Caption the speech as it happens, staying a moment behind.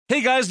Hey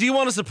guys, do you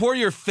want to support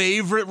your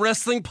favorite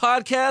wrestling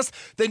podcast?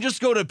 Then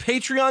just go to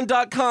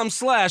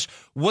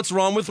patreon.com/What's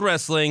Wrong With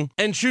Wrestling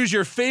and choose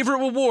your favorite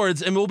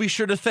rewards, and we'll be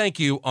sure to thank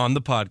you on the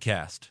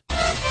podcast.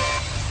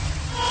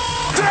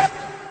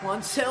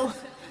 1, 2,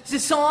 is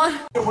this on?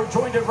 We're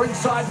joined at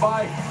ringside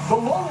by the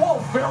Lone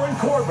Wolf, Baron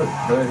Corbin.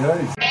 Hey,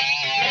 hey.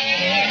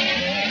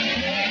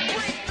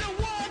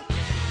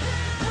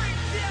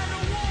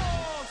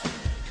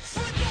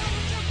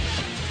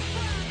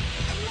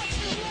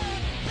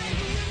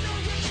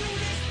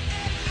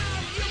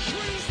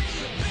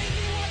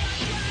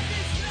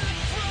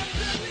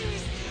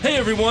 Hey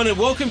everyone, and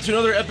welcome to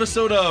another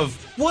episode of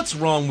What's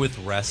Wrong With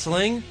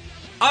Wrestling.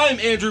 I'm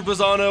Andrew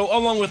Pisano,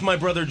 along with my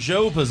brother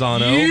Joe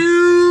Pisano.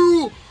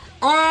 You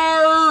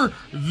are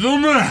the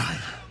man.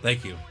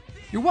 Thank you.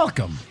 You're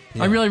welcome.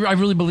 Yeah. I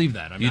really believe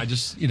that. I mean,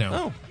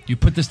 Oh. you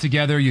put this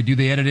together, you do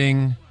the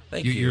editing.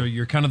 Thank you.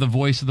 You're kind of the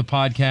voice of the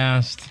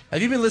podcast.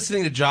 Have you been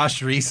listening to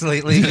Josh Reese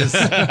lately? 'Cause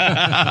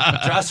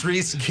Josh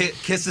Reese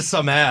kisses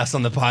some ass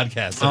on the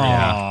podcast.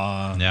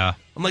 Yeah.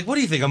 I'm like, what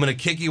do you think? I'm going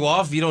to kick you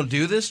off if you don't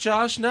do this,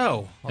 Josh?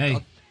 No. Hey,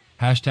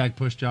 hashtag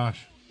push Josh.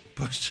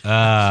 Push.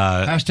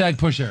 Hashtag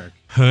push Eric.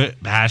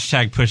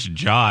 Hashtag push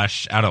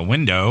Josh out a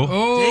window.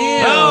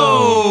 Damn.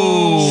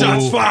 Oh.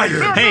 Shots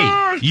fired.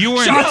 Hey, you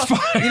were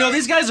You know,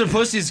 these guys are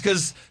pussies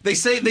because they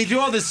say they do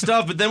all this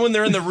stuff, but then when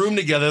they're in the room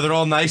together, they're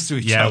all nice to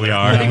each other. Yeah, we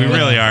are. We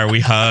really are. We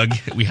hug.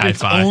 We high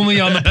five. Only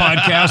on the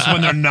podcast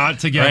when they're not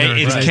together.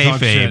 Right? It's They talk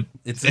kayfabe. shit.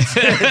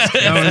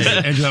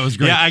 That was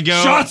great. Yeah, I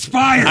go. Shots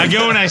fired. I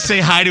go and I say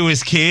hi to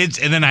his kids,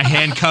 and then I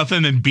handcuff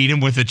him and beat him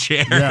with a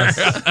chair. Yes.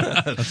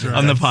 That's right.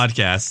 On the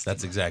podcast.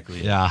 That's exactly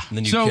it. Yeah. And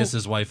then you So- kiss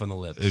his wife on the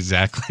lips.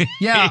 Exactly.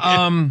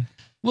 Yeah.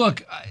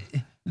 Look,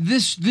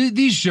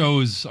 these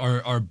shows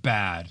are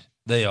bad,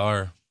 They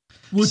are.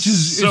 which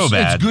is So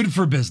bad. It's good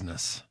for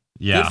business.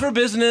 Yeah. Good for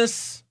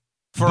business.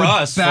 For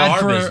But us, bad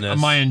for our for business.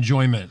 my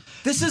enjoyment.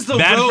 This is the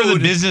Bad road. for the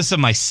business of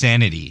my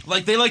sanity.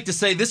 Like they like to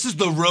say, this is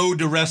the road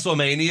to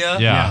WrestleMania.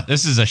 Yeah.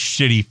 This is a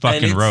shitty And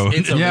fucking road.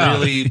 It's a Yeah.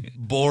 really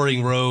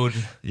boring road.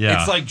 Yeah.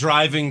 It's like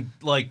driving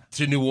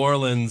to New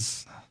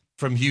Orleans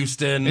from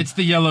Houston. It's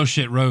the yellow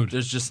shit road.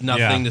 There's just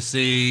nothing to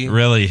see.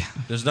 Really?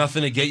 There's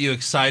nothing to get you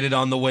excited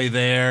on the way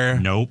there.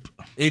 Nope.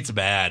 It's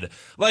bad.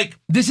 Like,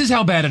 This is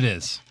how bad it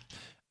is.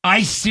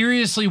 I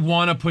seriously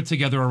want to put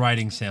together a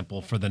writing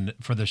sample for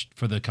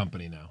the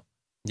company now.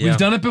 yeah. We've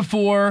done it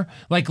before.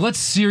 Like, let's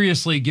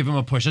seriously give them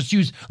a push.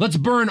 Let's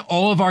burn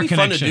all of our It'd be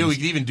fun to connections. do. We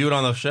could even do it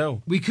on the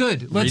show. We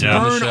could. Let's Read it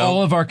on the burn show.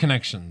 all of our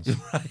connections.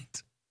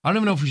 Right. I don't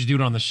even know if we should do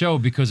it on the show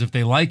because if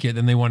they like it,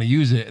 then they want to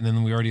use it, and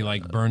then we already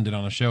burned it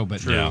on the show.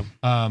 But True.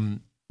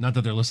 not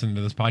that they're listening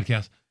to this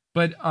podcast.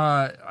 But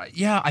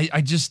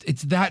I just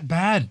it's that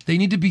bad. They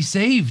need to be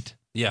saved.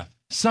 Yeah.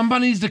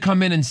 Somebody needs to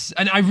come in and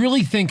I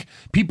really think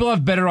people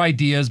have better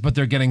ideas, but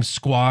they're getting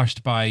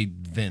squashed by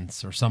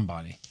Vince or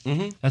somebody.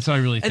 Mm-hmm. That's what I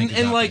really think.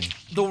 And like,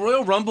 the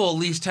Royal Rumble at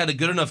least had a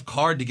good enough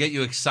card to get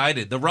you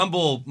excited. The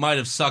Rumble might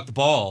have sucked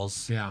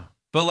balls. yeah.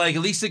 But, like,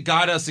 at least it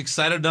got us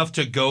excited enough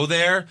to go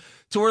there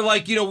to where,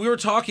 like, you know, we were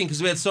talking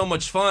because we had so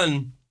much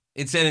fun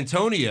in San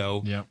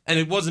Antonio. Yeah. And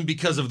it wasn't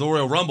because of the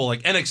Royal Rumble.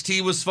 Like,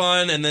 NXT was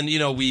fun. And then, you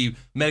know, we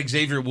met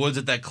Xavier Woods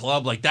at that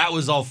club. Like, that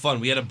was all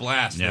fun. We had a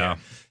blast there.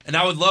 And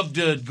I would love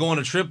to go on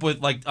a trip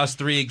with, like, us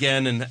three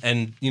again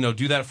and you know,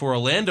 do that for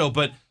Orlando.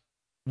 But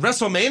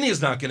WrestleMania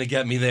is not going to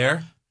get me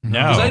there. No.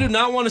 Because I do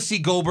not want to see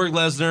Goldberg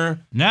Lesnar.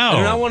 No. I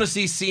do not want to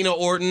see Cena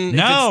Orton.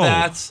 No.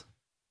 If it's that.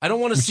 I don't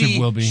want to Which it see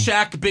will be.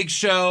 Shaq Big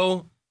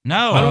Show.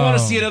 No. I don't want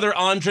to see another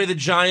Andre the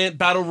Giant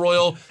Battle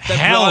Royal that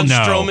Hell Braun no.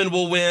 Strowman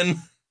will win.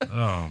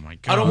 Oh, my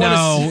God. I don't wanna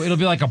No, it'll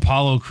be like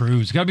Apollo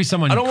Crews. Got to be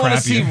someone. I don't want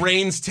to see crappier.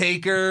 Reigns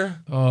Taker.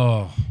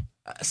 Oh,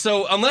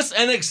 So unless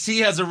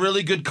NXT has a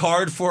really good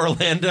card for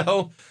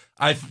Orlando,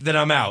 then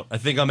I'm out. I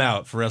think I'm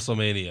out for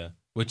WrestleMania,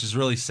 which is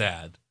really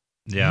sad.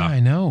 Yeah. I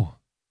know.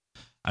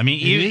 I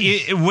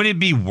mean, would it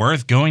be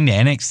worth going to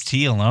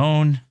NXT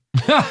alone?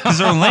 Because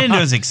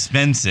Orlando's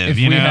expensive, If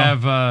you we know?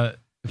 have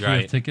we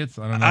Right. have tickets,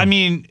 I don't know. I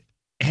mean,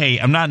 hey,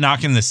 I'm not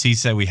knocking the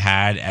seats that we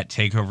had at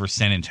TakeOver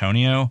San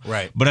Antonio.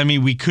 Right. But, I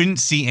mean, we couldn't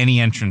see any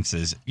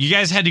entrances. You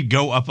guys had to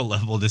go up a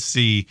level to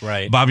see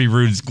Right. Bobby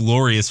Roode's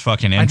glorious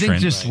fucking I entrance.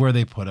 think just where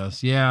they put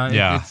us. Yeah.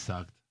 Yeah. It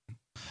sucked.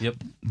 Yep.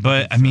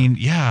 But, I mean,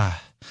 yeah.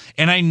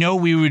 And I know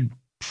we would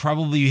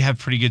probably have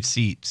pretty good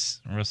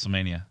seats in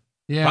WrestleMania.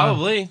 Yeah.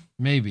 Probably.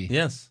 Maybe.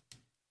 Yes.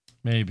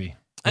 Maybe.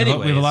 We have a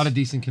Anyways. lot of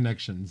decent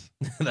connections.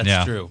 That's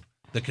Yeah. true.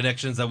 The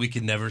connections that we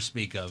can never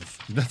speak of.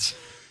 That's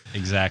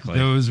Exactly.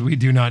 those we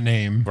do not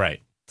name.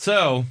 Right.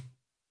 So,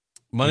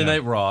 Monday Yeah.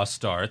 Night Raw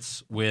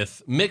starts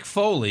with Mick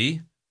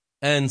Foley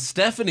and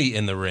Stephanie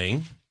in the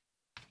ring.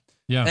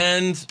 Yeah.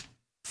 And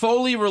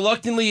Foley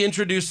reluctantly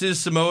introduces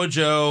Samoa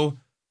Joe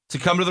to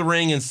come to the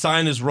ring and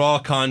sign his Raw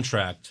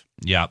contract.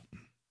 Yep.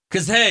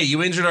 Because, hey,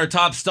 you injured our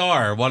top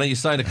star. Why don't you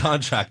sign a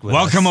contract with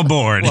Welcome us?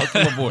 aboard.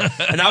 Welcome aboard.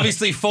 And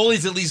obviously,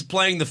 Foley's at least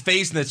playing the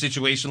face in that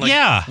situation. Like,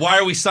 Yeah. why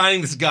are we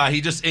signing this guy?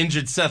 He just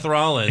injured Seth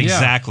Rollins.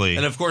 Exactly.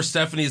 And, of course,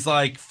 Stephanie's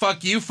like,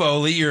 fuck you,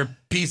 Foley. You're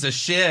piece of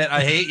shit.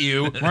 I hate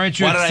you. Why aren't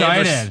you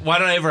excited? Why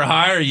did I ever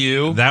hire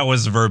you? That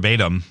was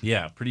verbatim.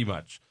 Yeah, pretty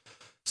much.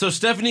 So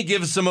Stephanie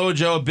gives Samoa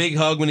Joe a big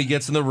hug when he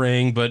gets in the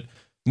ring, but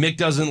Mick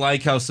doesn't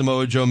like how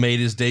Samoa Joe made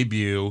his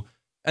debut.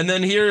 And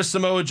then here's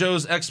Samoa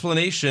Joe's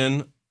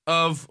explanation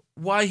of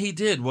why he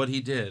did what he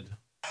did.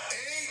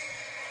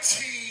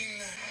 18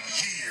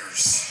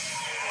 years.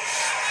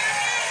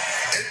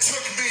 It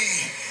took me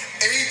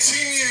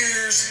 18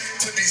 years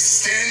to be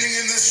standing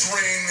in this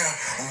ring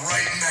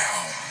right now.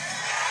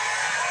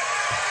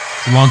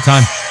 It's a long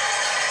time.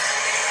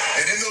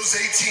 And in those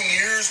 18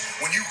 years,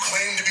 when you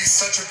claim to be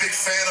such a big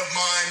fan of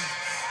mine,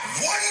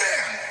 one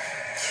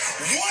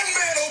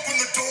man opened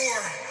the door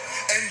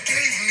and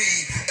gave me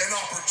an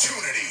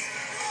opportunity.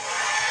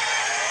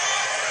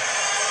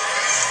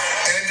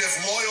 And if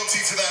loyalty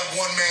to that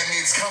one man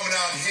means coming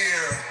out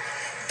here,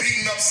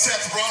 beating up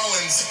Seth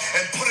Rollins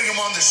and putting him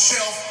on the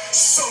shelf,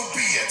 so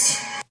be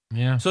it.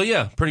 Yeah. So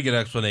yeah, pretty good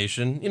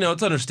explanation.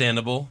 It's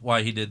understandable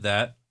why he did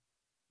that.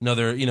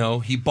 Another,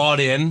 he bought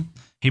in.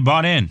 He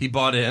bought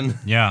in.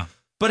 Yeah.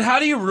 But how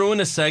do you ruin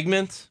a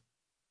segment?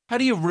 How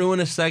do you ruin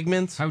a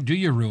segment? How do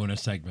you ruin a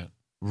segment?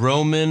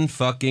 Roman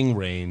fucking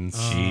Reigns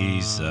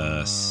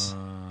Jesus.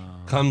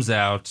 comes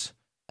out,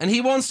 and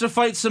he wants to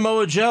fight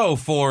Samoa Joe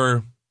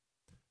for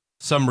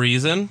some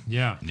reason.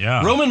 Yeah.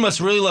 Yeah. Roman must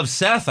really love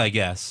Seth, I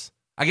guess.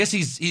 I guess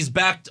he's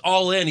backed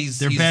all in.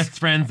 They're best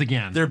friends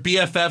again. They're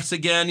BFFs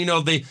again.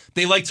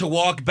 They like to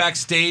walk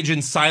backstage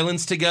in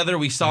silence together.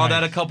 We saw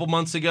that a couple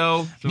months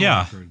ago. So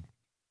Yeah. awkward.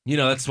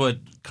 That's what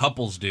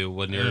couples do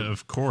when you're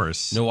Of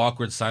course. no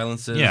awkward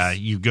silences. Yeah,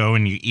 you go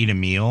and you eat a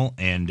meal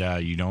and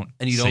you don't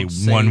say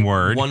one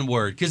word. One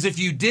word. Because if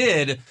you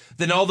did,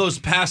 then all those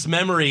past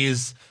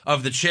memories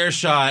of the chair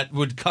shot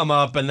would come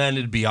up and then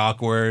it'd be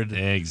awkward.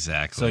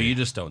 Exactly. So you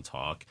just don't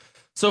talk.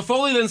 So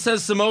Foley then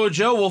says Samoa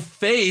Joe will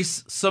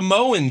face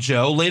Samoan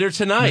Joe later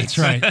tonight. That's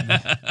right.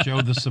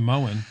 Joe the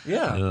Samoan.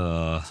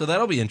 Yeah. So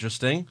that'll be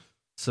interesting.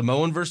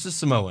 Samoan versus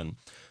Samoan.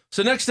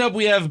 So next up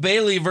we have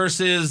Bayley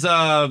versus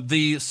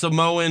the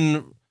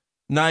Samoan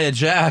Nia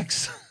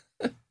Jax.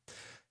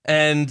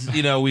 And,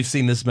 we've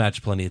seen this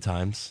match plenty of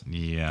times.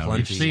 Yeah, Plenty.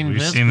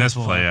 we've seen this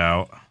play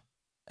out.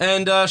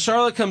 And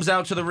Charlotte comes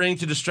out to the ring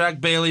to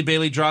distract Bayley.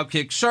 Bayley drop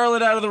kicks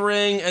Charlotte out of the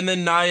ring, and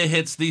then Nia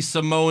hits the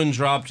Samoan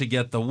drop to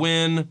get the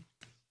win.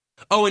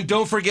 Oh, and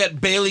don't forget,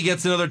 Bayley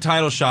gets another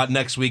title shot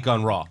next week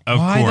on Raw. Of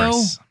Why,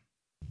 course. though?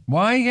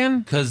 Why again?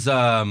 Because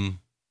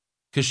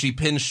she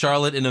pinned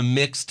Charlotte in a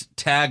mixed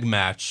tag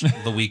match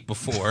the week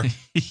before.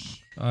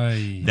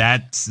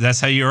 That's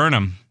how you earn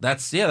them.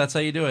 That's how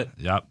you do it.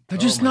 Yep. They're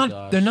just my not.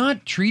 gosh. They're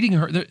not treating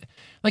her.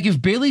 Like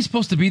if Bayley's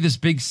supposed to be this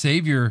big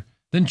savior,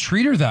 then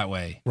treat her that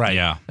way. Right.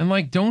 Yeah.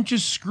 And don't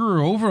just screw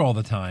her over all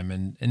the time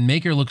and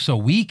make her look so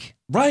weak.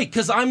 Right,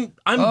 because I'm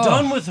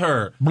done with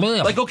her.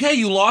 Blech. Okay,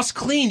 you lost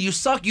clean. You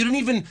suck. You didn't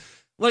even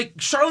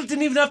Charlotte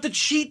didn't even have to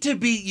cheat to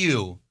beat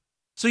you.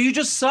 So you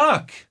just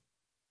suck.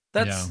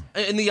 That's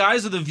in the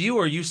eyes of the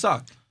viewer, you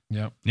suck.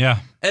 Yep. Yeah.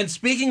 And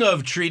speaking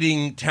of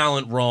treating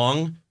talent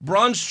wrong,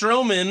 Braun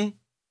Strowman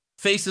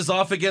faces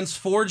off against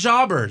 4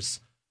 jobbers.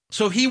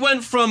 So he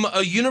went from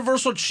a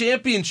Universal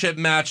Championship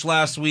match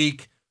last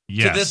week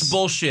to this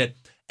bullshit.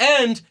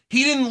 And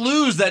he didn't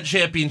lose that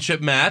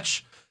championship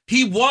match.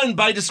 He won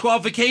by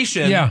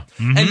disqualification. Yeah.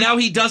 Mm-hmm. And now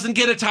he doesn't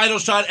get a title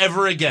shot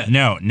ever again.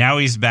 No, now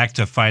he's back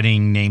to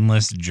fighting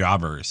nameless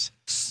jobbers.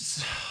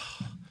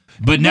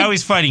 But now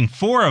he's fighting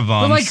 4 of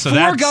them. But so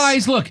 4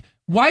 guys, look,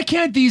 why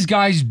can't these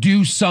guys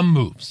do some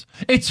moves?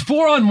 It's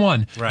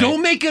 4-on-1. Right.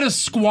 Don't make it a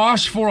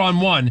squash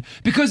 4-on-1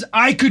 because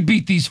I could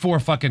beat these 4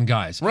 fucking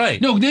guys.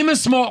 Right. No, name a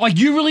small,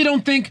 you really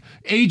don't think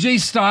AJ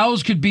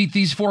Styles could beat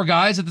these 4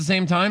 guys at the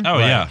same time? Oh,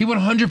 yeah. He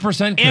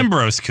 100% could.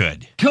 Ambrose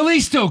could.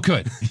 Kalisto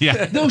could.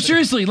 Yeah. No,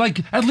 seriously,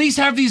 at least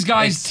have these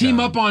guys team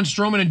up on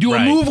Strowman and do a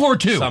move or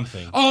 2.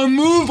 Something. A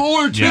move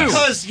or 2. Yes.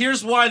 Because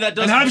here's why that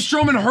doesn't... And have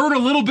Strowman hurt a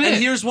little bit.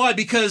 And here's why,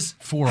 because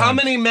 4 how on.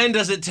 many men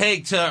does it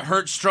take to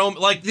hurt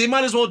Strowman? They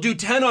might as well do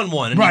 10 on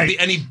 1. And Right.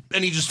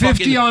 He just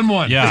 50 fucking on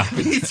 1. Yeah.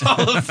 beats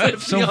all of 50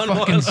 So on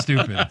fucking 1.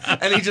 stupid.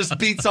 And he just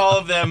beats all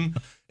of them.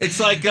 It's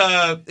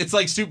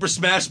like Super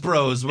Smash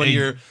Bros. When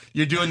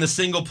you're doing the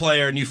single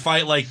player and you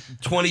fight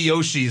 20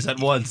 Yoshis at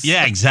once.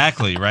 Yeah,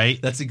 exactly, right?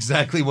 That's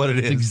exactly what it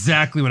is.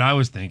 Exactly what I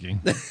was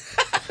thinking.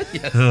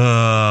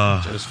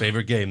 Joe's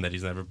favorite game that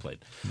he's never played.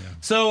 Yeah.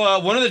 So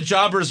one of the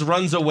jobbers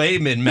runs away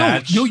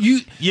mid-match. No,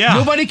 Yeah.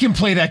 Nobody can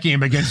play that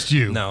game against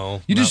you.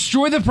 No. You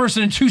destroy the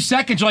person in 2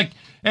 seconds. You're like,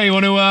 hey, you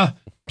want to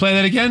play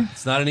that again?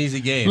 It's not an easy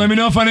game. Let me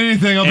know if I need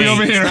anything. I'll be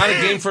over It's here. not a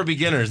game for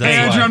beginners. Hey,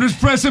 That's Andrew, why. I'm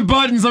just pressing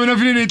buttons. Let me know if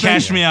you need anything.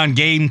 Cash me on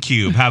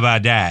GameCube. How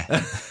about that?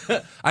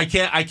 I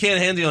can't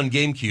handle you on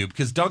GameCube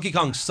because Donkey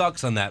Kong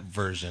sucks on that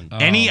version.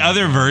 Any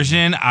other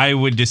version, I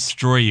would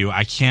destroy you.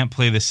 I can't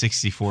play the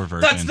 64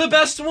 version. That's the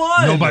best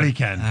one. Nobody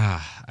can.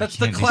 That's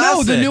the can't-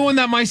 classic. No, the new one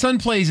that my son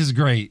plays is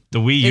great. The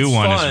Wii U It's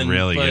one fun, is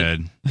really but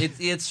good.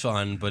 It's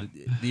fun, but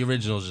the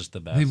original is just the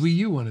best. The Wii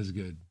U one is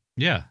good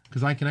Yeah.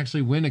 because I can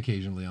actually win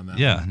occasionally on that.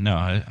 Yeah. No,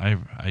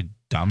 I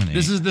dominate.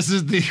 This is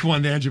the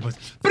one that Andrew plays.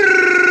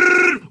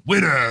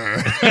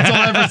 winner. That's all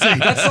I ever see.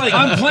 That's like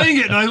I'm playing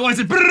it, and I always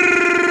say,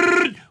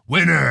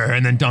 winner,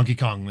 and then Donkey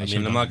Kong. I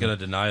mean, I'm not going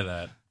to deny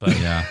that,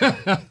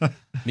 but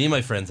me and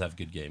my friends have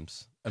good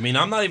games. I mean,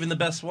 I'm not even the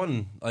best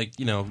one. Like,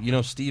 you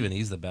know, Steven,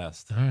 he's the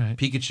best. All right.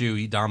 Pikachu,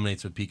 he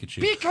dominates with Pikachu.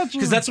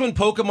 Because that's when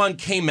Pokemon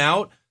came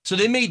out. So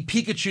they made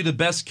Pikachu the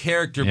best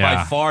character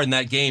by far in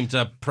that game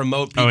to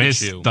promote Pikachu. Oh,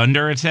 his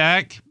Thunder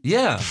Attack?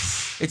 Yeah.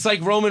 It's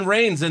like Roman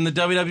Reigns in the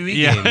WWE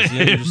games.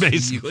 You know,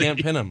 you can't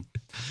pin him.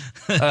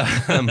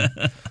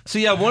 So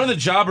yeah, one of the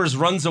jobbers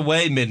runs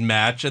away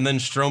mid-match, and then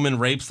Strowman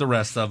rapes the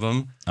rest of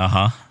them.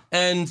 Uh-huh.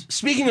 And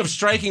speaking of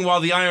striking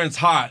while the iron's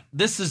hot,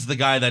 this is the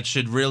guy that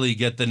should really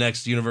get the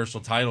next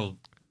Universal title.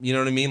 You know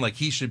what I mean? Like,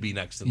 he should be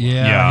next in line.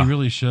 Yeah, he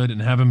really should,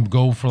 and have him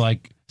go for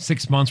like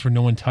 6 months where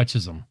no one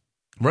touches him.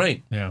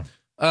 Right. Yeah.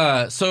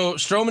 So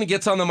Strowman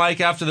gets on the mic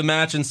after the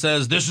match and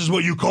says, "This is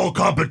what you call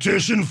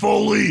competition,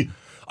 Foley.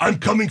 I'm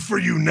coming for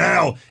you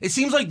now." It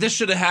seems like this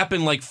should have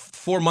happened like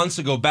 4 months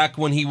ago, back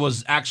when he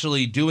was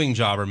actually doing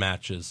jobber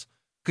matches,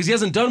 because he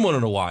hasn't done one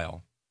in a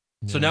while.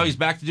 So now he's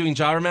back to doing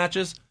jobber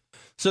matches.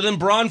 So then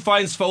Braun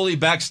finds Foley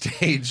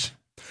backstage,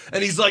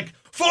 and he's like,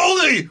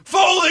 "Foley,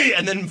 Foley!"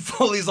 And then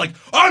Foley's like,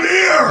 "I'm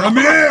here!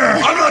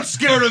 I'm not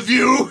scared of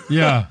you!"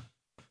 Yeah.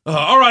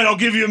 All right, I'll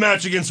give you a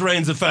match against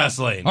Reigns at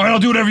Fastlane. All right, I'll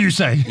do whatever you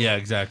say. Yeah,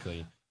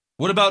 exactly.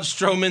 What about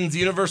Strowman's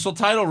Universal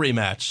title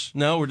rematch?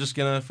 No, we're just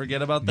going to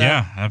forget about that?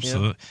 Yeah,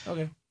 absolutely. Yeah?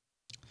 Okay.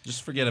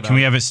 Just forget about it. Can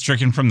we have it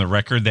stricken from the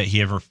record that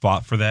he ever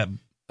fought for that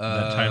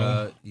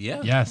title?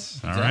 Yeah. Yes.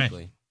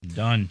 Exactly. All right.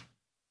 Done.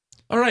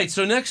 All right,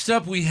 so next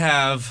up we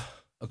have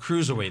a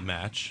Cruiserweight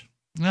match.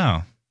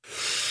 No.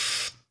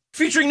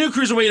 Featuring new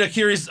Cruiserweight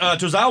Akira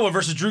Tozawa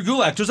versus Drew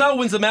Gulak. Tozawa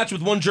wins the match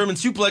with one German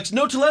suplex.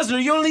 Note to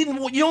Lesnar, you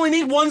only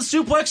need one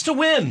suplex to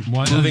win.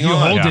 Moving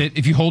on.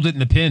 If you hold it in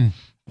the pin.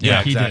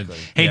 Yeah, he exactly.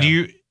 did. Hey,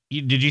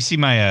 did you see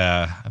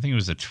my, I think it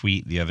was a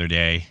tweet the other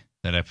day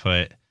that I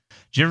put.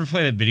 Did you ever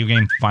play that video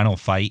game Final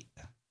Fight?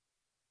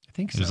 I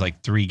think so. It was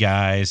like 3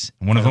 guys.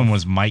 One of them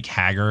was Mike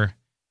Hager.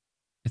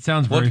 It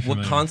sounds very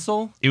familiar. What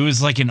console? It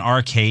was like an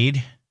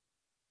arcade.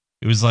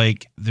 It was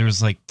like, there was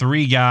like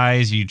 3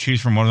 guys, you choose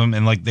from one of them,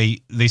 and like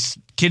they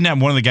kidnap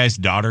one of the guy's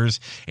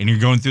daughters, and you're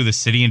going through the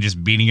city and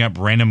just beating up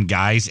random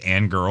guys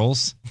and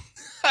girls.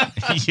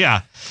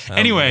 Yeah.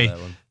 Anyway,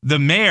 the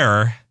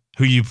mayor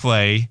who you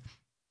play,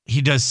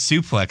 he does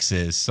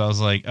suplexes. So I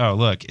was like, oh,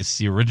 look, it's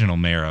the original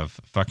mayor of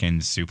fucking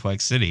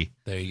Suplex City.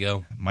 There you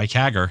go. Mike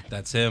Hager.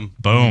 That's him.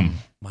 Boom.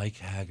 Mike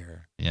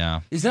Hager.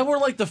 Yeah. Is that where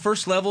like the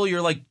first level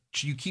you're like,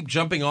 you keep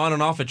jumping on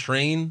and off a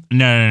train?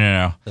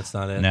 No. That's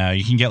not it? No,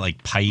 you can get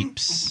like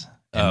pipes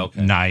and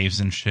knives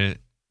and shit.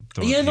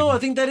 Yeah, no, I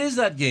think that is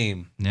that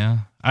game. Yeah.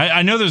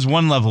 I know there's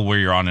one level where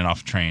you're on and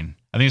off a train.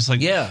 I think it's like,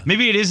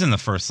 maybe it is in the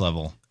first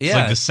level. It's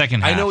like the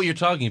second half. I know what you're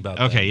talking about.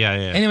 Okay, yeah.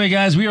 Anyway,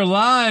 guys, we are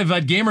live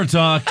at Gamer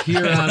Talk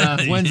here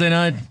on Wednesday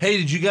night. Hey,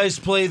 did you guys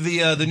play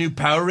the new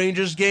Power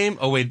Rangers game?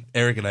 Oh, wait,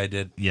 Eric and I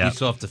did. Yeah. We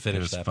still have to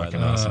finish that, by the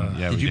way. Awesome.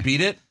 Yeah, did you beat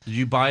it? Did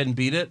you buy it and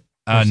beat it?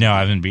 No, I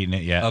haven't beaten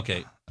it yet.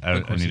 Okay. I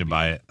need to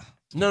buy it.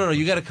 No,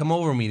 you got to come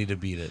over and we need to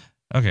beat it.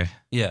 Okay.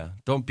 Yeah,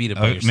 don't beat it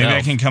by yourself. Maybe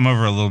I can come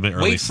over a little bit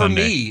early. Wait for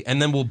Sunday. me,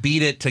 and then we'll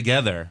beat it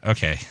together.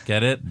 Okay.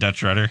 Get it?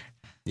 Dutch rudder.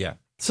 Yeah.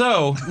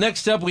 So,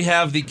 next up we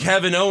have the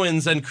Kevin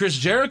Owens and Chris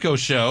Jericho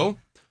show.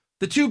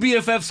 The two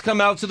BFFs come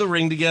out to the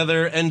ring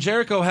together, and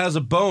Jericho has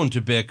a bone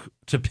to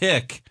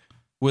pick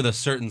with a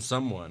certain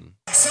someone.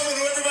 Someone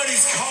who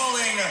everybody's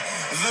calling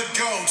the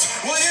GOAT.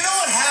 Well, you know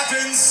what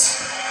happens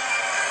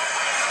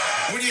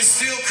when you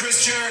steal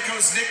Chris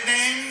Jericho's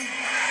nickname?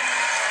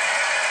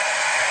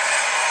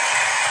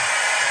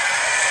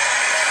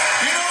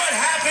 You know what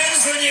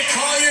happens when you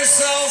call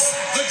yourself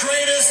the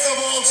greatest of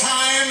all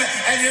time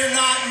and you're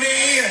not me?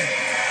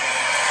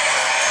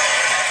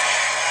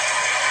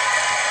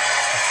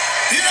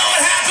 You know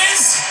what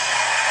happens?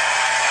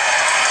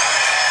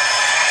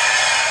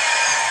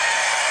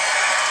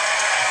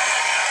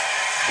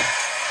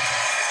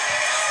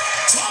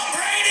 Tom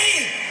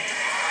Brady,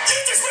 you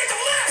just made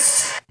the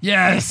list!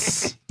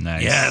 Yes.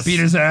 Nice. Yes. Beat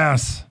his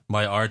ass.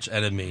 My arch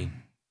enemy.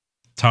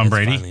 Tom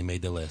Brady. Finally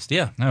made the list.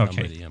 Yeah. Oh, Tom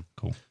okay. Brady, yeah.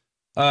 Cool.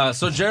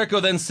 So Jericho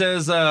then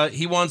says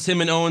he wants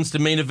him and Owens to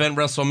main event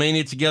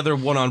WrestleMania together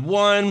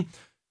one-on-one,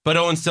 but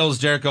Owens tells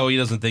Jericho he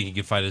doesn't think he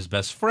can fight his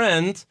best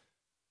friend.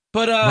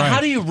 But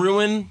how do you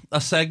ruin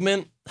a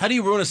segment? How do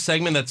you ruin a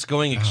segment that's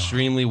going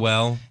extremely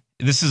well?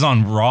 This is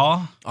on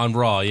Raw? On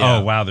Raw, yeah.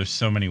 Oh, wow. There's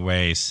so many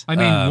ways. I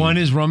mean, one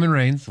is Roman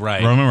Reigns.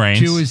 Right. Roman Reigns.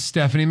 2 is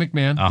Stephanie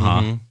McMahon.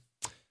 Uh-huh.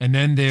 And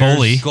then there's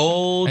Foley.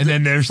 Gold And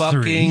then there's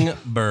fucking 3.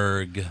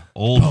 Berg.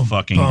 Old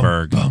fucking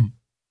Berg.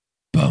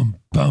 Bump.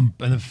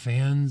 And the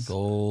fans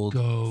Gold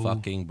go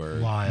fucking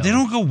Berg. wild. They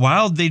don't go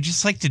wild. They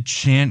just like to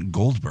chant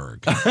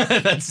Goldberg.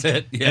 That's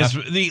it. Yeah.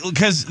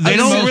 Because they I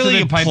don't most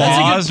really of the pipe-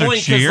 applause That's a good or point,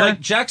 'cause, cheer. like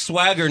Jack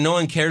Swagger, no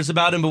one cares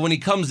about him, but when he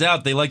comes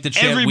out, they like to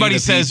chant Everybody "We the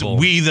says people."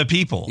 "We the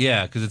people."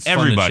 Yeah, because it's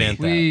Everybody. fun to chant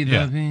that. We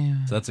Yeah.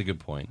 the So that's a good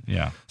point.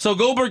 Yeah. So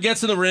Goldberg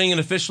gets in the ring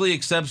and officially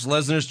accepts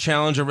Lesnar's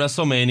challenge at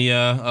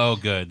WrestleMania. Oh,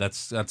 good.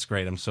 That's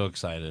great. I'm so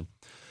excited.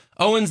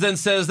 Owens then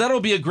says that'll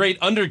be a great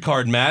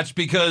undercard match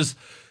because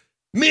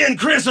me and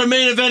Chris are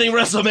main eventing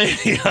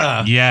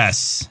WrestleMania.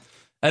 Yes.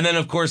 And then,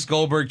 of course,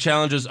 Goldberg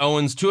challenges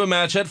Owens to a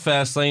match at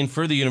Fastlane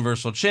for the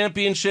Universal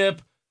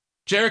Championship.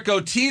 Jericho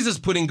teases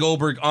putting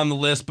Goldberg on the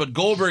list, but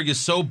Goldberg is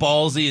so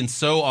ballsy and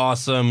so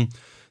awesome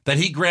that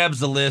he grabs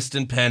the list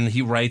and pen.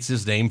 He writes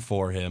his name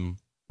for him.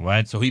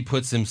 What? So he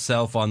puts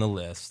himself on the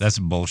list. That's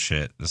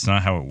bullshit. That's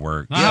not how it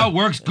works. Not how it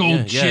works,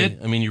 gold shit.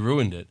 I mean, you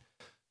ruined it.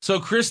 So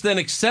Chris then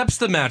accepts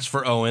the match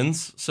for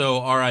Owens. So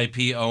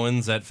R.I.P.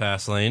 Owens at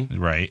Fastlane.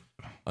 Right.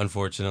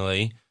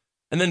 Unfortunately.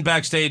 And then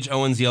backstage,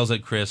 Owens yells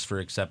at Chris for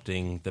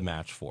accepting the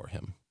match for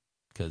him.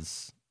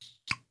 Because,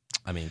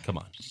 I mean, come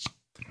on.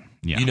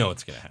 Yeah. You know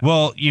what's going to happen.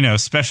 Well,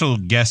 special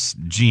guest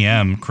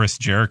GM, Chris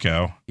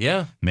Jericho.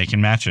 Yeah.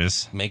 Making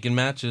matches. Making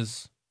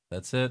matches.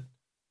 That's it.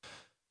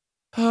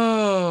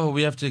 Oh,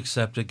 we have to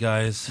accept it,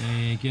 guys.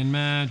 Making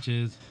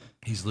matches.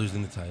 He's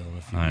losing the title in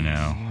a few I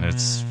know. weeks.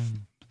 It's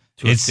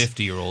To a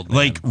 50-year-old man.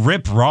 like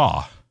Rip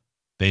Raw,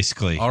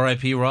 basically.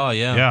 R.I.P. Raw,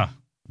 yeah. Yeah.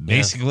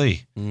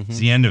 Basically. It's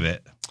the end of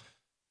it.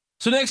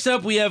 So next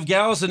up, we have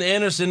Gallows and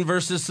Anderson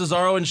versus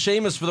Cesaro and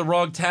Sheamus for the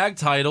Raw tag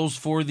titles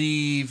for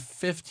the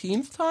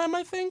 15th time,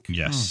 I think?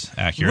 Yes.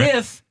 Accurate.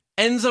 With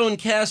Enzo and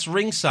Cass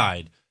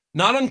ringside.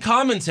 Not on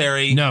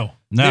commentary. No.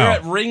 They're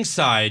at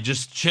ringside,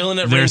 just chilling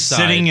at They're ringside.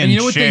 sitting in And you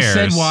know what they said?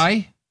 chairs.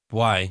 Why?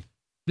 Why?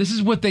 This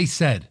is what they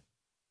said.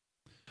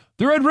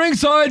 They're at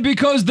ringside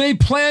because they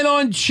plan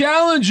on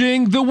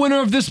challenging the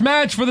winner of this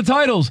match for the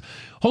titles.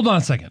 Hold on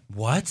a second.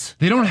 What?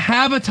 They don't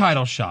have a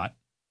title shot.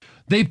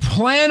 They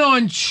plan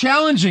on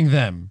challenging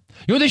them.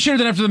 You know what they should have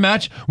done after the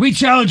match? We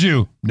challenge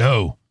you.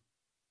 No.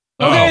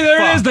 Okay,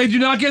 there it is. They do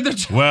not get their...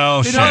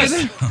 Well, They don't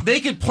shit. get They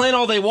could plan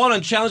all they want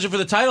on challenging for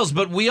the titles,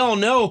 but we all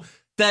know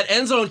that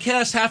Enzo and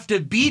Cass have to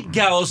beat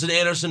Gallows and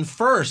Anderson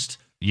first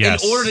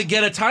Yes. in order to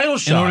get a title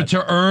shot. in order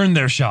to earn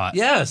their shot.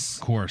 Yes.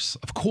 Of course.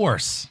 Of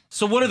course.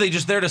 So what are they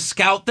just there to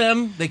scout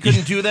them? They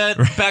couldn't do that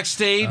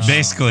backstage?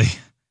 Basically.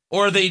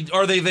 Or are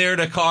they there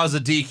to cause a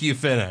DQ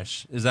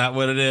finish? Is that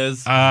what it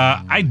is?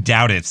 I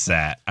doubt it's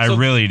that. I So-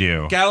 really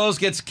do. Gallows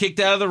gets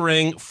kicked out of the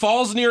ring,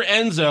 falls near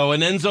Enzo,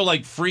 and Enzo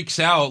like freaks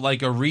out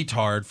like a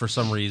retard for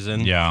some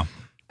reason. Yeah.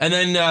 And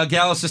then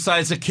Gallows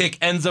decides to kick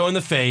Enzo in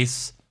the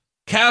face.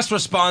 Cass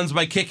responds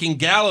by kicking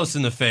Gallows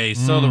in the face,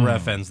 so the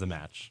ref ends the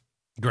match.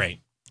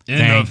 Great.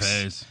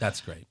 Thanks. That's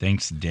great.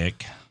 Thanks,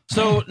 Dick.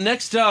 So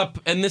next up,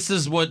 and this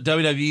is what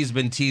WWE's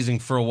been teasing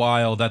for a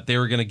while, that they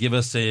were going to give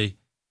us an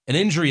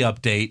injury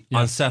update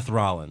on Seth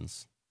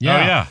Rollins. Yeah. Oh,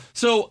 yeah.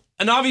 So,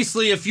 and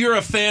obviously, if you're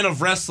a fan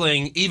of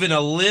wrestling, even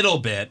a little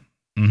bit,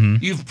 Mm-hmm.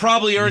 you've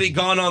probably already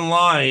gone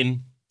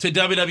online to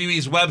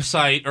WWE's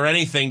website or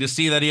anything to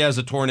see that he has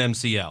a torn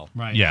MCL.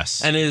 Right.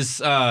 Yes. And is,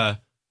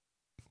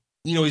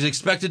 he's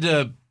expected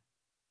to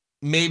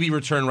maybe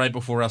return right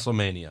before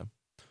WrestleMania.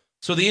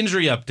 So the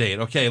injury update.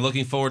 Okay,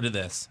 looking forward to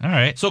this. All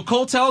right. So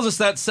Cole tells us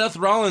that Seth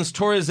Rollins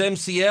tore his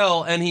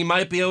MCL and he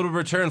might be able to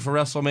return for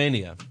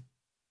WrestleMania.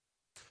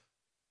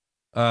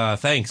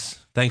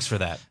 Thanks for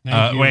that.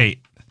 Thank you. Wait.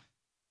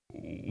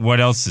 What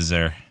else is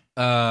there?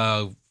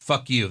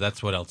 Fuck you.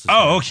 That's what else is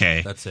Oh, there.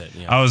 okay. That's it.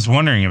 Yeah. I was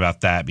wondering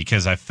about that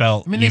because I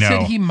felt, I mean, they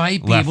said he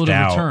might be left able to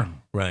out. return.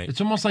 Right.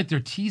 It's almost like they're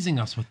teasing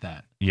us with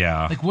that.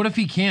 Yeah. Like, what if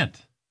he can't?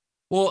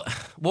 Well,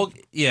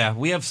 yeah,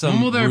 we have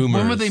some When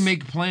rumors. will they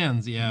make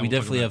plans? Yeah, We we'll talk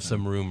definitely about have that.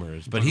 some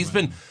rumors. But he's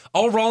been,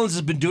 all Rollins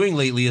has been doing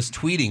lately is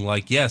tweeting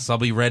like, yes, I'll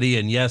be ready.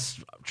 And yes,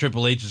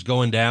 Triple H is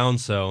going down.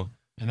 So,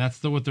 And that's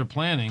still what they're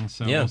planning,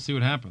 so Yeah. we'll see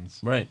what happens.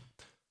 right.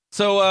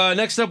 So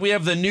next up, we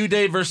have the New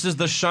Day versus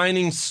the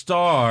Shining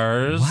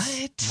Stars.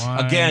 Why?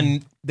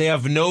 Again, they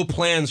have no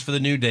plans for the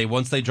New Day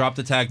once they drop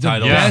the tag The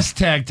title. best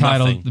tag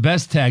title, Nothing. the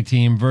best tag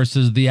team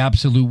versus the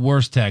absolute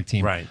worst tag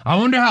team. Right. I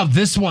wonder how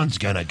this one's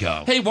gonna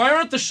go. Hey, why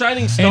aren't the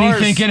Shining Stars?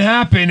 Anything can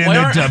happen in Why the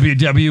aren't-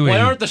 WWE. Why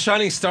aren't the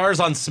Shining Stars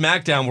on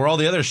SmackDown where all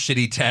the other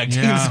shitty tag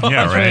teams Yeah. are?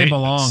 Yeah, That's where they right.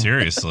 belong.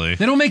 Seriously.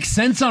 They don't make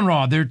sense on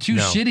Raw. They're too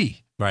No.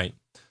 shitty. Right.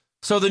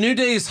 So the New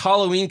Day's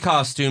Halloween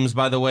costumes,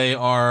 by the way,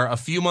 are a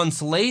few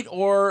months late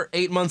or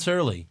 8 months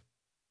early.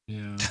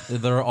 Yeah.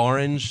 They're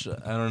orange.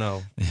 I don't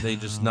know.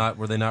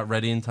 Were they not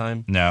ready in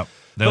time? No.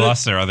 They But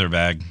lost their other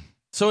bag.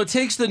 So it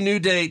takes the New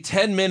Day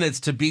 10 minutes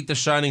to beat the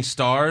Shining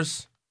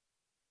Stars.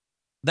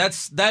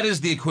 That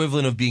is the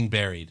equivalent of being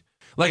buried.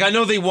 Like, I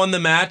know they won the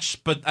match,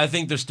 but I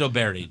think they're still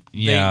buried.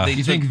 Yeah. They You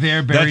took think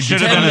they're buried?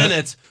 should have 10 been a-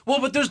 minutes. Well,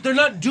 but they're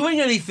not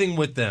doing anything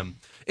with them.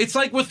 It's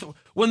like with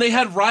when they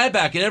had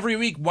Ryback, and every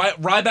week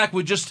Ryback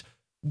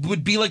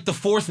would be like the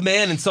fourth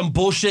man in some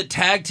bullshit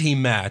tag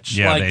team match.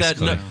 Yeah, like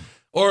basically. that.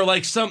 Or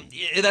like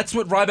that's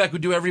what Ryback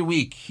would do every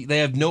week. They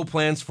have no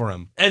plans for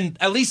him. And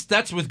at least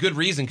that's with good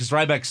reason, because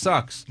Ryback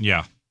sucks.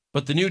 Yeah.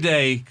 But the New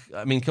Day,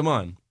 I mean, come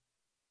on.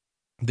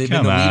 They've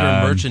Come been the leader in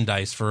on.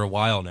 merchandise for a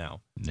while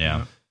now.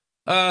 Yeah.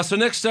 So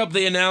next up,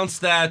 they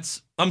announced that,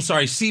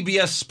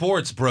 CBS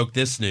Sports broke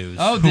this news.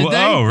 Oh, did they?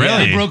 Oh,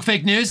 really? They broke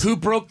fake news? Who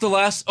broke the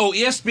last? Oh,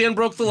 ESPN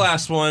broke the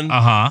last one.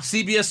 Uh-huh.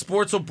 CBS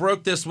Sports will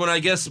broke this one. I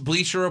guess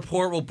Bleacher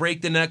Report will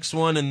break the next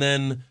one, and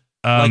then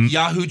Like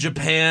Yahoo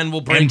Japan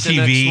will break MTV.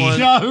 the next one.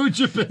 Yahoo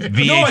Japan.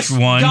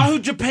 VH1. Yahoo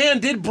Japan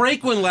did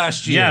break one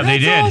last year. Yeah, they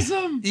did.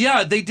 Awesome.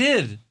 Yeah, they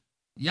did.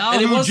 Yahoo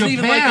And it wasn't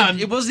Japan.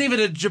 even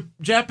a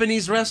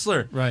Japanese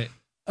wrestler. Right.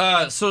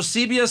 So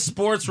CBS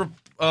Sports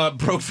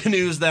broke the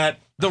news that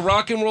the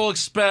Rock and Roll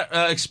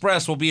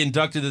Express will be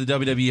inducted to the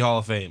WWE Hall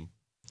of Fame.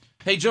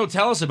 Hey, Joe,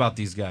 tell us about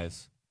these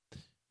guys.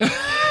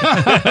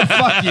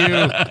 Fuck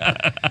you.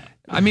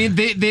 I mean,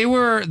 they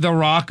were the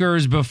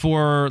Rockers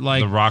before,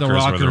 like, The Rockers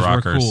were the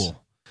Rockers.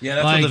 cool. Yeah,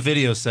 that's Like- what the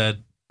video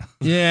said.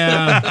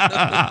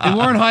 Yeah. They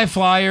weren't high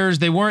flyers.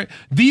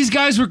 These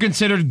guys were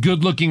considered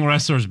good-looking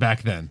wrestlers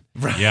back then.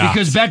 Yeah.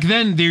 Because back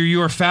then, you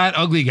were fat,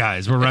 ugly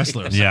guys were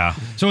wrestlers. Yeah.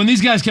 So when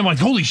these guys came, like,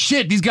 holy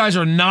shit, these guys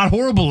are not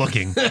horrible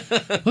looking.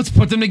 Let's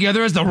put them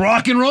together as the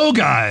rock and roll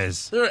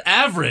guys. They're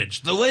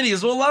average. The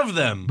ladies will love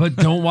them. But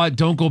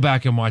don't go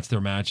back and watch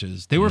their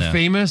matches. They were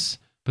famous,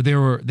 but they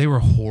were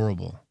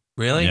horrible.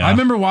 Really? Yeah. I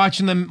remember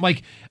watching them.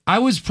 Like, I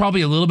was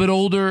probably a little bit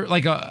older.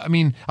 Like, I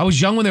mean, I was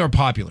young when they were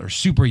popular,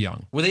 super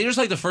young. Were they just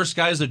like the first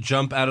guys to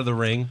jump out of the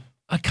ring?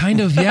 Kind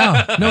of,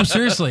 yeah. No,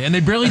 seriously. And they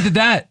barely did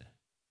that.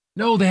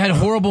 No, they had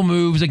horrible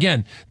moves.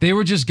 Again, they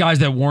were just guys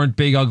that weren't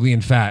big, ugly,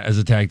 and fat as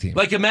a tag team.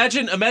 Like,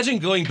 imagine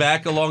going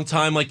back a long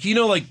time. Like,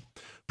 like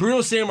Bruno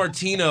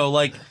Sammartino.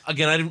 Like,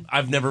 again,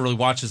 I've never really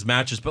watched his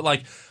matches, but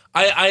like,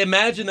 I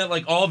imagine that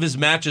like all of his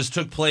matches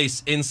took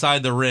place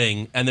inside the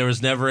ring, and there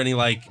was never any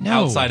like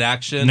outside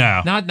action.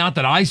 No. Not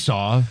that I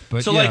saw,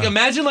 but So yeah. like,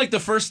 imagine like the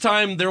first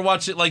time they're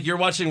watching, like you're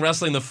watching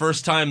wrestling, the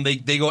first time they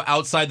go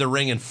outside the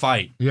ring and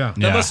fight. Yeah.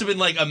 That must have been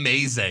like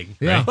amazing.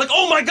 Yeah. Like,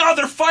 oh my God,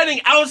 they're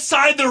fighting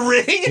outside the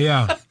ring.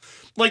 Yeah.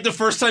 Like the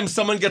first time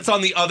someone gets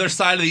on the other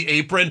side of the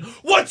apron,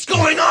 what's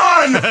going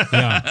on?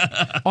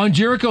 Yeah. On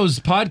Jericho's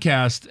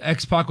podcast,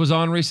 X-Pac was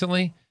on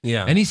recently.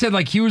 Yeah. And he said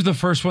like he was the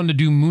first one to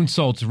do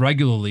moonsaults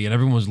regularly and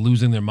everyone was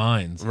losing their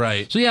minds.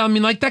 Right. So yeah, I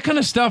mean like that kind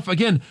of stuff.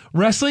 Again,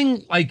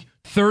 wrestling like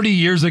 30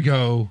 years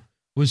ago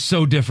was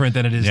so different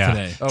than it is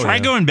today. Try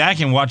going back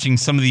and watching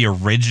some of the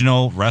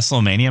original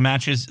WrestleMania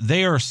matches.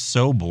 They are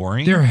so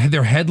boring. Their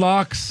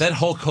headlocks. That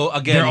Hulk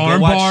Hogan, Their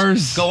arm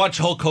bars. Go watch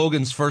Hulk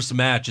Hogan's first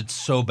match. It's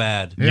so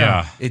bad.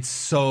 Yeah. It's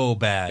so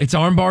bad. It's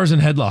arm bars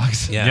and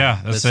headlocks.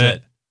 Yeah, that's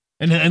it.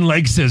 And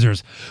leg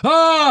scissors.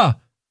 Ah!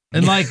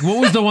 And like, what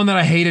was the one that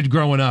I hated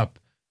growing up?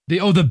 The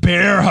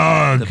bear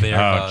hug. The bear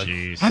Oh, hug.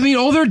 jeez. I mean,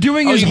 all they're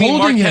doing is you mean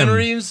holding Mark him.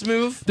 Henry's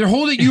move? They're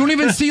holding. You don't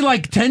even see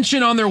like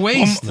tension on their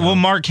waist. Well,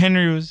 Mark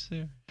Henry was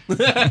there.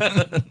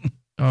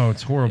 Oh,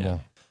 it's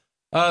horrible.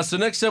 So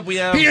next up we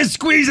have. He is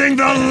squeezing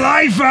the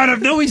life out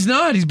of. No, he's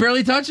not. He's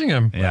barely touching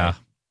him. Yeah.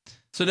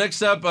 So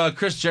next up,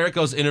 Chris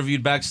Jericho's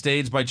interviewed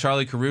backstage by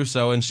Charlie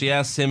Caruso, and she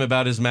asks him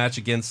about his match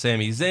against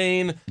Sami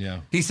Zayn. Yeah.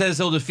 He says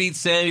he'll defeat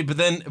Sami, but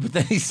then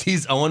he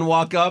sees Owen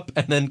walk up,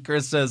 and then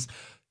Chris says,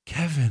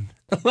 "Kevin."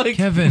 Like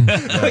Kevin.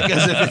 like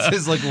as if it's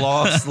his like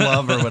lost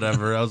love or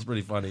whatever. That was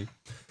pretty funny.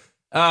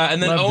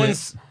 And then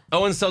Loved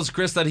Owens tells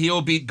Chris that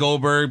he'll beat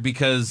Goldberg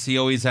because he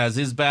always has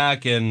his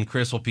back, and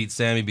Chris will beat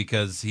Sammy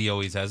because he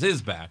always has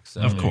his back. So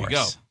Of there you go.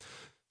 course.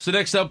 So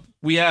next up,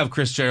 we have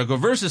Chris Jericho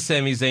versus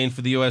Sami Zayn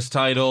for the U.S.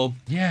 title.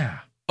 Yeah.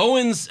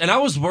 Owens, and I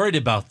was worried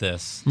about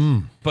this,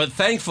 but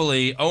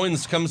thankfully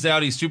Owens comes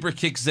out, he super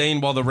kicks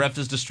Zayn while the ref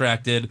is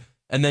distracted,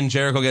 and then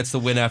Jericho gets the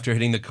win after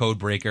hitting the code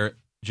breaker.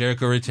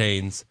 Jericho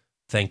retains.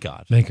 Thank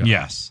God. Thank God.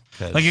 Yes.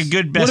 'Cause- Like a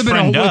good best Would have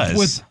friend been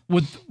does.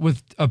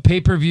 with a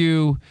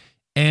pay-per-view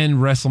and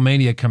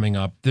WrestleMania coming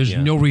up. There's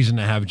Yeah. no reason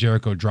to have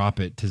Jericho drop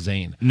it to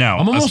Zayn. No,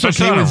 I'm almost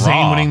especially okay on with a Zayn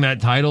Raw. winning that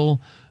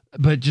title,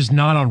 but just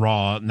not on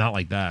Raw. Not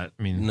like that.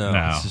 I mean, No.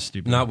 it's just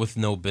stupid. Not with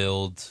no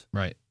build.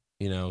 right.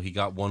 You know, he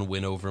got one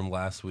win over him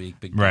last week.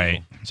 Big deal.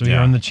 Right. So he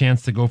Yeah. earned the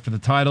chance to go for the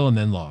title and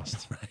then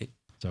lost. Right.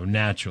 So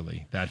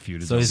naturally, that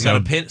feud is So he's over.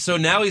 got to pin. So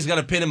now he's got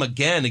to pin him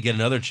again to get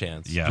another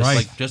chance. Yes. Just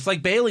Right. just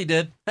like Bailey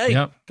did. Hey,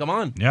 Yep. come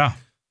on. Yeah.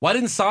 Why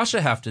didn't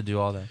Sasha have to do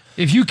all that?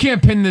 If you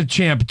can't pin the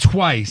champ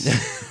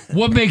twice,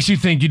 what makes you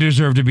think you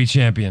deserve to be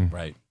champion?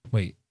 Right.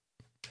 Wait.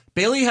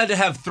 Bailey had to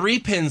have 3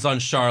 pins on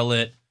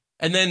Charlotte,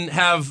 and then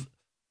have,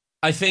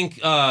 I think,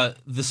 the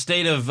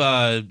state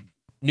of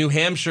New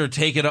Hampshire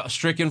take it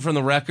stricken from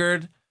the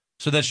record,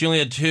 so that she only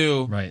had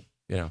 2. Right.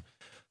 You know.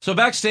 So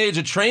backstage,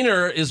 a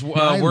trainer is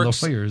My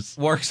works lawyers.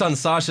 on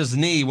Sasha's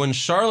knee when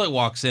Charlotte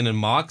walks in and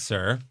mocks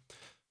her.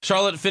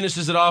 Charlotte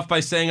finishes it off by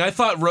saying, "I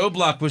thought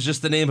Roadblock was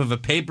just the name of a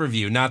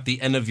pay-per-view, not the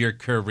end of your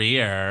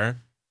career."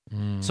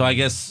 So I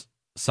guess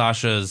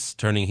Sasha's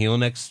turning heel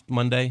next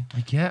Monday.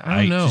 I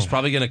don't know. She's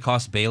probably going to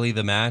cost Bailey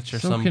the match or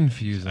so something.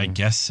 confusing. I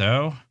guess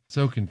so.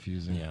 So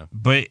confusing. Yeah.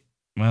 But,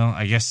 well,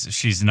 I guess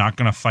she's not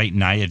going to fight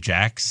Nia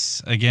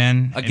Jax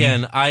again.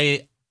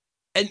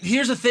 And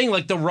here's the thing,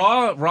 like the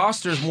Raw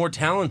roster is more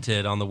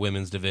talented on the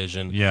women's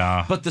division.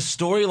 Yeah. But the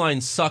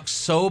storyline sucks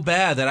so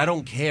bad that I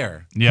don't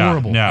care. Yeah.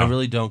 Horrible. No. I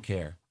really don't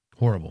care.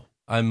 Horrible.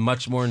 I'm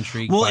much more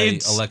intrigued Well, by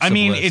it's, Alexa I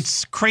mean, Bliss.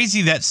 it's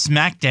crazy that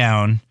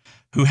SmackDown,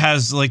 who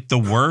has like the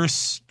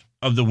worst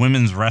of the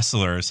women's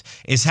wrestlers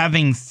is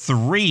having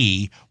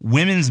 3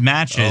 women's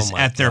matches Oh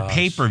my at their gosh.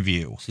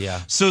 pay-per-view.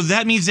 Yeah. So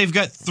that means they've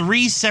got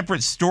 3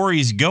 separate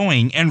stories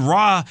going, and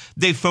Raw,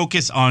 they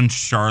focus on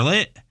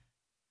Charlotte,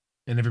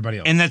 And everybody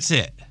else. and that's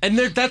it. And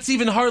that's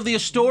even hardly a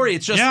story.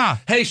 It's just, Yeah.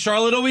 hey,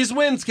 Charlotte always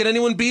wins. Can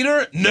anyone beat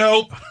her?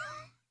 Nope.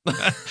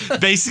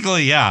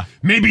 Basically, yeah.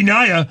 Maybe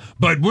Nia,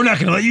 but we're not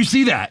going to let you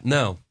see that.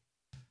 No.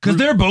 Because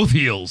they're both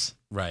heels.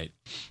 Right.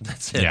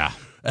 That's it. Yeah.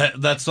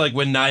 That's like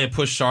when Nia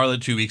pushed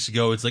Charlotte 2 weeks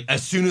ago. It's like,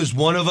 as soon as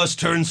one of us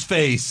turns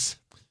face,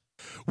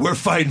 we're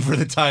fighting for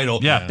the title.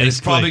 Yeah, And it's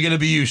basically. probably going to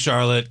be you,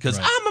 Charlotte, because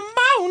Right. I'm a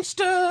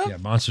monster. Yeah,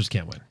 monsters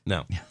can't win.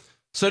 No.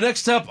 So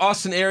next up,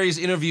 Austin Aries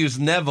interviews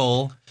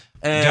Neville.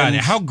 And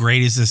God, how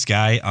great is this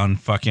guy on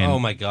fucking oh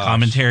my gosh.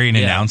 commentary and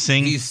Yeah.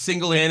 announcing? He's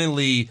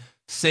single-handedly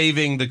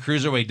saving the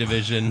cruiserweight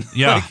division.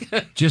 Yeah.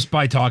 Just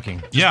by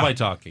talking. Yeah. By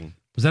talking.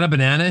 Was that a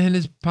banana in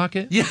his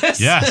pocket?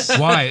 Yes. Yes.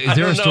 Why? Is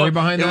there I a don't story know.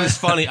 behind it that? It was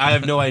funny. I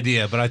have no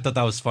idea, but I thought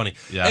that was funny.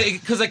 Yeah.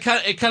 Because it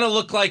kind of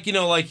looked like,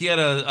 like he had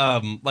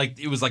a like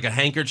it was like a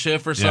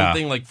handkerchief or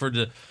something like for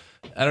the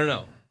I don't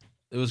know.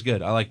 It was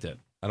good. I liked it.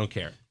 I don't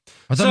care.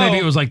 I thought maybe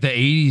it was like the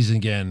 80s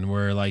again,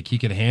 where like he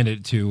could hand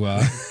it to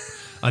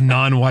a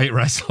non-white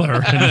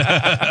wrestler.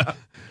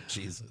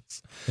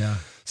 Jesus. Yeah.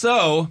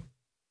 So,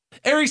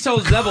 Aries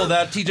tells Neville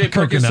that TJ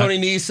Perkins, Coconut. Tony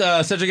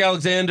Nese, Cedric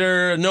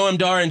Alexander, Noam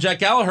Dar, and Jack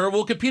Gallagher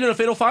will compete in a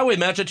fatal 5-way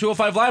match at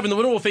 205 Live, and the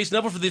winner will face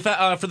Neville for the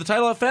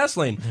title at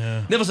Fastlane.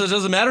 Yeah. Neville says it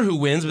doesn't matter who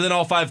wins, but then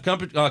all 5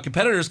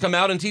 competitors come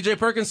out, and TJ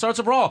Perkins starts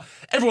a brawl.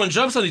 Everyone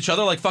jumps on each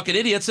other like fucking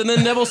idiots, and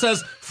then Neville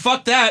says,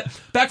 fuck that.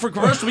 Back for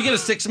commercial, we get a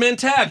 6-man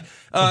tag.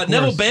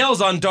 Neville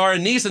bails on Dar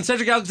and Nese, and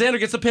Cedric Alexander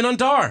gets the pin on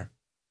Dar.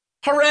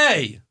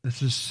 Hooray!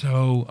 This is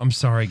so. I'm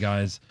sorry,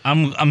 guys.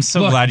 I'm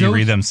so Look, glad you those-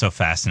 read them so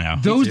fast now.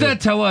 Those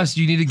that tell us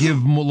you need to give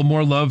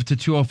more love to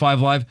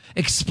 205 Live,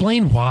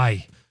 explain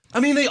why. I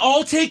mean, they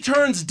all take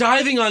turns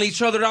diving on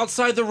each other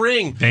outside the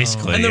ring.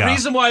 Basically, And the yeah.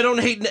 reason why I don't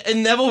hate...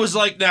 And Neville was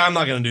like, nah, I'm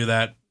not going to do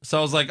that. So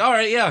I was like, all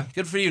right, yeah,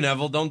 good for you,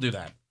 Neville. Don't do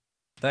that.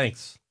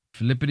 Thanks.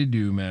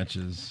 Flippity-doo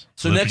matches.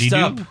 So next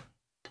up, Flippity-doo?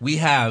 we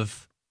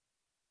have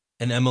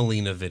an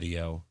Emelina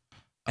video.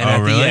 And Oh,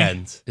 at really? the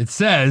end, It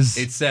says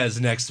it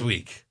says next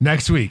week.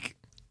 next week.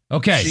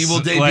 Okay. She will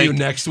debut like,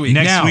 next week.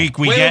 Next Now- week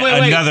we Wait, get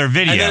wait. another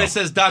video. And then it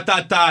says ...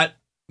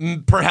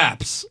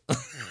 Perhaps.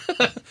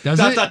 Does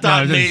Dot, it? dot, dot,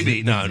 No, it doesn't.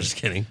 maybe. No, I'm just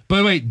kidding.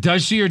 But wait,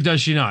 does she or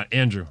does she not,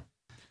 Andrew?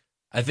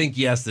 I think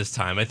yes this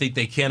time. I think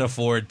they can't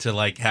afford to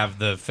like have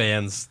the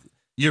fans.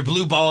 You're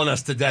blue balling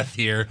us to death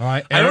here. All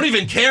right, I don't Eric-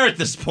 even care at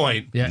this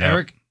point. Yeah, No.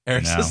 Eric.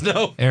 Eric No. says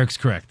no. Eric's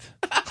correct.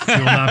 She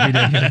will not be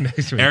debuting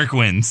next week. Eric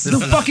wins. There's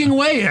no fucking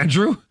way,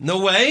 Andrew. No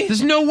way.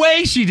 There's no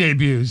way she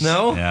debuts.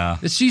 No. Yeah.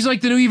 She's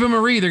like the new Eva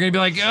Marie. They're gonna be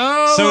like,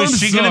 oh, So I'm is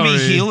she going to be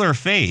sorry. heel or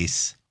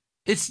face?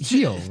 It's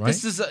Heel, right?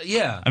 This is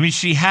yeah. I mean,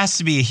 she has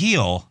to be a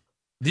heel.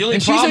 The only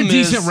And she's a problem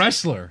decent is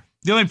wrestler.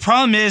 The only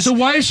problem is So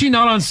why is she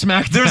not on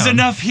SmackDown? there's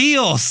enough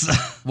heels.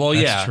 well,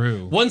 That's yeah.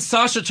 true. Once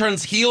Sasha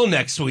turns heel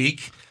next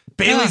week,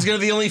 Bayley's gonna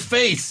be the only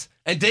face,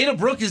 and Dana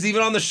Brooke isn't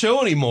even on the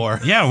show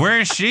anymore. Yeah, where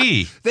is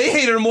she? They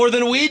hate her more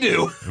than we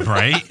do.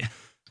 Right?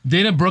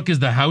 Dana Brooke is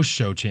the house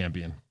show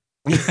champion.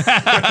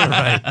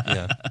 Right.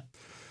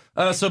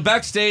 Yeah. So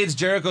backstage,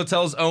 Jericho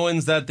tells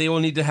Owens that they will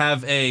need to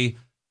have a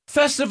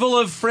festival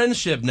of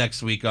friendship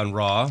next week on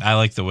Raw. I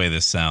like the way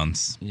this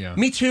sounds. Yeah.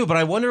 Me too, but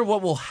I wonder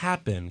what will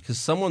happen because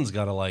someone's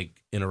got to like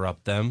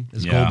interrupt them.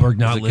 Is Yeah. Goldberg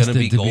not Is it listed going to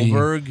be to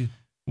Goldberg?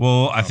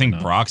 Well, I think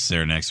no. Brock's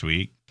there next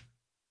week.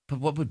 But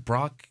what would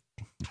Brock?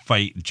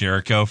 Fight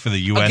Jericho for the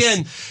U.S.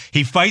 Again.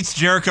 He fights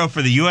Jericho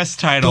for the U.S.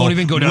 title. Don't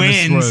even go down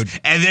this wins,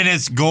 road. And then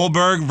it's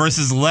Goldberg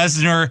versus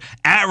Lesnar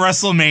at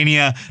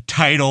WrestleMania,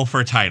 title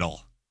for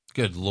title.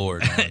 Good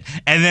Lord.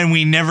 And then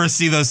we never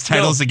see those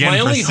titles No, again my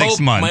for only 6 hope,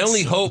 months. My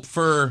only hope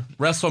for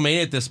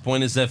WrestleMania at this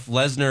point is if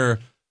Lesnar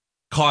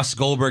costs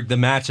Goldberg the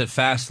match at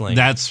Fastlane.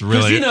 That's 'Cause,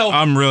 really,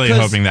 I'm really 'cause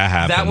hoping that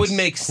happens. That would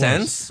make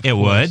sense. It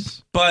would.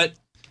 But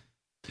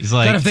He's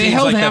like, But if they seems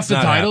held like half that's the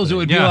not titles, happening. it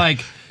would be Yeah.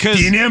 like 'Cause-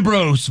 Dean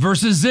Ambrose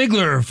versus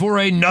Ziggler for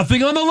a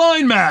nothing on the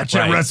line match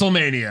Right. at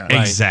WrestleMania. Right.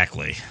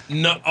 exactly.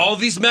 no, all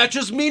these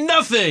matches mean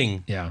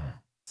nothing. Yeah.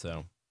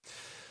 So,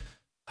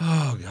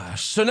 oh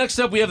gosh. So next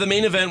up, we have the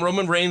main event: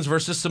 Roman Reigns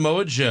versus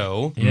Samoa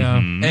Joe. Yeah.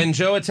 And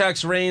Joe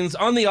attacks Reigns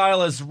on the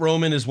aisle as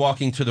Roman is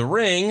walking to the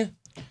ring.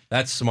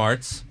 That's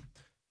smart.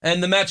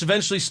 And the match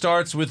eventually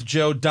starts with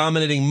Joe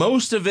dominating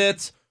most of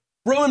it.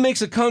 Roman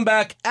makes a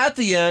comeback at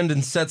the end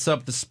and sets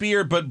up the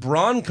spear, but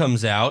Braun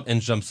comes out and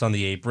jumps on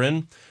the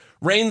apron.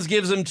 Reigns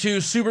gives him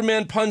 2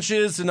 Superman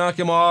punches to knock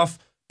him off,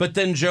 but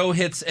then Joe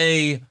hits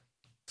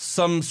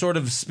some sort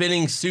of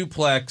spinning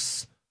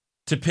suplex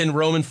to pin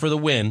Roman for the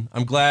win.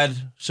 I'm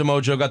glad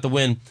Samoa Joe got the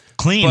win.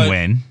 Clean But-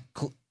 win.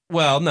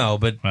 Well, no,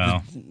 but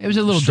Well, It was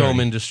a little Strowman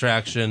dirty.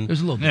 distraction. It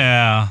was a little dirty.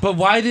 yeah. But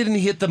why didn't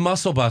he hit the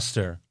Muscle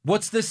Buster?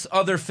 What's this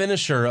other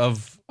finisher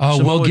of Oh,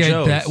 Samoa we'll get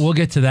Joe's? that. We'll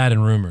get to that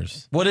in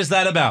rumors. What is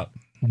that about?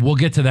 We'll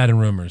get to that in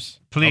rumors.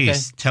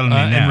 Please tell me now.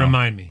 And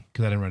remind me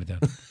because I didn't write it down.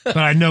 But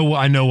I know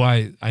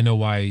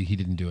why he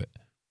didn't do it.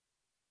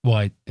 Well,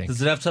 I think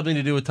Does it have something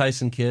to do with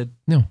Tyson Kidd?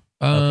 no.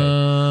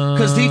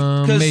 Because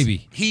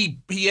maybe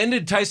he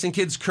ended Tyson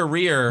Kidd's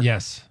career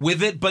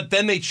with it, but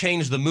then they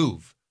changed the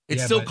move.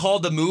 It's still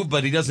called the move,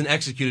 but he doesn't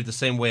execute it the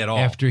same way at all.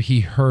 After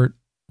he hurt,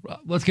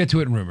 let's get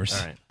to it in rumors.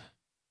 All right.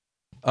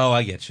 Oh,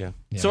 I get you.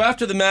 Yeah. So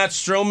after the match,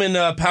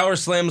 Strowman power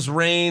slams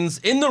Reigns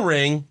in the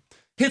ring,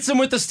 hits him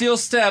with the steel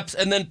steps,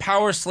 and then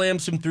power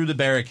slams him through the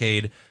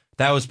barricade.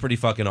 That was pretty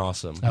fucking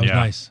awesome. That was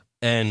nice.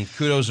 And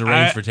kudos to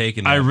Reigns for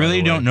taking that. I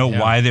really don't know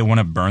why they want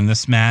to burn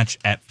this match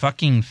at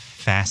fucking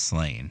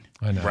Fastlane.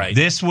 I know. Right.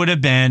 This would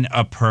have been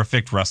a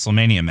perfect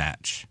WrestleMania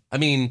match. I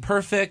mean,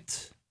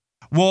 perfect.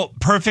 Well,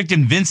 perfect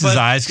in Vince's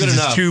eyes because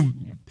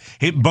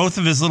it's both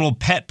of his little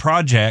pet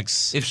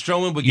projects. If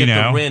Strowman would get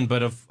the win,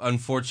 but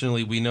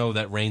unfortunately, we know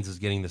that Reigns is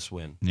getting this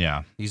win.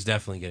 Yeah. He's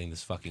definitely getting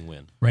this fucking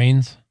win.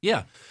 Reigns?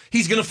 Yeah.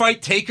 He's going to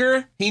fight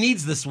Taker. He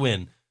needs this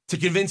win to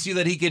convince you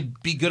that he could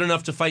be good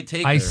enough to fight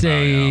Taker. I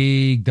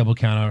say double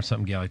count out or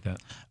something gay like that.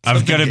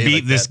 I've got to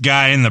beat this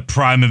guy in the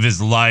prime of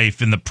his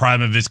life, in the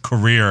prime of his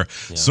career,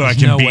 so I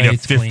can beat a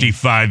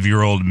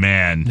 55-year-old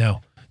man. No.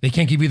 They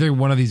can't keep either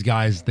one of these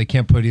guys. They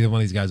can't put either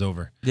one of these guys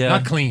over. Yeah.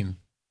 Not clean.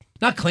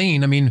 Not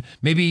clean. I mean,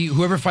 maybe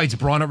whoever fights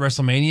Braun at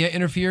WrestleMania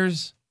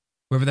interferes.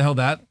 Whoever the hell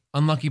that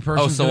unlucky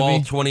person is. Oh, so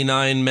all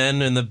 29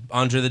 men in the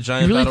Andre the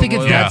Giant You really Battle think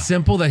Royal? it's that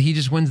simple that he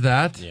just wins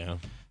that? Yeah.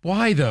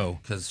 Why, though?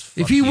 Because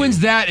if he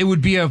wins that, it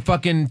would be a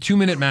fucking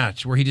 2-minute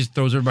match where he just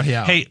throws everybody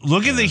out. Hey,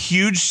 look at the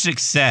huge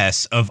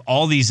success of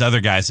all these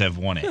other guys that have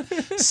won it.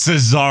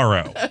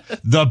 Cesaro,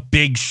 The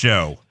Big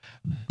Show,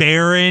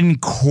 Baron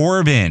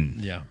Corbin.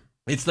 Yeah.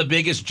 It's the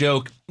biggest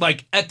joke.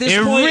 Like, at this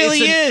point, point, it really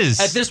is.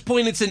 At this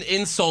point, it's an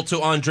insult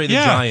to Andre the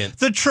Giant.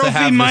 The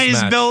trophy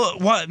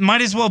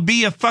might as well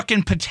be a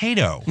fucking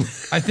potato.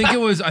 I think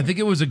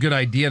it was a good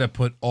idea to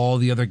put all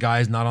the other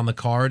guys not on the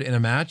card in a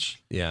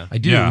match. Yeah. I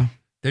do. Yeah.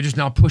 They're just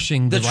now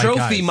pushing the right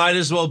trophy guys. might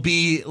as well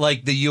be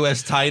like the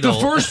U.S. title. The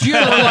first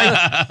year,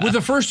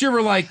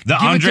 we're like, the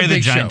give Andre it to the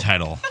Big Giant Show.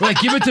 title. We're like,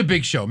 give it to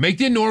Big Show. Make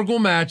the inaugural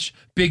match,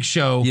 Big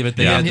Show, and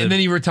then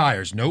he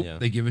retires. Nope,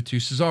 they give it to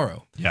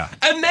Cesaro. Yeah,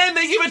 and then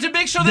they give it to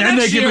Big Show. Then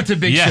they give it to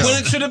Big Show.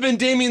 When it should have been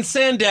Damian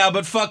Sandow,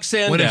 but fuck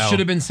Sandow. When it should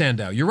have been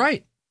Sandow. You're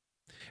right.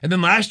 And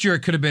then last year it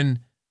could have been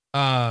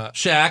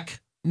Shaq.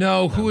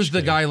 No, who was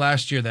the guy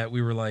last year that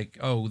we were like,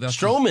 oh, that's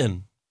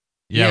Strowman.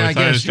 Yeah, I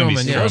guess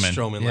Strowman.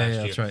 Strowman last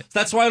year. That's right.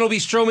 That's why it'll be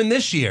Strowman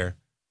this year.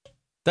 Yeah.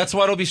 That's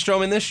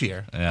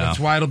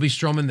why it'll be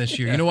Strowman this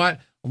year. You know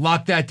what?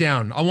 Lock that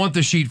down. I want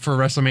the sheet for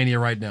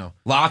WrestleMania right now.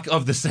 Lock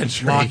of the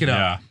century. Lock it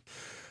up.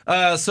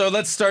 So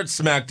let's start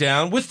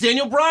SmackDown with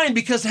Daniel Bryan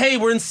because, hey,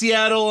 we're in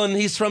Seattle and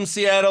he's from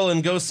Seattle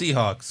and go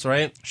Seahawks,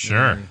 right?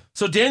 Sure.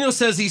 So Daniel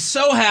says he's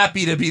so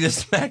happy to be the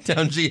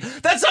SmackDown G.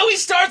 That's how he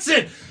starts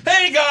it.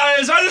 Hey,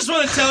 guys, I just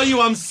want to tell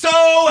you I'm so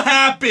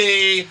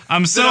happy.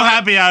 I'm so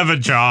happy I have a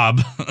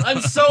job.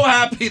 I'm so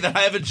happy that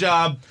I have a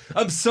job.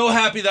 I'm so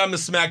happy that I'm the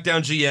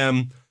SmackDown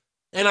GM.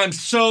 And I'm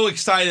so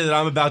excited that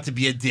I'm about to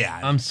be a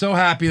dad. I'm so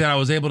happy that I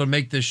was able to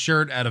make this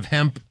shirt out of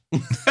hemp.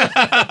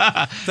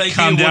 Thank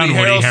Calm you, down,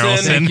 Woody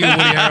Harrelson. Thank you,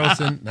 Woody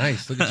Harrelson.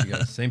 Nice. Look at you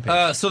guys. Same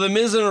page. So the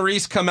Miz and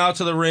Maurice come out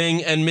to the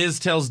ring, and Miz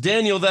tells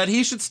Daniel that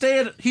he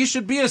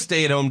should be a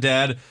stay-at-home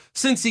dad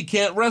since he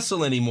can't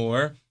wrestle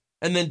anymore.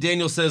 And then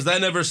Daniel says, that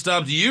never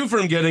stopped you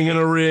from getting in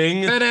a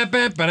ring.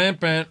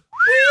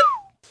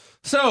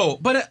 So,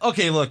 but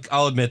okay, look,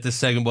 I'll admit this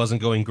segment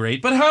wasn't going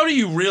great, but how do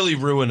you really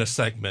ruin a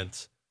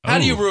segment? How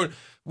do you ruin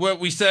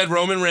what we said?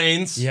 Roman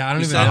Reigns. Yeah, I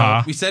don't even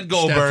know. We said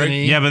Goldberg.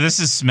 Stephanie. Yeah, but this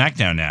is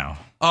SmackDown now.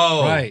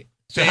 Oh, right.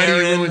 So how do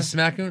you ruin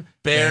SmackDown?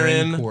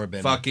 Baron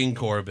Corbin. Fucking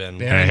Corbin.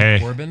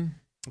 Baron Corbin.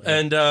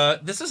 And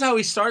this is how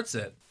he starts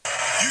it.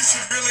 You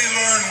should really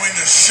learn when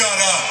to shut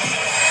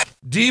up.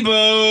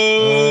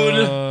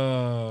 Deboed.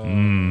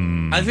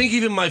 I think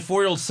even my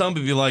 4-year-old son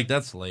would be like,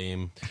 that's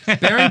lame.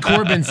 Baron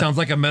Corbin sounds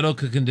like a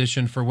medical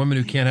condition for women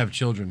who can't have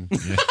children.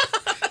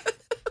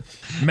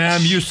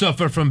 Ma'am, you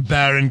suffer from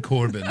Baron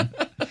Corbin.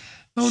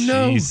 Oh,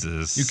 no.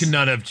 Jesus. You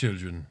cannot have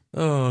children.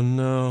 Oh,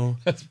 no.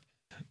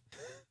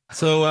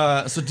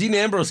 So Dean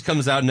Ambrose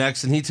comes out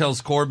next, and he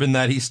tells Corbin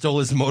that he stole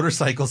his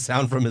motorcycle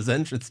sound from his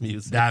entrance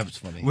music. That was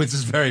funny. Which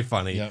is very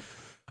funny. Yep.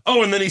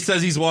 Oh, and then he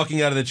says he's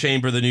walking out of the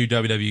chamber the new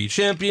WWE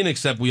champion,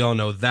 except we all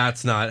know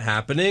that's not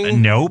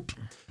happening. Nope.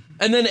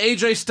 And then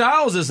AJ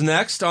Styles is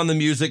next on the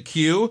music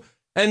cue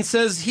and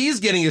says he's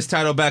getting his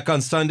title back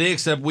on Sunday,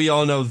 except we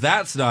all know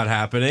that's not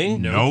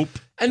happening. Nope.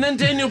 And then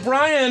Daniel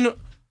Bryan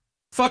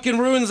fucking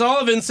ruins all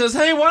of it and says,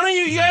 hey, why don't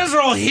you guys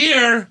are all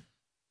here.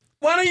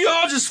 Why don't you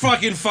all just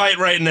fucking fight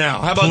right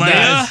now? How about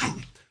that?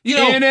 You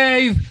know, in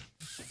a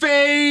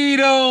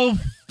fatal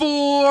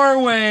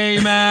 4-way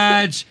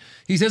match.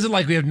 He says it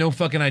like we have no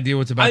fucking idea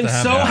what's about to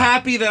happen. I'm so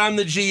happy that I'm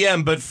the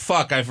GM, but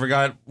fuck, I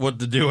forgot what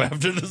to do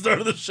after the start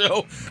of the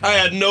show. I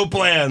had no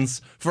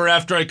plans for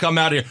after I come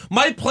out here.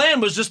 My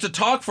plan was just to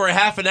talk for a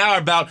half an hour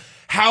about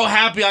how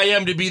happy I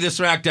am to be the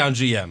SmackDown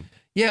GM.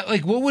 Yeah,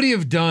 like what would he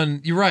have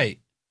done? You're right.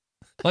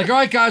 Like, all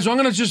right, guys, I'm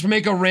going to just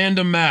make a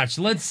random match.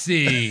 Let's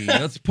see.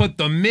 Let's put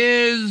The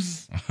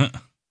Miz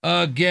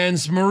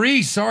against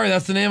Maurice. Sorry,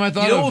 that's the name I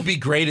thought of. You know what would be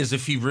great is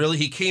if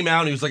he came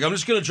out and he was like, I'm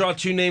just going to draw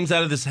 2 names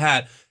out of this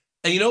hat.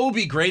 And you know what would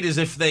be great is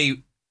if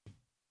they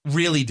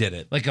really did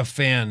it. Like a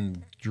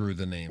fan drew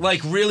the name.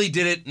 Like really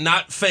did it,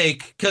 not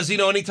fake. Because,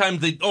 anytime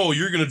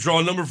you're going to draw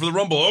a number for the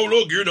Rumble. Oh,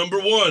 look, you're number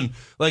 1.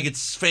 Like,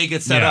 it's fake,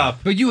 it's set up.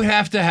 But you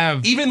have to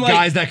have even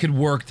guys that could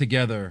work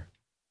together.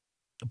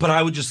 But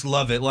I would just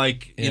love it.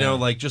 Like,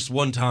 just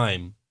one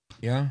time.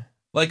 Yeah.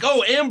 Like,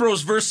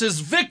 Ambrose versus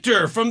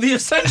Victor from the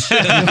Ascension.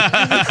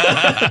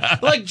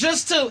 Like,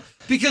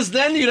 because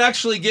then you'd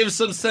actually give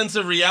some sense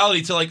of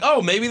reality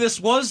to maybe this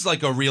was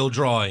like a real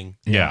drawing.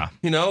 Yeah.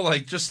 I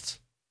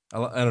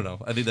don't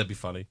know. I think that'd be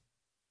funny.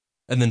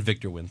 And then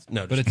Victor wins.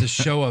 No, but it's a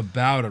show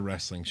about a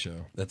wrestling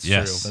show. That's true.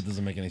 That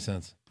doesn't make any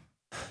sense.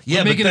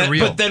 Yeah, making it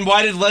real. But then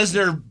why did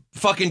Lesnar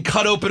fucking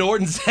cut open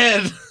Orton's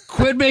head?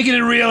 Quit making it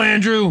real,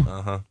 Andrew.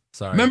 Uh-huh.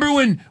 Sorry. Remember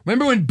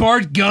when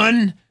Bart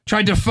Gunn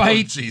tried to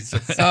fight? Oh,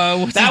 Jesus.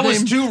 That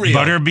was too real.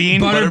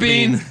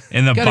 Butterbean.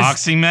 In the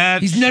boxing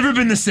match? He's never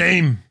been the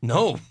same.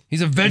 No.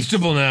 He's a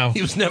vegetable now.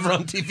 He was never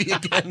on TV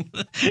again.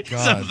 He's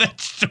a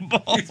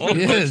vegetable.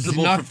 He is.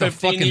 He knocked the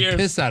fucking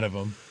piss out of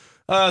him.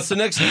 He knocked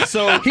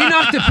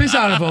the piss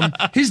out of him.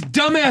 His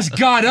dumbass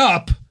got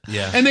up.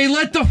 Yeah. And they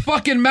let the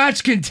fucking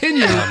match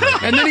continue,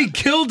 and then he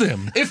killed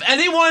him. He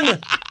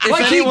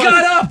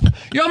got up.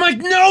 I'm like,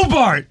 no,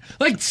 Bart.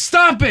 Like,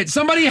 stop it.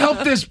 Somebody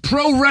help this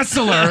pro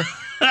wrestler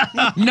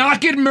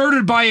not get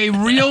murdered by a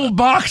real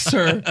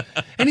boxer,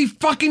 and he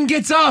fucking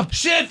gets up.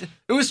 Shit.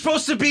 It was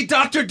supposed to be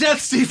Dr.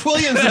 Death Steve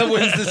Williams that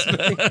wins this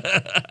thing.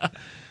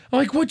 I'm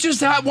like, what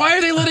just happened? Why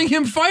are they letting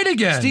him fight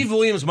again? Steve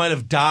Williams might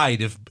have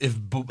died if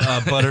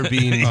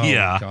Butterbean.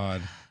 Oh,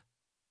 God.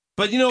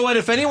 But you know what?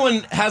 If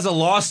anyone has a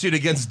lawsuit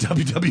against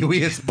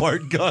WWE, it's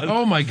Bart Gunn.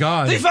 Oh, my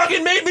God. They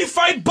fucking made me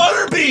fight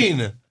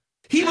Butterbean.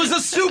 He was a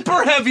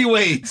super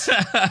heavyweight.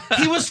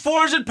 He was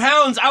 400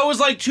 pounds. I was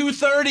like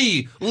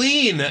 230,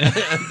 lean.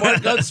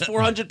 Bart Gunn's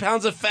 400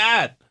 pounds of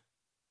fat.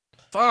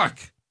 Fuck.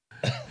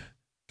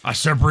 I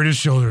separated his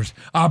shoulders.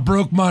 I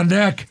broke my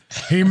neck.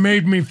 He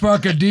made me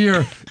fuck a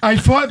deer. I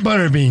fought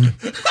Butterbean.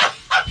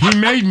 He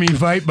made me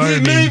fight Butterbean.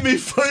 He made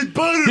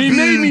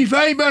me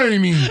fight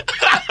Butterbean.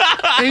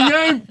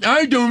 And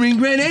I don't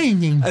regret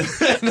anything.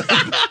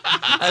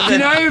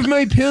 Can I have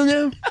my pill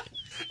now?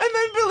 And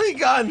then Billy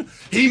Gunn,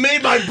 he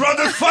made my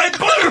brother fight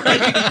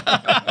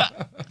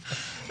Butterbean.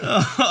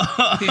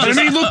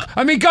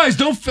 Guys,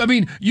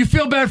 you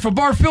feel bad for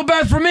Bart, feel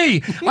bad for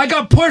me. I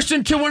got pushed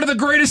into one of the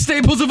greatest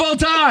staples of all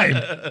time.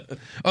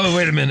 Oh,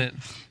 wait a minute.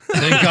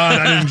 Thank God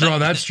I didn't draw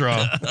that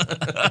straw.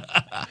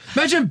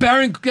 Imagine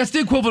that's the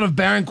equivalent of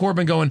Baron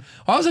Corbin going,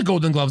 I was a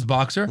Golden Gloves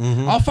boxer.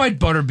 I'll fight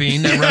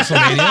Butterbean at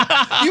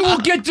WrestleMania. You will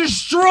get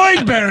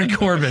destroyed, Baron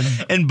Corbin.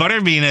 And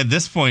Butterbean at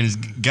this point is,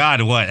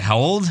 God, what, how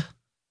old?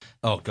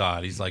 Oh,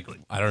 God, he's like,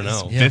 I don't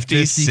know.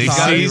 50s, 60s? He's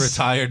gotta be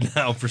retired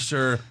now, for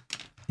sure.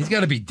 He's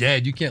got to be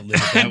dead. You can't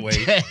live at that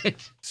way.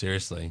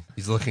 Seriously.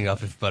 He's looking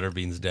up if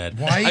Butterbean's dead.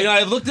 Why?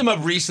 I looked him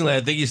up recently.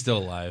 I think he's still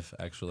alive,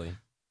 actually.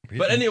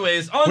 But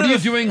anyways, what are you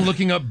doing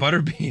looking up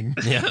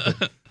Butterbean? Yeah.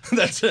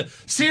 That's it.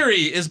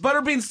 Siri, is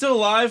Butterbean still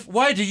alive?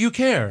 Why do you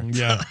care?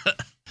 Yeah.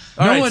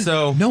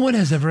 No one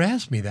has ever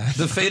asked me that.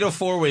 The Fatal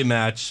 4-Way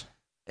match.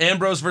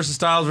 Ambrose versus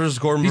Styles versus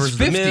Corbin versus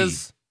 50. The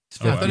Miz.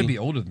 I thought he'd be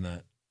older than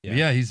that.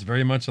 Yeah, he's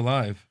very much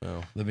alive,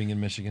 Oh. living in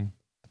Michigan.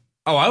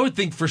 Oh, I would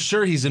think for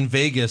sure he's in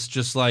Vegas,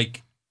 just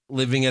like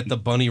living at the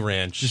Bunny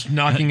Ranch. Just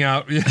knocking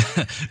out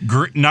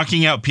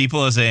knocking out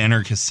people as they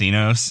enter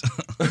casinos.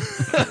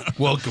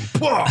 Welcome.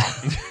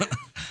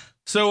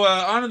 So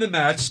on to the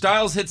match.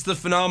 Styles hits the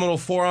phenomenal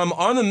forearm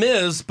on the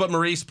Miz, but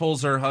Maurice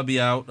pulls her hubby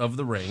out of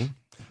the ring.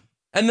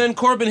 And then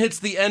Corbin hits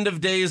the end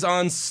of days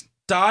on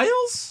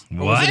Styles?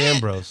 Or was it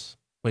Ambrose?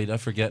 Wait, I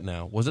forget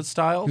now. Was it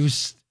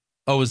Styles?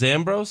 It was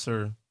Ambrose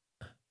or?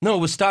 No, it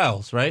was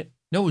Styles, right?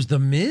 No, it was The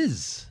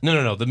Miz.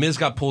 No. The Miz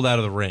got pulled out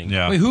of the ring.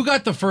 Yeah. Wait, who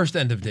got the first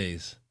end of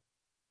days?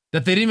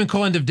 That they didn't even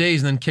call end of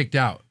days and then kicked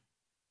out.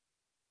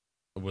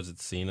 Or was it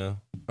Cena?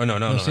 Oh, no,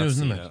 Cena was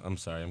in the Cena. match. I'm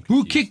sorry. I'm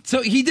Who confused. kicked?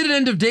 So he did an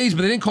end of days,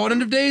 but they didn't call it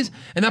end of days,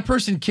 and that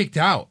person kicked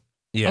out.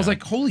 Yeah. I was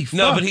like, holy fuck.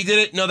 No, but he did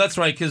it. No, that's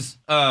right, because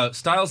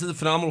Styles did the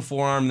phenomenal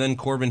forearm, then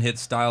Corbin hit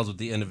Styles with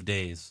the end of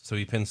days. So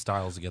he pinned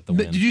Styles to get the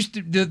win. Did you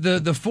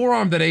the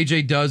forearm that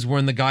AJ does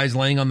when the guy's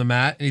laying on the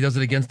mat and he does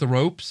it against the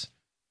ropes?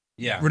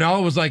 Yeah.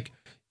 Ronaldo was like,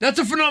 that's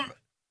a phenomenal.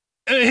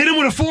 Hit him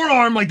with a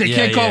forearm like they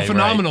can't call it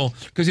phenomenal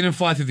because he didn't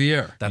fly through the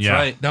air. That's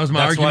right. That was my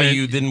That's argument. why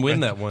you didn't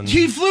win that one.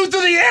 He flew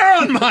through the air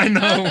on mine,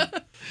 though.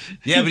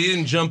 Yeah, but he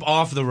didn't jump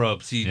off the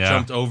ropes. He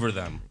jumped over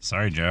them.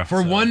 Sorry, Jeff.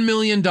 For $1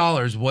 million,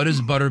 what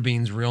is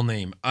Butterbean's real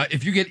name?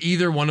 If you get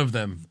either one of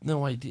them.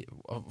 No idea.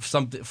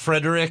 Something.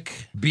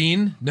 Frederick?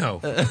 Bean?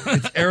 No.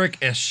 It's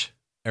Eric-ish.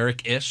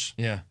 Eric-ish?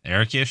 Yeah.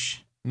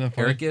 Eric-ish? Isn't that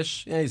funny?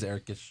 Eric-ish? Yeah, he's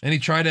Eric-ish. And he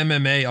tried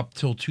MMA up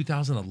till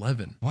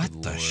 2011.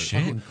 What the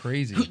shit? Fucking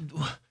crazy.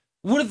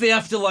 What if they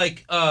have to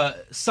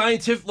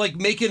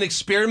make an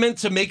experiment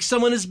to make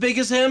someone as big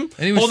as him?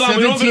 And he was Hold on,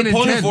 we don't have an 17 and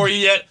opponent 10. for you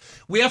yet.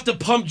 We have to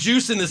pump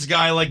juice in this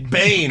guy like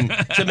Bane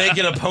to make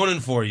an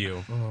opponent for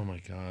you. Oh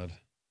my God.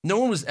 No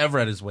one was ever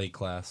at his weight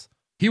class.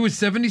 He was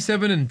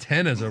 77 and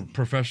 10 as a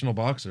professional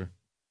boxer.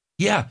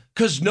 Yeah,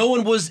 because no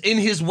one was in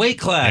his weight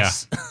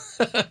class.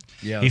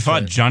 Yeah, He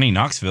fought right. Johnny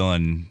Knoxville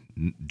and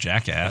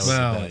Jackass.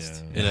 Well,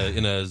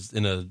 in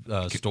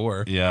a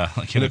store. Yeah,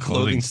 like In a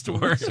clothing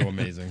store. So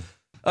amazing.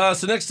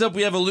 So next up,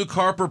 we have a Luke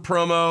Harper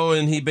promo,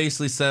 and he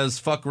basically says,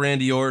 fuck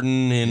Randy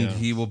Orton, and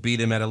he will beat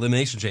him at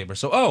Elimination Chamber.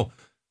 So,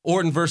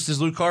 Orton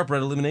versus Luke Harper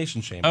at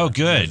Elimination Chamber. Oh,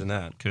 good. Imagine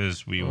that.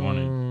 Because we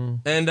wanted.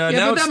 And Yeah,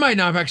 now but that might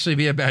not actually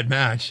be a bad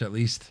match, at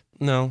least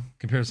No.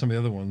 compared to some of the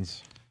other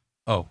ones.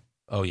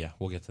 Oh, yeah,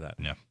 we'll get to that.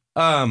 Yeah.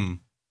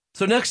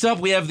 So next up,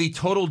 we have the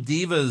Total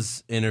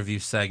Divas interview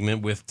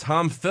segment with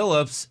Tom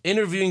Phillips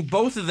interviewing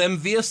both of them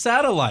via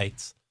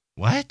satellite.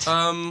 What?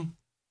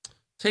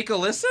 Take a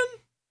listen.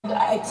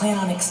 I plan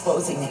on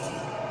exposing Nikki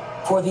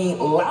for the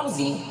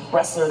lousy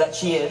wrestler that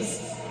she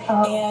is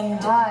and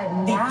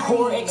God, the Natty.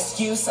 poor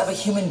excuse of a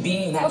human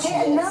being that she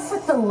Okay, is. enough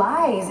with the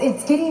lies.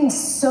 It's getting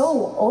so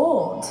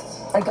old.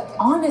 Like,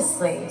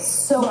 honestly,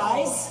 so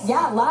Lies? old.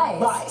 Yeah,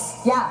 lies. Lies.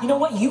 Yeah. You know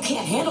what? You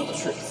can't handle the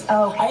truth.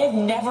 Oh, okay. I have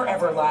never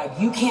ever lied.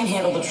 You can't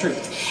handle the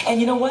truth.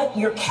 And you know what?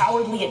 Your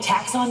cowardly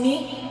attacks on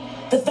me.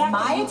 The fact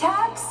My that you,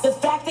 attacks? The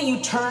fact that you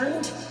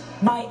turned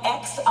my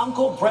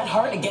ex-uncle Bret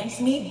Hart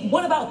against me.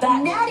 What about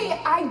that? Natty,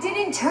 I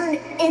didn't turn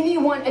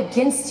anyone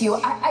against you.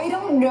 I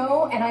don't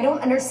know and I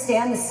don't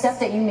understand the stuff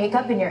that you make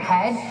up in your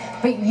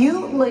head, but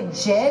you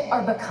legit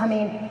are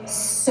becoming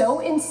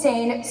so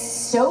insane,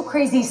 so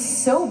crazy,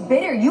 so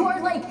bitter. You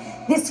are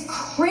like this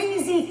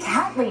crazy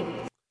cat lady.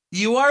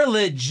 You are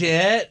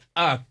legit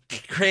a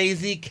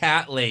crazy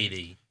cat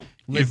lady.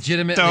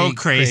 Legitimately so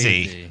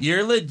crazy.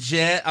 You're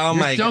legit. Oh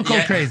You're my stone god.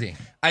 cold crazy.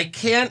 I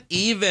can't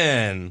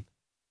even.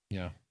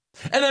 Yeah.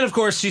 And then, of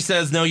course, she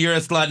says, no, you're a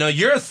slut. No,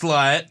 you're a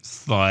slut.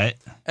 Slut.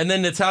 And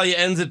then Natalya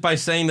ends it by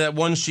saying that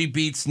once she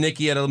beats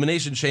Nikki at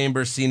Elimination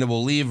Chamber, Cena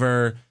will leave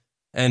her,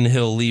 and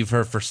he'll leave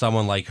her for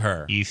someone like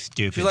her. You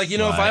stupid. She's like,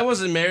 slut. if I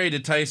wasn't married to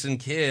Tyson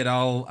Kidd,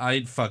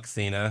 I'd fuck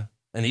Cena,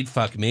 and he'd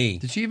fuck me.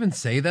 Did she even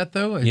say that,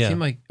 though? It Yeah. seemed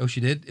like, she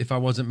did? If I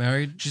wasn't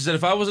married? She said,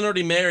 if I wasn't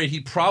already married,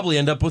 he'd probably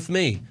end up with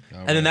me. All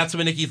And then that's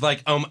when Nikki's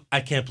like, I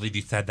can't believe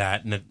you said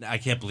that. And I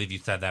can't believe you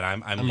said that.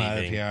 I'm I'm out of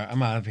leaving. here.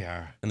 I'm out of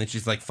here. And then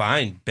she's like,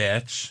 fine,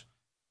 bitch.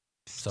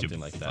 Something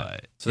Stupid like slut.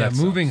 that. So Yeah, that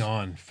moving sucks.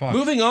 on. Fuck.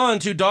 Moving on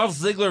to Dolph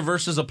Ziggler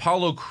versus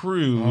Apollo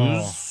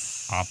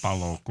Crews.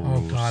 Apollo Oh,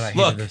 Crews. God, I hated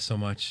Look. this so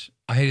much.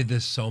 I hated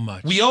this so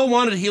much. We all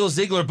wanted heel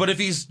Ziggler, but if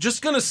he's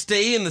just going to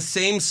stay in the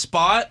same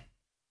spot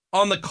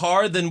on the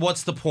card, then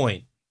what's the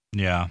point?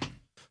 Yeah.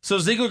 So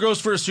Ziggler goes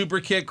for a super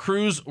kick.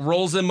 Crews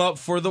rolls him up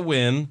for the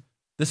win.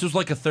 This was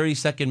like a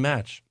 30-second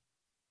match.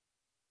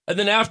 And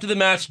then after the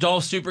match,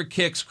 Dolph super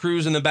kicks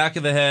Crews in the back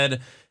of the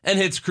head and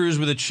hits Crews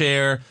with a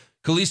chair.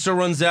 Kalisto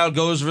runs out,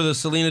 goes for the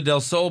Selena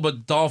Del Sol,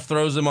 but Dolph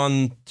throws him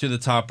on to the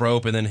top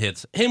rope and then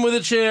hits him with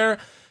a chair.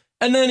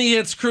 And then he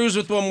hits Crews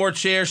with one more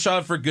chair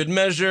shot for good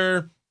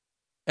measure.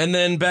 And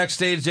then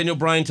backstage, Daniel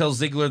Bryan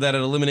tells Ziggler that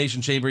at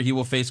Elimination Chamber, he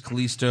will face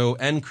Kalisto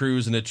and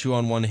Crews in a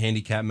 2-on-1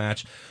 handicap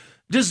match.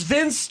 Does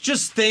Vince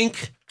just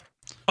think,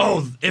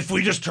 if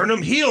we just turn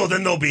him heel,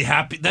 then they'll be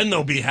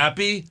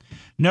happy?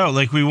 No,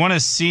 like we want to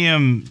see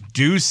him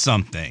do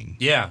something.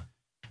 Yeah.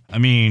 I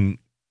mean,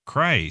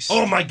 Christ.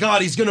 Oh my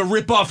God, he's going to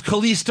rip off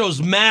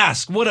Kalisto's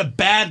mask. What a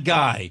bad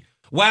guy.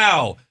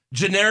 Wow.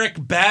 Generic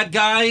bad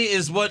guy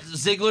is what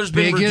Ziggler's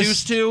been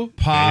reduced to?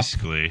 Pop.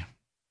 Basically.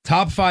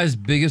 Top 5's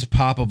biggest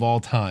pop of all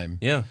time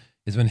Yeah.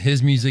 is when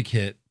his music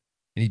hit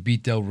and he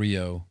beat Del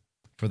Rio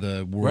for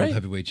the World Right.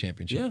 Heavyweight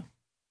Championship. Yeah.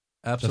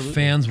 The Absolutely.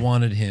 fans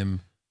wanted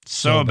him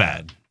So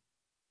bad.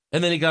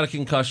 And then he got a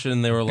concussion.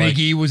 And they were Big like,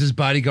 E was his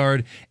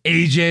bodyguard.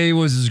 AJ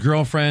was his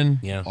girlfriend.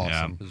 yeah.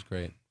 Awesome. It was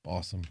great.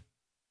 Awesome.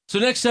 So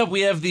next up,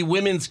 we have the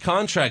women's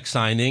contract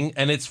signing,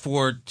 and it's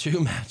for 2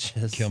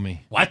 matches. Kill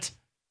me. What?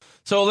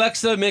 So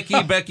Alexa,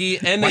 Mickey, Becky,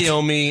 and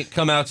Naomi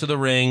come out to the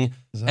ring,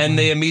 and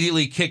they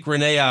immediately kick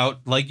Renee out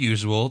like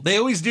usual. They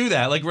always do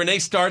that. Like Renee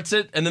starts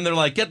it, and then they're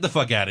like, "Get the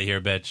fuck out of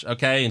here, bitch!"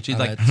 Okay, and she's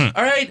like,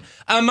 "All right,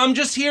 I'm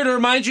just here to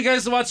remind you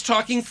guys to watch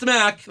Talking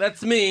Smack.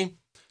 That's me."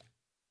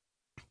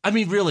 I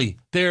mean, really,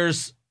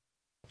 there's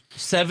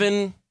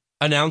 7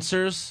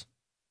 announcers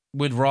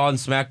with Raw and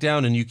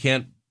SmackDown, and you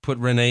can't put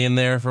Renee in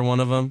there for one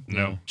of them.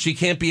 No. She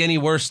can't be any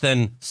worse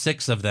than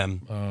 6 of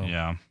them. Oh.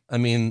 Yeah. I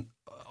mean,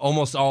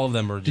 almost all of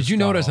them are just Did you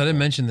notice? I god-awful. didn't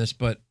mention this,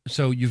 but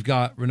so you've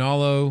got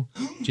Ronaldo,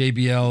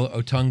 JBL,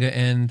 Otunga,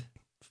 and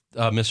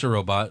Mr.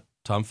 Robot,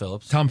 Tom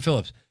Phillips. Tom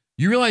Phillips.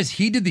 You realize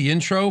he did the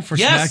intro for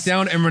Yes!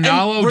 SmackDown, and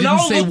Ronaldo didn't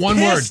say looked one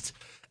pissed.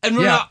 And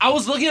Ronaldo, Yeah. I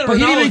was looking at word.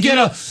 But Ronaldo. he didn't get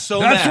looked a. so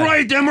That's mad.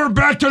 right. Then we're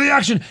back to the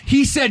action.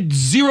 He said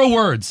 0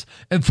 words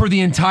for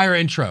the entire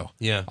intro.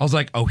 Yeah. I was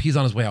like, oh, he's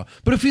on his way out.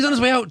 But if he's on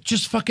his way out,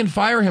 just fucking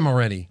fire him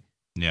already.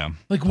 Yeah.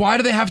 Like, why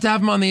do they have to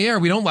have him on the air?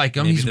 We don't like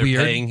him. Maybe He's they're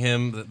weird. paying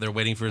him. They're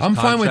waiting for his I'm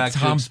fine contract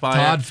with to expire.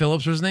 Todd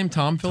Phillips. What's his name?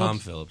 Tom Phillips? Tom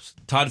Phillips.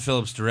 Todd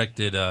Phillips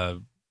directed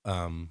the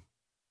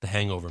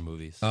Hangover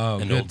movies Oh,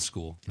 in good. Old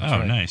School. Oh,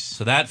 right. nice.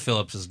 So that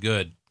Phillips is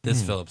good.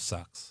 This Phillips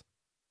sucks.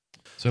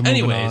 So moving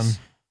Anyways,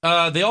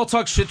 on. they all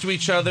talk shit to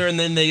each other, and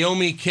then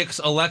Naomi kicks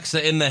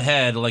Alexa in the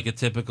head like a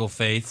typical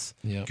face.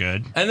 Yeah.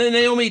 Good. And then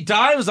Naomi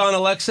dives on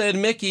Alexa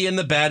and Mickey, and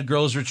the bad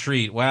girls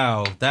retreat.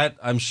 Wow, that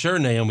I'm sure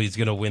Naomi's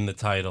gonna win the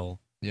title.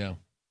 Yeah.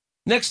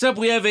 Next up,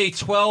 we have a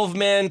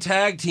 12-man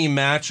tag team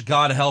match.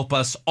 God help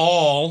us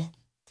all.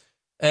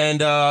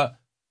 And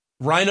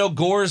Rhino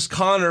gores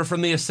Connor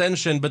from the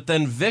Ascension, but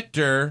then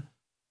Victor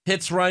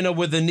hits Rhino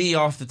with a knee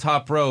off the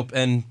top rope,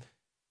 and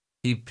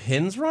he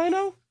pins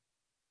Rhino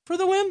for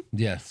the win?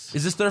 Yes.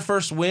 Is this their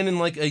first win in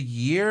like a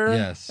year?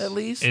 Yes. At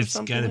least? It's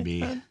gotta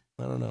be. That?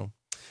 I don't know.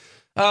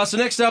 So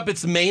next up,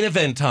 it's main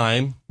event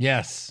time.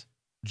 Yes.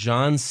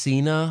 John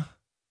Cena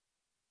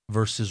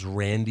versus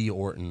Randy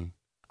Orton.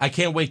 I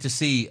can't wait to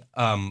see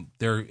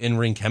their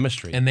in-ring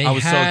chemistry. And I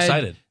was so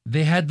excited.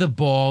 They had the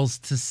balls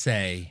to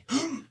say,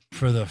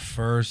 for the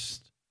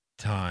first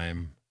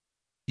time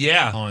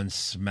on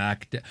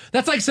SmackDown.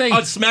 That's like saying...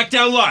 On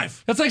SmackDown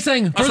Live. That's like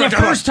saying, for the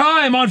first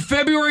time on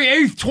February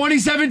 8th,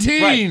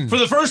 2017. Right. For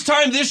the first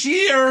time this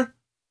year.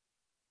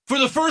 For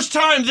the first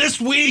time this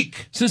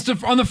week. Since the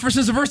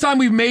first time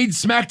we made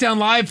SmackDown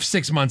Live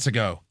 6 months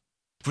ago.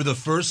 For the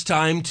first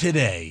time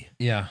today.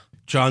 Yeah.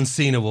 John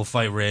Cena will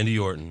fight Randy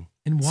Orton.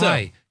 And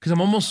why? Because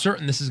I'm almost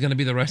certain this is going to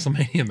be the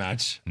WrestleMania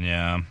match.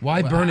 Yeah.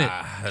 Why burn it?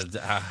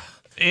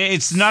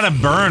 It's not a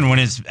burn when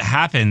it's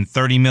happened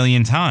 30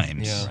 million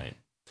times. Yeah. Right.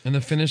 And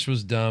the finish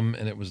was dumb,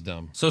 and it was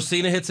dumb. So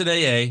Cena hits an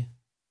AA,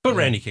 but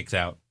Randy kicks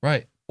out.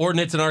 Right. Orton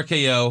hits an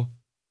RKO,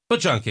 but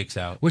John kicks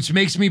out. Which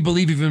makes me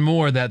believe even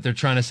more that they're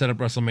trying to set up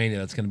WrestleMania.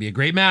 That's going to be a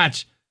great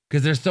match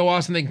because they're so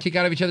awesome they can kick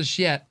out of each other's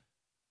shit.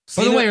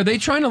 By the way, are they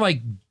trying to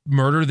like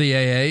murder the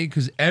AA?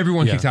 Because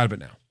everyone kicks out of it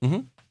now.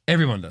 Mm-hmm.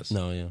 Everyone does.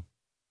 No, yeah.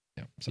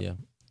 I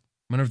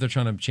wonder if they're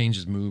trying to change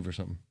his move or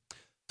something.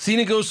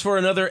 Cena goes for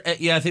another...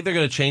 Yeah, I think they're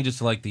going to change it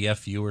to like the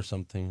FU or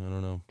something. I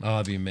don't know. Oh,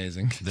 that'd be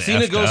amazing.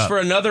 Cena goes for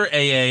another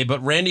AA,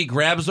 but Randy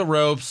grabs the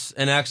ropes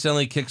and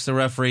accidentally kicks the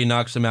referee,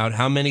 knocks him out.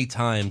 How many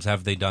times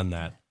have they done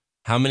that?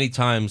 How many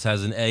times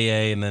has an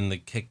AA and then they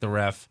kick the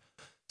ref?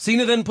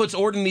 Cena then puts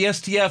Orton in the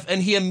STF,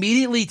 and he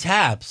immediately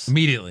taps.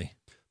 Immediately.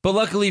 But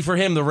luckily for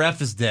him, the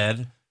ref is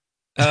dead.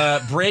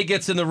 Bray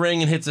gets in the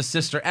ring and hits his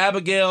sister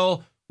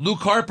Abigail. Luke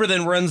Harper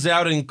then runs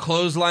out and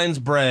clotheslines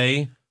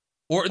Bray.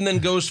 Orton then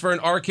goes for an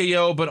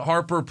RKO, but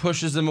Harper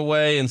pushes him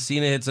away, and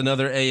Cena hits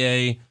another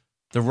AA.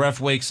 The ref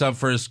wakes up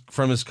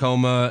from his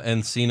coma,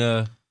 and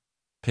Cena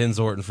pins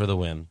Orton for the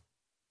win.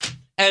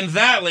 And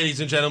that, ladies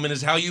and gentlemen,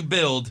 is how you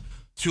build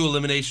to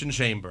Elimination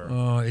Chamber.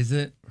 Oh, is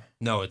it?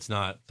 No, it's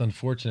not. It's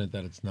unfortunate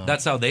that it's not.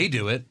 That's how they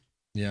do it.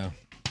 Yeah.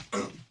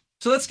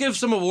 So let's give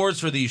some awards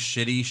for these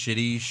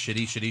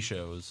shitty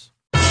shows.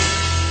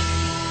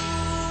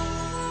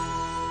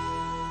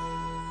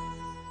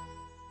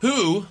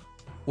 Who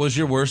was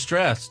your worst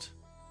dressed?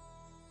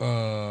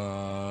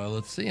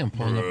 Let's see. I'm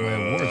pulling up my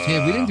awards.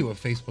 Hey, we didn't do a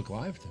Facebook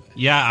Live today.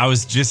 Yeah, I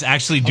was just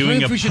actually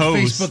doing a post. post.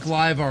 We should Facebook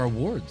Live our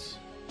awards.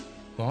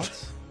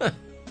 Thoughts?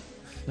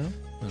 No?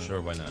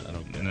 Sure, why not? I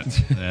don't care.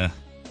 Yeah.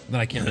 Then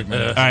I can't read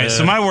my All right,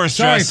 so my worst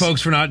Sorry, dressed...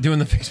 folks, for not doing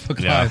the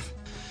Facebook Live.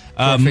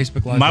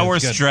 Facebook Live. My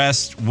worst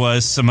dressed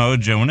was Samoa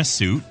Joe in a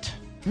suit.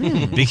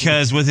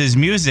 Because with his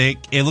music,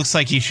 it looks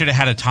like he should have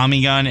had a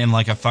Tommy gun and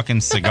like a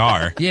fucking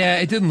cigar. Yeah,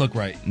 it didn't look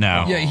right.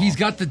 No. Yeah, he's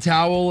got the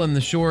towel and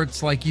the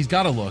shorts. Like, he's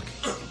got to look.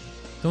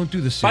 Don't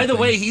do the suit. By the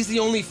way, he's the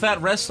only fat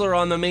wrestler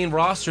on the main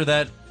roster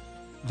that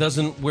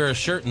doesn't wear a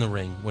shirt in the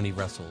ring when he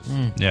wrestles.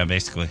 Yeah,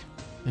 basically.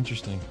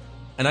 Interesting.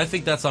 And I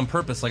think that's on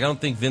purpose. Like, I don't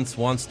think Vince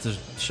wants to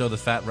show the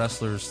fat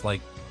wrestlers,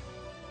 like,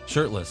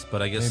 shirtless.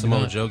 But I guess Maybe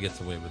Samoa not. Joe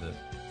gets away with it.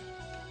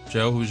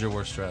 Joe, who's your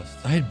worst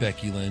dressed? I had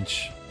Becky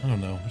Lynch. I don't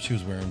know. What she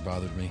was wearing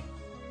bothered me.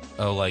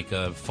 Oh, like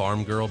a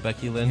farm girl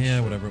Becky Lynch?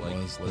 Yeah, whatever it Like,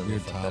 was. The whatever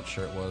weird fuck top. that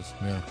shirt was.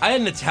 Yeah. I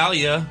had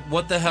Natalia.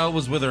 What the hell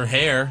was with her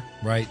hair?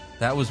 Right.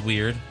 That was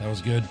weird. That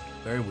was good.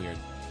 Very weird.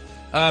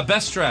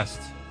 Best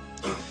dressed.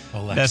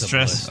 Alexa Best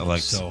dress, Bliss looks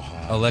Alexa. so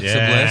hot. Alexa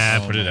Yeah,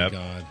 Bliss. put it my up.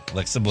 God.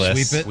 Alexa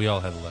Bliss. Sweep it. We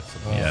all have Alexa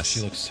Bliss. Oh, Yes. She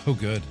looks so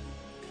good.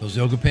 Those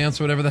yoga pants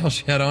or whatever the hell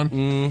she had on.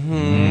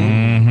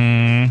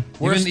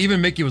 Worst-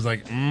 Even Mickey was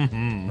like,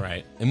 mm-hmm.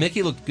 Right. And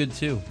Mickey looked good,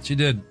 too. She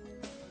did.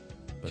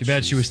 But Too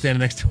bad she was standing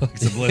next to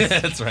Alexa Bliss.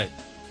 That's right.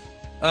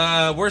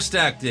 Worst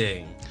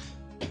acting.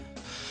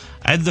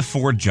 I had the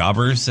 4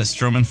 jobbers that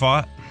Strowman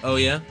fought. Oh,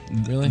 yeah?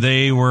 Really?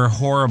 They were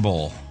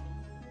horrible.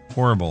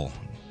 Horrible.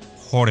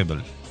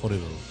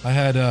 I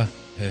had,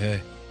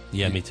 hey.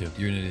 Yeah, me too.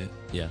 You're an idiot.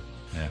 Yeah.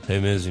 Yeah. Hey,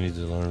 Miz, you need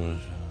to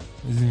learn.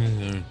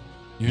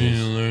 You need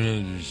to learn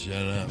how to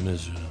shut up.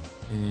 Miz.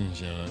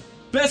 Shut up.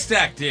 Best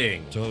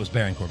acting. So it was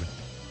Baron Corbin.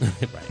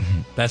 Right.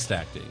 Best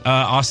acting.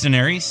 Austin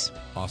Aries.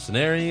 Austin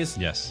Aries.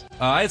 Yes.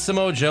 I had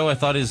Samoa Joe. I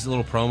thought his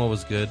little promo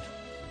was good.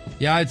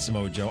 Yeah, I had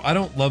Samoa Joe. I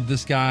don't love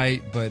this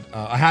guy, but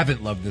I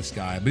haven't loved this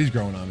guy, but he's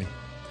growing on me.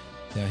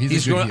 Yeah,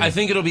 he's a good heel. I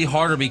think it'll be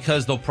harder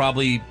because they'll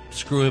probably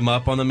screw him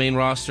up on the main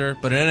roster.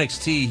 But in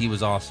NXT, he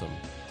was awesome.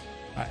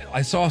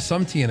 I saw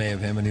some TNA of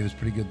him, and he was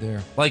pretty good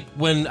there. Like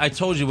when I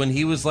told you, when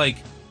he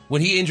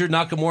injured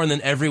Nakamura, and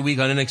then every week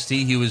on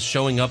NXT, he was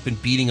showing up and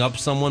beating up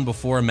someone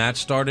before a match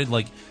started.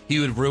 Like, he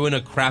would ruin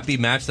a crappy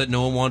match that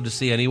no one wanted to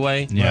see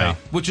anyway. Yeah. Right.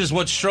 Which is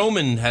what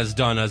Strowman has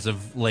done as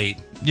of late.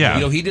 Yeah.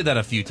 You know, he did that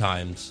a few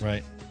times.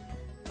 Right.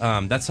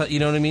 That's how, you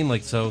know what I mean?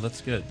 Like, so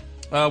that's good.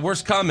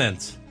 Worst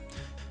comments.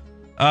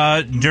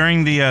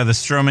 During the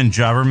Strowman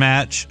Jobber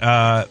match,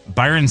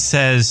 Byron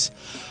says,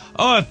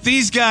 "Oh, if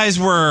these guys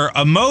were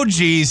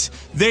emojis,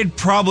 they'd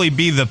probably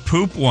be the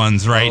poop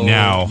ones right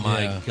now." Oh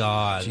my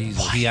God!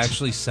 Jesus. He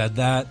actually said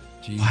that.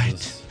 Jesus.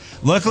 What?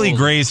 Luckily, Holy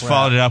Graves crap.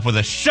 followed it up with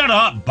a "Shut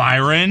up,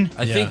 Byron."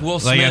 I think Will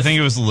Smith. I think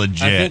it was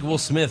legit. I think Will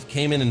Smith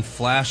came in and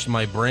flashed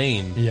my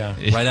brain. Yeah.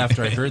 Right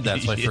after I heard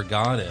that, so I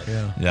forgot it.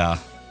 Yeah.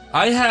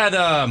 I had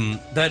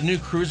that new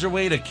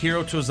cruiserweight,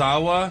 Akira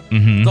Tozawa.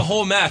 Mm-hmm. The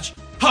whole match.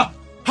 Ha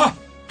ha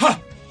ha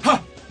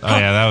ha. Oh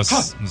yeah, that was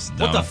What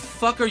dumb. the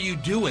fuck are you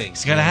doing?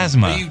 He's got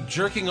asthma. Are you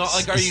jerking off?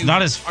 Like, are It's you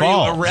not his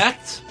fault. Are you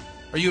erect?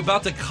 Are you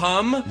about to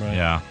come? Right.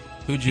 Yeah.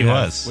 Who'd you He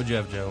have? was. What'd you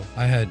have, Joe?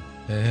 I had,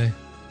 hey.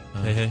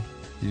 Hey.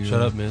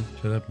 Shut up, man.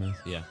 Shut up, man.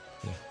 Yeah.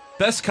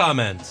 Best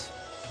comment.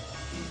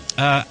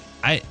 I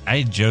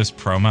had Joe's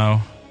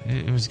promo.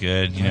 It was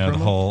good. You My know, the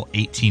promo? whole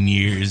 18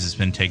 years it's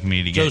been taking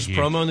me to get Joe's here.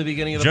 promo in the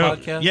beginning of the Joe,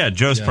 podcast? Yeah,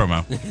 Joe's Yeah.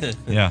 promo.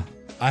 Yeah.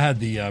 I had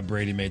the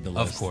Brady made the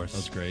list. Of course.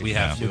 That's great. We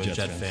have We're to. Jets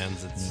Jet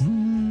fans. fans. It's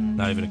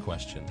not even a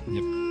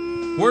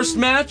question. Worst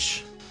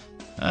match?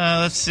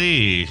 Let's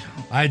see.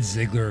 I had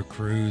Ziggler or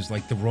Cruz,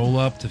 like the roll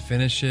up to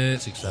finish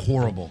it.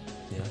 Horrible.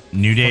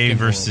 New Day Fucking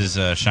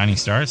versus Shining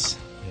Stars.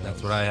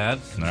 That's what I had.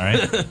 All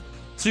right.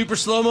 Super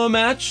slow-mo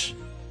match?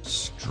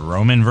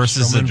 Strowman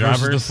versus Strowman the Jobbers.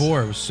 versus the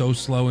Four. It was so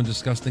slow and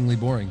disgustingly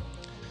boring.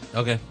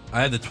 Okay.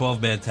 I had the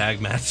 12-man tag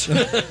match.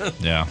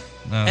 Yeah.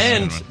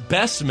 And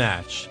best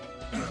match?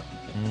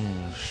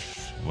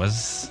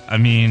 I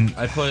mean,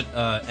 I put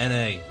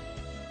NA.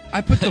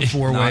 I put the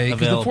four-way Not because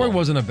the four available.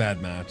 wasn't a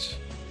bad match.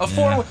 A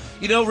four,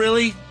 you know,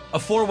 really, a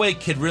four-way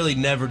could really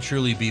never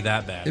truly be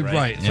that bad, right?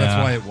 Right. So Yeah.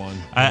 that's why it won.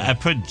 I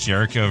put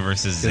Jericho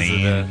versus 'Cause of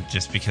Zayn the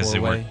just because they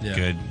four-way? worked Yeah.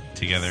 good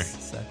together.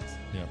 Sex.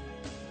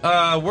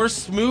 Yeah.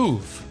 Worst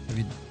move.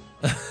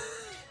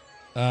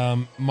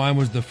 Mine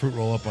was the fruit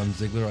roll up on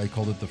Ziggler. I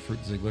called it the fruit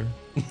Ziggler.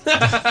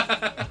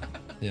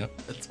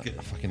 Yep. That's good.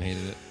 I fucking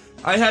hated it.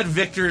 I had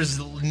Victor's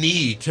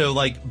knee to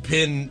like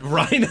pin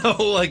Rhino.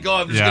 Like, oh,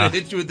 I'm just gonna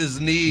hit you with his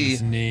knee.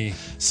 His knee.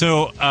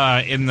 So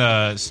in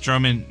the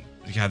Strowman,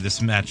 God,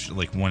 this match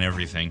like won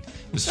everything.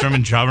 The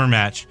Strowman Jobber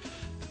match.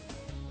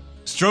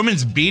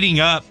 Strowman's beating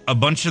up a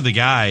bunch of the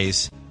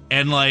guys,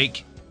 and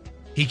like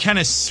he kind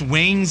of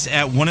swings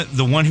at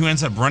the one who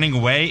ends up running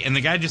away, and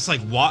the guy just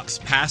like walks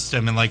past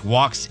him and like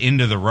walks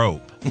into the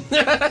rope.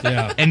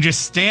 Yeah. And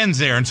just stands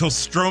there until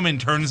Strowman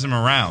turns him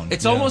around.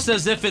 It's almost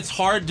as if it's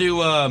hard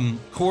to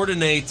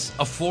coordinate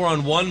a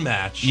 4-on-1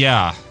 match.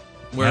 Yeah.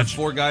 Where That's-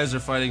 4 guys are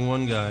fighting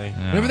 1 guy.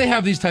 Whenever they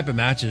have these type of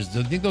matches, do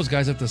you think those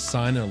guys have to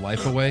sign their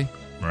life away?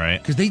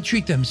 Right. Because they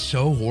treat them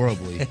so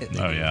horribly.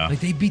 Oh, yeah. Like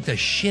they beat the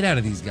shit out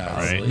of these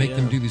guys. Right. Make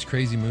them do these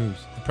crazy moves.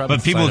 Probably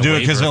But people sign a do it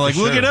because waiver they're like,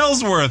 for look sure. at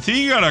Ellsworth.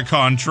 He got a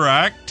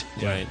contract.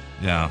 Right.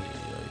 Yeah.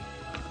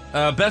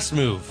 Best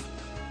move.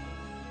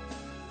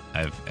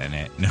 I've in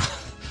it. No.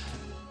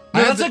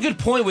 No, that's a good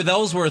point with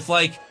Ellsworth.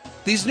 Like,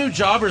 these new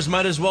jobbers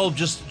might as well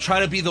just try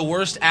to be the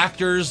worst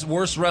actors,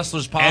 worst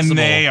wrestlers possible. And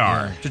they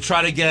are. To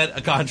try to get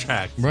a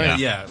contract. Right.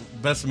 Yeah.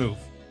 Best move.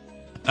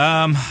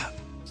 I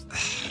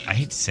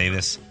hate to say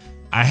this.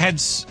 I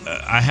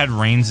had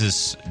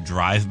Reigns'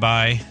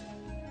 drive-by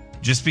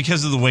just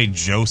because of the way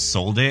Joe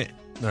sold it.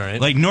 All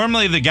right. Like,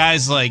 normally the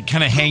guy's, like,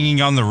 kind of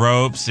hanging on the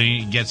ropes and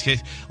he gets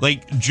kicked.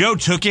 Like, Joe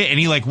took it and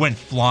he, like, went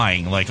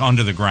flying, like,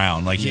 onto the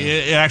ground. Like,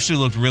 it actually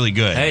looked really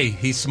good. Hey,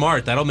 he's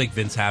smart. That'll make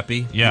Vince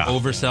happy. Yeah. You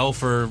oversell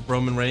for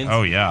Roman Reigns.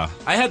 Oh, yeah.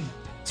 I had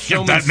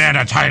Give that man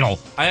a title.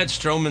 I had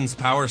Strowman's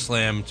power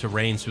slam to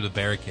Reigns through the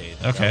barricade.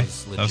 Okay. That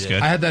was That was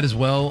good. I had that as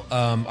well.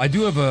 I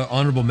do have an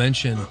honorable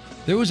mention.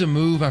 There was a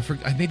move,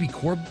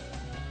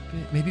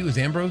 maybe it was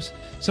Ambrose.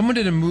 Someone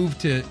did a move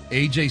to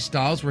AJ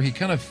Styles where he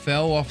kind of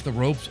fell off the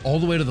ropes all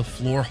the way to the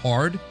floor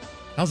hard.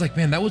 I was like,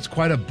 man, that was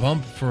quite a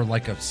bump for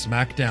like a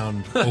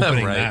SmackDown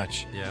opening Right.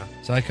 match. Yeah.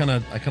 So I kind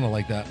of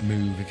like that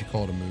move, if you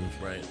call it a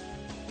move. Right.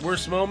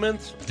 Worst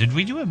moments? Did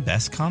we do a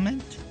best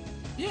comment?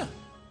 Yeah.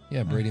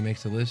 Yeah, Brady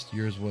makes a list.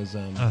 Yours was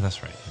Oh,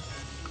 that's right.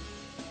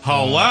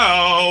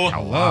 Hello.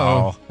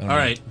 Hello. All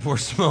right.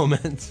 Worst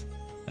moment.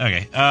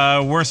 Okay.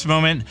 Worst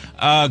moment.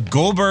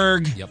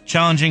 Goldberg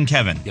challenging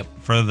Kevin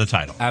for the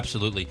title.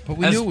 Absolutely. But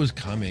we knew it was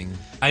coming.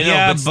 I know,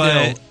 Yeah, but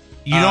still,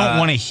 you don't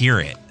want to hear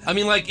it. I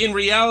mean, like, in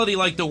reality,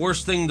 like, the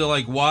worst thing to,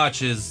 like,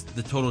 watch is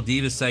the Total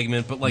Divas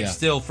segment, but, like, Yeah.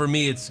 still, for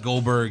me, it's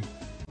Goldberg.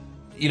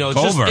 You know, it's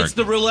Goldberg. just,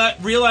 it's the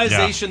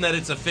realization that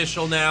it's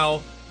official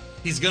now.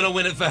 He's going to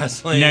win at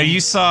Fastlane. Now, you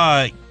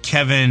saw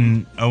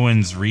Kevin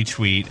Owens'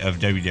 retweet of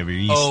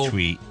WWE's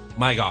tweet.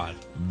 My God.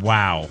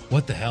 Wow.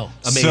 What the hell?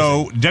 Amazing.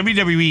 So,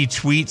 WWE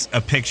tweets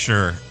a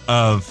picture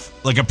of,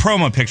 like a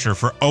promo picture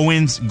for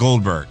Owens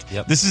Goldberg.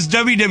 Yep. This is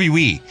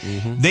WWE.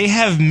 They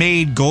have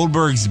made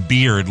Goldberg's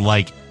beard,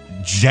 like,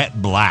 jet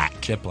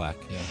black. Jet black.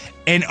 Yeah.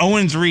 And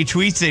Owens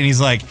retweets it, and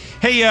he's like,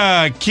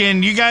 hey,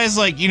 can you guys,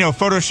 like, you know,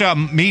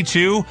 Photoshop me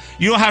too?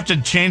 You don't have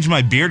to change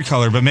my beard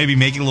color, but maybe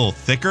make it a little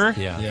thicker?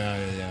 Yeah.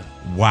 Yeah.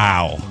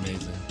 Wow.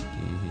 Amazing.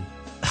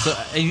 So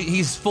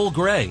he's full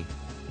gray.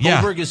 Yeah.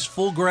 Goldberg is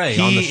full gray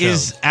on the He show.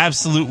 is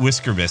absolute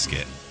whisker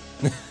biscuit.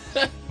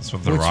 That's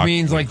what the Which Rock would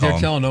means like call they're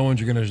him. telling Owens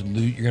you're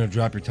gonna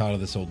drop your title to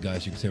this old guy,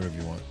 so you can say whatever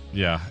you want.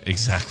 Yeah,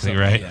 exactly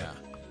right. Yeah.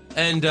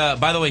 And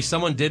by the way,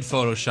 someone did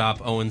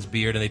Photoshop Owen's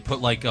beard, and they put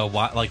like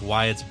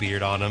Wyatt's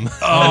beard on him.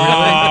 Oh,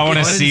 I want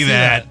to see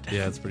that.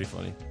 Yeah, it's pretty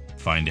funny.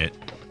 Find it.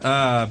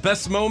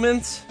 Best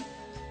moment.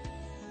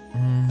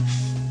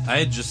 I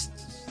had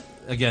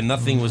again,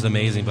 nothing was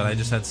amazing, but I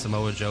just had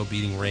Samoa Joe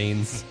beating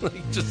Reigns.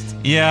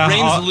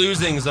 Reigns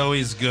losing is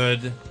always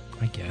good.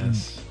 I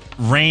guess.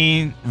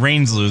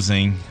 Reigns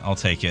losing. I'll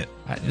take it.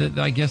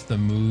 I guess the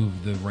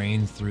move, the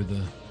Reigns through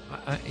the.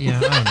 I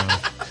don't know.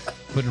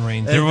 Putting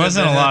Reigns. There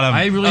wasn't a lot of.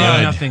 I really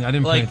had nothing. I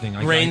didn't put anything.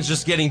 Reigns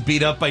just getting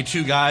beat up by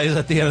two guys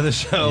at the end of the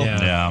show.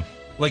 Yeah.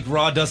 Like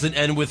Raw doesn't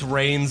end with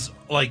Reigns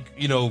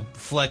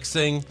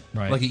flexing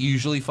like it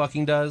usually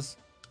fucking does.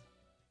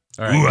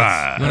 All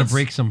right, you want to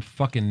break some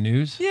fucking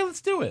news? Yeah, let's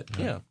do it.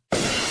 Yeah.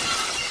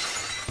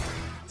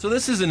 So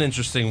this is an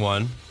interesting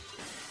one.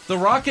 The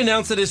Rock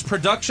announced that his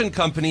production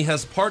company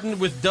has partnered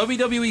with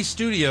WWE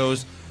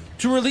Studios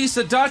to release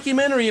a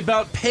documentary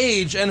about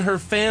Paige and her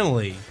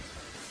family.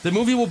 The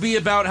movie will be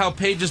about how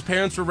Paige's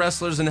parents were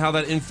wrestlers and how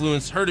that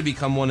influenced her to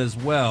become one as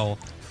well.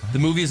 The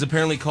movie is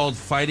apparently called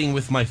Fighting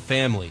with My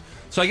Family.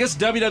 So I guess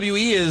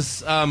WWE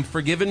is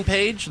forgiven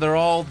Paige.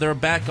 They're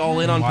back all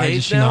in on Why Paige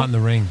is she now. not in the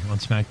ring on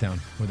SmackDown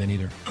where they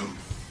need her?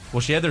 Well,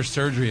 she had their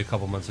surgery a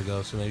couple months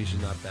ago, so maybe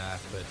she's not back.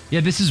 But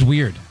Yeah, this is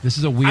weird. This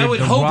is a weird. I would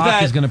the hope Rock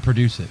that- is going to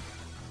produce it.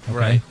 Okay?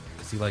 right,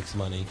 because he likes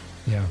money.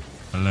 Yeah.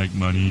 I like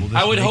money.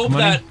 I would make hope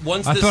money? that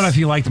once I this, thought if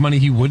he liked money,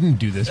 he wouldn't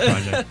do this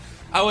project.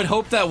 I would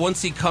hope that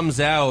once he comes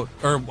out,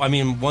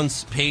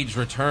 once Paige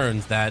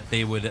returns, that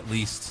they would at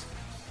least,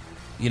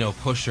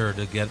 push her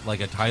to get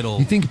like a title.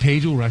 You think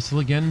Paige will wrestle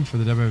again for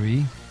the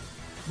WWE?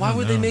 Why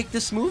would they make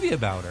this movie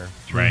about her?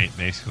 Right,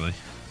 basically.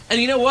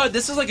 And you know what?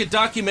 This is like a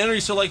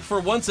documentary, so like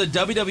for once, a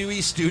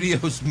WWE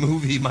Studios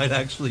movie might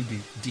actually be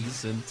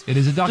decent. It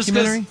is a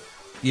documentary?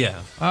 Yeah.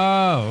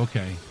 Oh,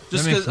 okay.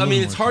 Just because,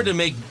 it's hard to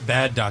make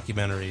bad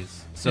documentaries.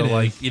 So,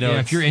 yeah,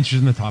 if you're interested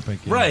in the topic.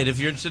 Yeah. Right, if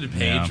you're interested in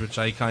Paige, Yeah. which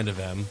I kind of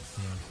am,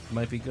 it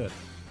might be good.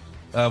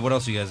 What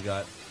else you guys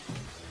got?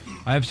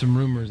 I have some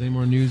rumors. Any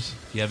more news?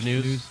 Do you have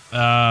news?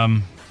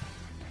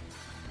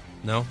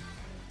 No?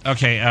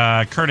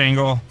 Okay, Kurt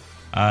Angle,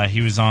 he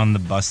was on the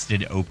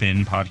Busted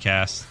Open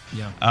podcast.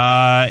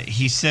 Yeah.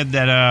 He said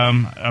that,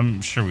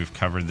 I'm sure we've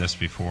covered this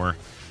before.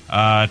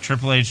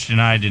 Triple H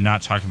and I did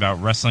not talk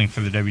about wrestling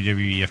for the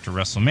WWE after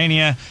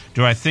WrestleMania.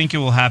 Do I think it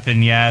will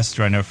happen? Yes.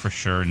 Do I know for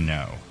sure?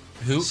 No.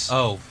 Who?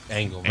 Oh,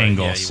 Angle. Right?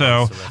 Angle. Yeah, he So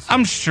wants to wrestle.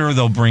 I'm sure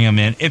they'll bring him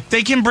in. If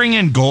they can bring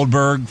in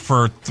Goldberg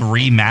for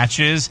 3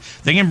 matches,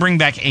 they can bring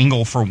back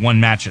Angle for 1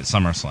 match at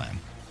SummerSlam.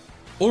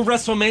 Or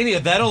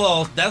WrestleMania. That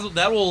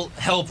will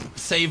help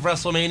save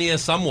WrestleMania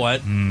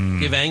somewhat.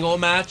 Give Angle a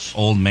match.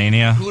 Old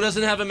Mania. Who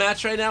doesn't have a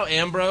match right now?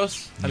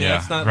 Ambrose. I mean,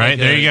 that's not right. like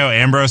There you go.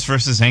 Ambrose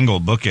versus Angle.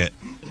 Book it.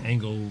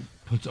 Angle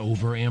puts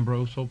over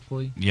Ambrose,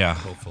 hopefully. Yeah.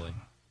 Hopefully.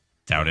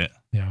 Doubt it.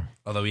 Yeah.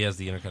 Although he has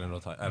the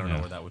Intercontinental title. I don't know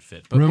where that would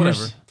fit. But Rumors?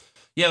 whatever.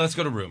 Yeah, let's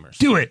go to rumors.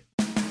 Do it.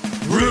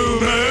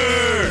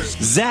 Rumors!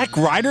 Zack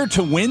Ryder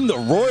to win the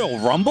Royal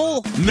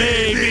Rumble?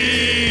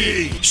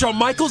 Maybe! Shawn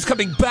Michaels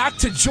coming back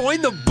to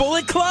join the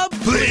Bullet Club?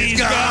 Please,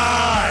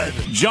 God!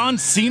 John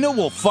Cena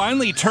will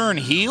finally turn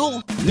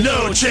heel?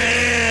 No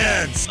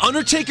chance!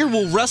 Undertaker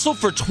will wrestle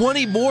for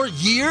 20 more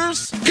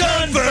years?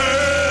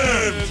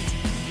 Confirmed!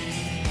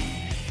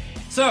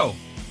 So,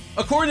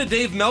 according to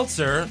Dave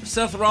Meltzer,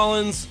 Seth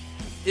Rollins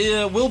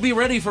will be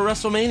ready for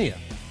WrestleMania.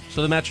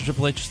 So the match with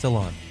Triple H is still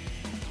on.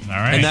 All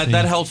right. And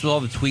that helps with all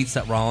the tweets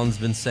that Rollins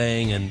been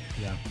saying. And,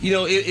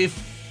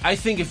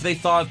 if they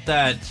thought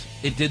that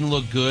it didn't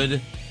look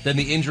good, then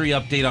the injury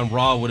update on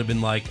Raw would have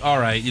been like, all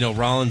right,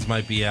 Rollins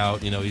might be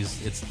out.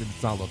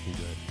 It's not looking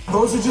good.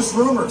 Those are just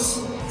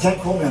rumors. Can't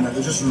quote me on that.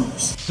 They're just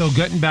rumors. So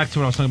getting back to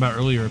what I was talking about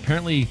earlier,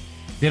 apparently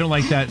they don't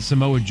like that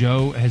Samoa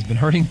Joe has been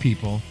hurting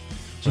people.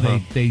 So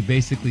they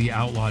basically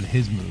outlawed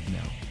his move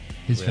now,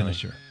 his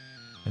finisher.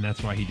 And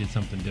that's why he did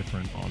something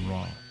different on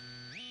Raw.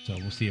 So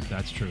we'll see if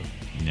that's true.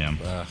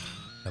 Yeah.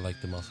 I like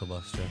the Muscle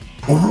Buster.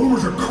 The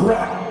rumors are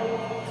crap,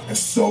 and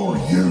so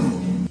are you.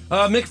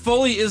 Mick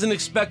Foley isn't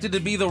expected to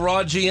be the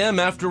Raw GM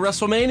after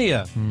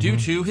WrestleMania due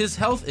to his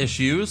health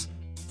issues.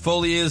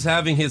 Foley is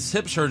having his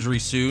hip surgery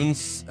soon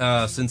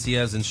since he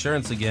has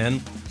insurance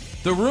again.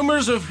 The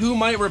rumors of who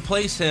might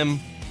replace him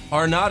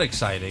are not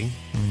exciting.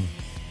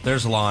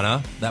 There's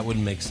Lana. That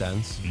wouldn't make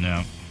sense.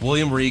 No.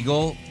 William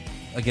Regal.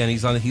 Again,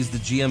 he's the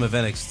GM of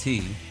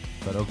NXT.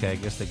 But okay, I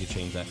guess they could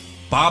change that.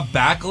 Bob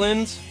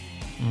Backlund.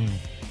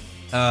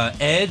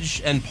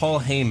 Edge and Paul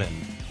Heyman.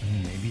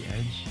 Maybe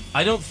Edge.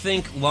 I don't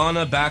think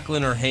Lana,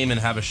 Backlund, or Heyman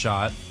have a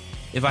shot.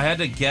 If I had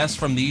to guess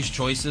from these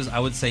choices, I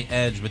would say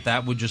Edge, but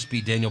that would just be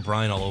Daniel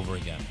Bryan all over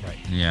again. Right.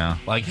 Yeah.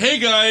 Like, hey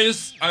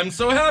guys, I'm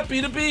so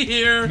happy to be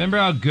here. Remember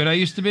how good I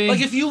used to be?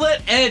 Like, if you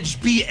let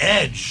Edge be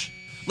Edge,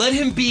 let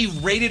him be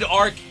rated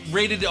R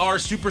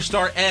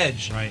superstar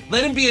Edge. Right.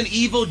 Let him be an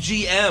evil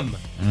GM.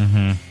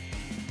 Mm-hmm.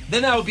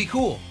 Then that would be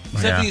cool.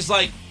 Except he's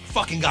like,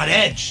 fucking got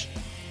Edge.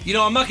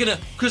 I'm not gonna,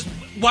 because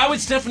why would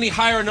Stephanie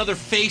hire another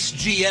face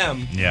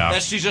GM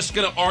that she's just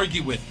going to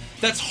argue with?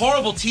 That's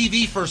horrible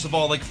TV, first of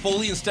all. Like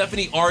Foley and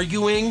Stephanie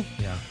arguing.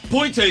 Yeah.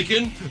 Point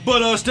taken.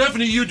 But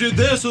Stephanie, you did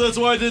this, so that's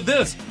why I did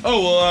this.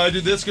 Oh, well, I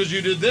did this because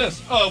you did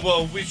this. Oh,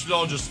 well, we should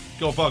all just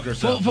go fuck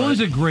ourselves.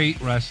 Foley's a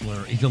great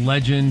wrestler. He's a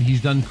legend.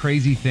 He's done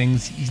crazy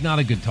things. He's not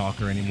a good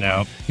talker anymore.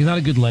 No. He's not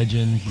a good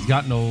legend. He's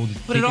gotten old.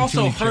 But it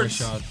also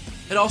hurts.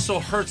 It also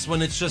hurts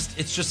when it's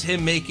just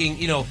him making,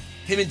 him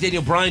and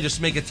Daniel Bryan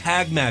just make a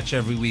tag match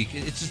every week.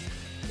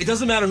 It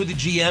doesn't matter who the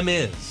GM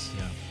is.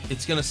 Yeah.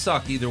 It's gonna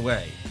suck either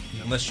way,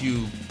 unless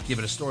you give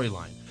it a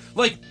storyline.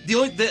 Like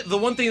the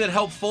one thing that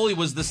helped Foley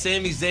was the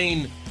Sami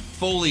Zayn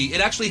Foley. It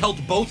actually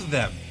helped both of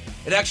them.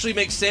 It actually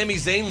makes Sami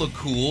Zayn look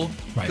cool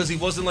because he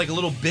wasn't like a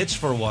little bitch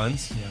for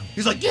once. Yeah.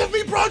 He's like, "Give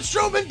me Braun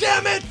Strowman,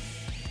 damn it!"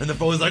 And the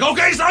Foley's like,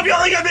 "Okay, stop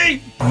yelling at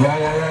me!"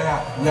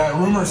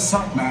 Yeah, rumors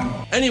suck, man.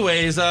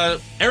 Anyways,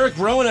 Eric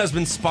Rowan has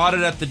been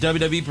spotted at the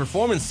WWE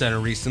Performance Center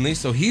recently,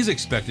 so he's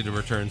expected to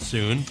return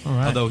soon. All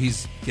right. Although he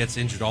gets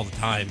injured all the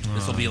time.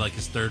 This will be like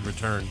his third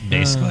return.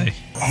 Basically.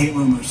 I hate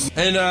rumors.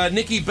 And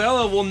Nikki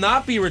Bella will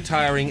not be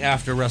retiring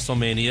after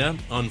WrestleMania,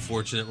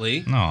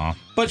 unfortunately. Aw.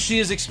 But she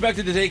is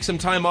expected to take some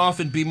time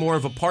off and be more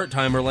of a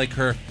part-timer like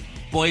her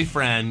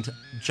boyfriend,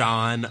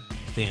 John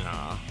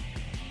Cena.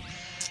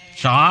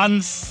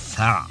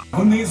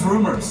 Who needs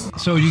rumors?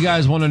 So you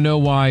guys want to know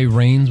why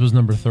Reigns was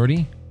number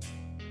 30?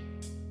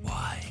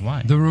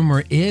 Why? The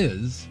rumor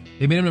is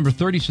they made him number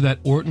 30 so that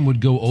Orton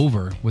would go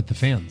over with the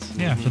fans.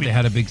 Yeah. So they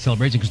had a big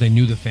celebration because they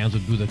knew the fans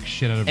would boo the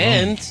shit out of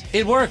Roman. And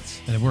it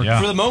worked. And it worked.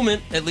 Yeah. For the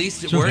moment, at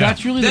least, it So worked.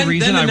 that's really the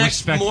reason then the I next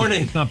respect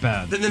morning, it. It's not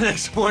bad. Then the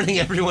next morning,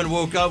 everyone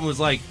woke up and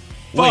was like,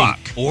 Fuck.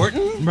 "Wait,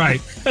 Orton?"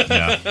 Right.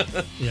 Yeah.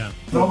 Yeah.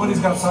 Nobody's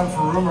got time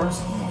for rumors.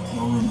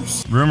 No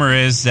rumors. Rumor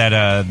is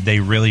that they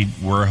really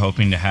were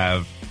hoping to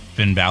have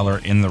Finn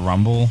Balor in the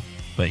Rumble,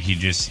 but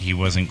he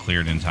wasn't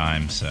cleared in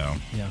time, so.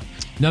 Yeah.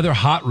 Another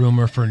hot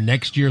rumor for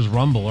next year's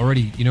Rumble.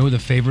 Already, you know who the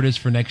favorite is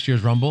for next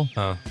year's Rumble?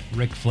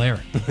 Ric Flair.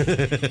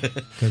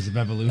 Because of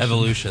Evolution.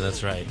 Evolution,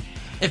 that's right.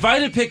 If I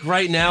had to pick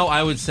right now,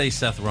 I would say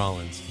Seth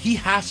Rollins. He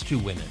has to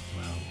win it.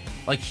 Wow.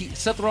 Like,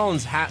 Seth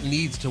Rollins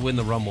needs to win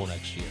the Rumble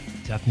next year.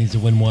 Seth needs to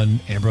win one.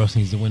 Ambrose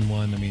needs to win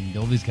one. I mean,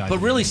 all these guys. But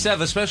really, Seth,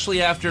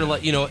 especially after,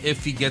 like,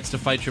 if he gets to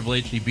fight Triple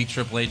H and he beats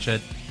Triple H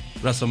at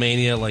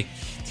WrestleMania, like,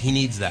 he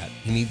needs that.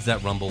 He needs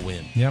that Rumble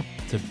win. Yep.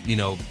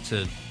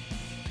 To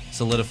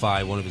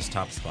solidify one of his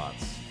top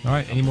spots. All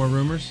right. Any more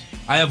rumors?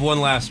 I have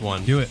one last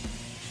one. Do it.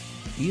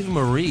 Eva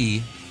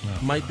Marie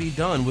might be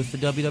done with the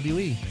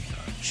WWE.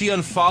 She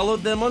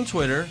unfollowed them on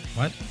Twitter.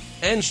 What?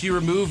 And she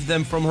removed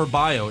them from her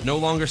bio. It no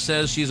longer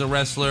says she's a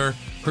wrestler.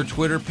 Her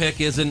Twitter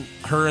pic isn't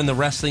her in the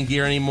wrestling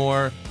gear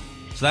anymore.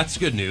 So that's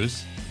good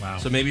news. Wow.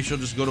 So maybe she'll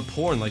just go to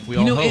porn like we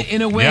all hope.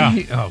 In a way,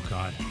 Yeah. Oh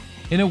God.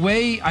 In a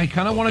way, I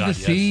kind of wanted to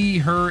see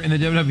her in the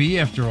WWE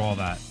after all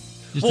that.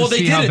 Just to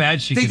see how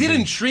bad she could be. They did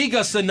intrigue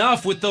us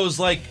enough with those,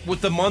 like,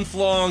 with the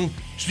month-long,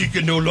 she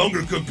can no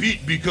longer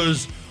compete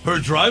because her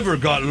driver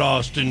got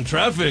lost in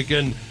traffic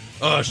and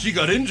she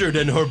got injured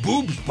and her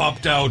boobs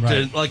popped out.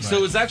 Right, And so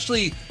it was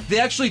actually, they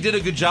actually did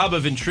a good job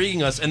of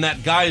intriguing us, and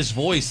that guy's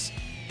voice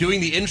doing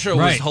the intro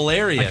was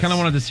hilarious. I kind of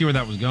wanted to see where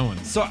that was going.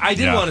 So I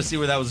did want to see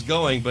where that was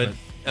going, but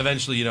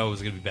eventually, it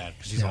was going to be bad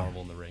because she's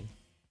horrible in the ring.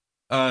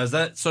 Is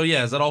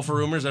that all for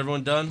rumors?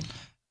 Everyone done?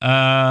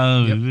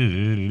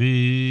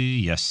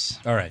 Yes.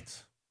 All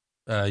right.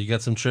 You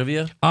got some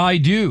trivia? I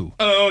do.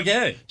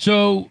 Okay.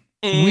 So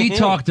we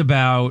talked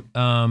about.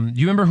 Do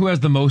you remember who has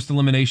the most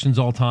eliminations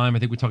all time? I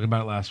think we talked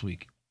about it last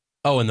week.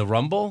 Oh, in the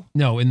Rumble?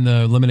 No, in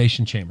the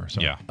Elimination Chamber.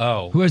 So. Yeah.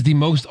 Oh. Who has the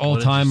most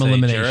all-time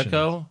eliminations?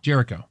 Jericho?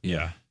 Jericho.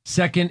 Yeah.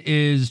 Second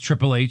is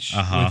Triple H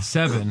with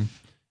 7.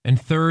 And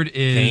third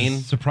is, Kane?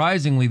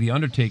 surprisingly, The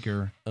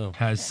Undertaker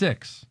has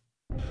 6.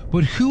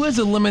 But who has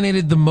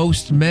eliminated the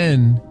most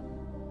men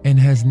and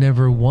has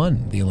never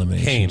won the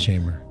Elimination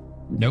Chamber?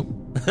 Nope.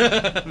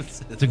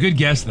 It's a good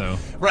guess, though.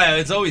 Right,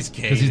 it's always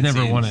Kane. Because he's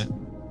never won it.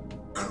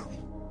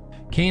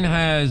 Kane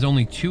has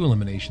only 2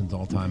 eliminations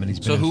all time, and he's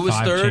been in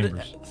 5 third?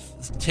 chambers.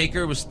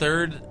 Taker was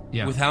third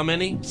with how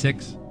many?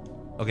 6.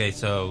 Okay,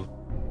 so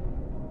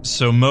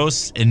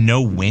most and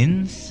no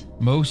wins?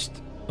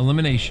 Most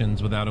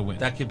eliminations without a win.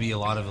 that could be a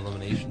lot of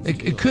eliminations.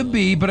 It could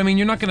be, but I mean,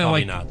 you're not going to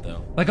Probably like... not,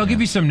 though. Like, I'll give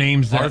you some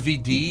names. That,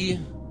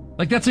 RVD?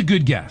 Like, that's a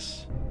good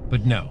guess.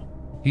 But no.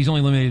 He's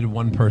only eliminated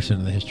one person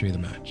in the history of the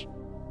match.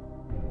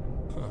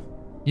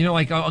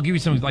 Like, I'll give you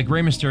some... Like,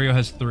 Rey Mysterio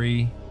has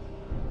 3.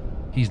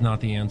 He's not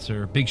the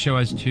answer. Big Show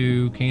has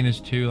 2. Kane has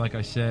 2, like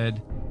I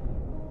said.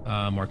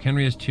 Mark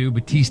Henry has 2.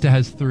 Batista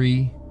has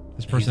 3.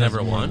 This person never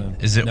has won?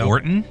 Is it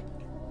Orton?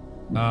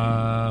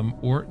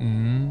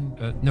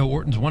 Orton... no,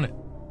 Orton's won it.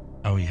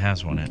 Oh, he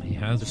has won it. He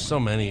has. There's so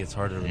many, it's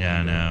hard to remember. Yeah,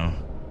 I know.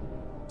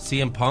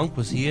 CM Punk,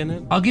 was he in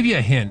it? I'll give you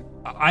a hint.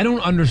 I don't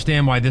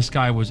understand why this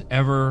guy was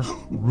ever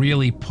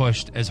really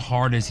pushed as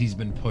hard as he's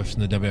been pushed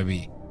in the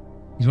WWE.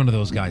 He's one of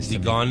those guys. Is he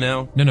gone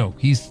now? No,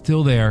 he's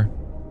still there.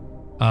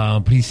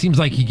 But he seems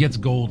like he gets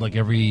gold like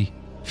every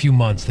few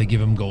months. They give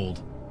him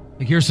gold.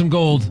 Like, here's some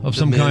gold of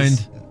some Miz.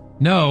 kind.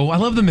 No, I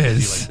love The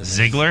Miz.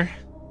 Ziggler?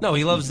 No,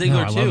 he loves Ziggler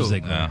No, I too. love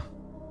Ziggler. Yeah.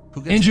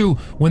 Who gets Andrew,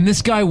 when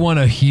this guy won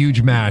a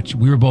huge match,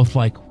 we were both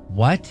like,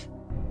 what?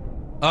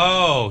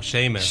 Oh,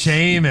 Sheamus.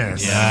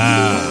 Sheamus.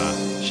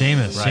 Yeah.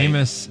 Sheamus. Right.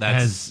 Sheamus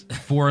That's- has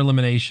 4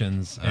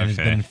 eliminations and has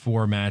Okay. been in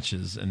 4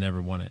 matches and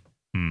never won it.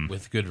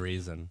 With good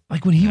reason.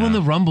 Like when he won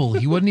the Rumble,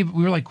 he wasn't even.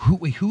 We were like, who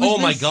is Oh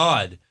my this?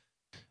 God.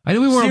 I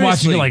know we weren't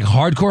watching it Seriously. like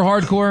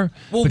hardcore,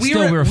 Well, but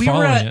still we were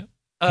following at, it.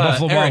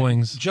 Buffalo Eric, Wild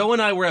Wings. Joe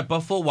and I were at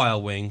Buffalo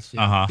Wild Wings.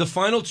 Uh-huh. The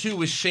final 2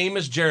 was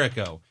Sheamus,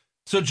 Jericho.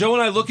 So Joe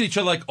and I look at each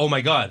other like, oh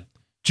my God.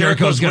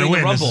 Jericho's going to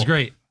winning win. the This Rumble. is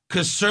great.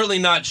 Because certainly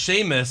not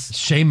Sheamus.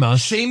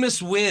 Sheamus.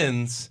 Sheamus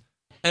wins,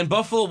 and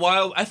Buffalo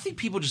Wild. I think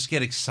people just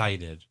get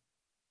excited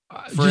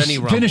for Just any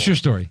Rumble. finish your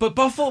story. But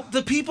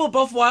the people at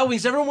Buffalo Wild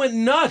Wings, everyone went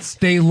nuts.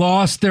 They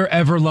lost their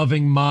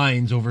ever-loving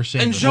minds over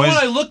Sheamus. And Joe and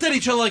I looked at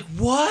each other like,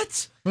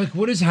 what? We're like,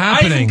 what is I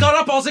happening? even got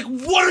up. I was like,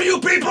 what are you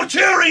people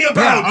cheering yeah,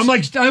 about? I'm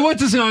like, I went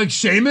to say, like,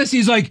 Sheamus.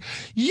 He's like,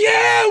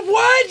 yeah,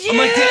 what? Yeah. I'm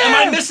like,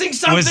 am I missing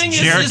something? Was Is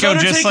Jericho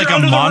Undertaker just like a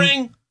under the mon-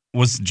 ring?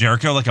 Was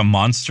Jericho like a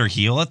monster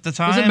heel at the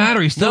time? Doesn't matter.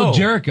 He's still No.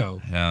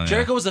 Jericho. Hell yeah.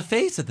 Jericho was a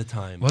face at the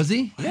time. Was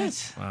he?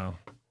 Yes. Wow.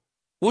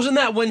 Wasn't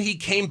that when he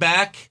came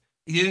back?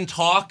 He didn't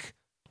talk.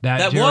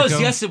 That Jericho? was,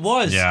 yes, it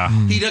was. Yeah.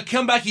 He'd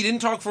come back, he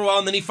didn't talk for a while,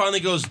 and then he finally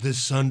goes, this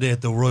Sunday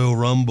at the Royal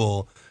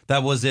Rumble.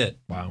 That was it.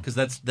 Wow. Because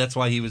that's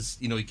why he was,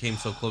 he came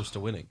so close to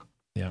winning.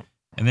 Yeah.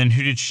 And then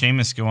who did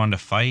Sheamus go on to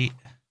fight?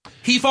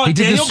 He fought He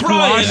did the Daniel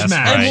squash Bryan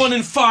match. and won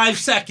in 5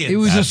 seconds. It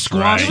was a That's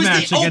squash right. It was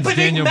match the against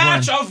opening Daniel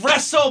match Bryan. of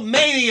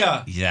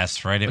WrestleMania.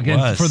 Yes, right, it Again,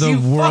 was. for the You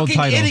world fucking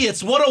title.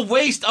 idiots. What a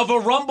waste of a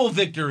Rumble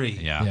victory.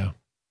 yeah. Yeah.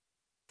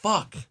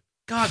 Fuck.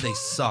 God, they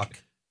suck.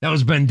 That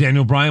was when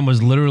Daniel Bryan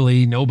was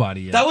literally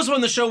nobody yet. That was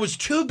when the show was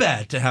too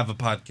bad to have a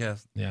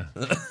podcast. Yeah.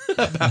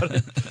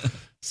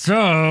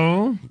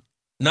 So,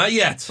 Not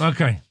yet.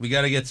 okay. We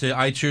got to get to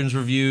iTunes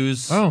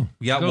reviews. Oh,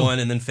 we got go. one,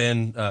 and then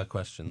fan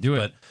questions. Do it.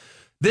 But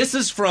this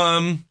is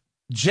from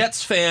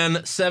Jets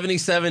fan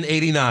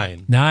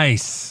 7789,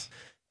 Nice.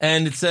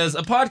 and it says,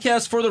 "A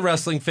podcast for the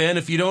wrestling fan.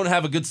 If you don't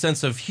have a good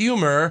sense of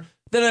humor,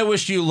 then I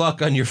wish you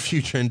luck on your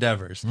future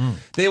endeavors.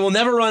 They will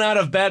never run out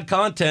of bad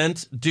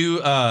content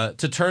to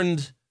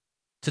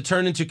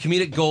turn into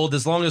comedic gold.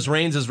 As long as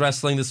Reigns is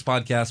wrestling, this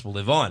podcast will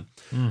live on.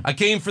 I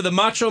came for the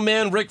Macho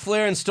Man, Ric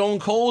Flair, and Stone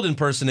Cold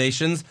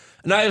impersonations,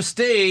 and I have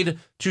stayed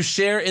to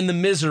share in the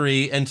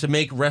misery and to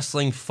make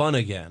wrestling fun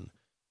again.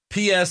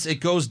 P.S. It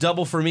goes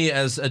double for me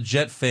as a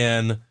Jet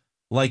fan,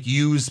 like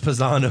used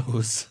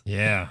Pisano's."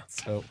 Yeah.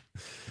 So,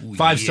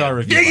 5-star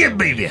review. Dig it,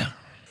 baby.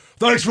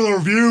 Thanks for the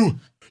review,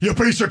 you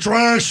piece of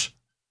trash.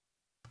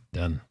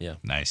 Done.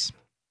 Nice.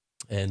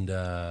 And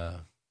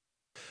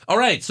all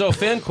right, so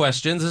fan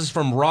questions. This is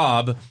from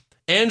Rob.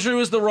 Andrew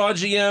is the Raw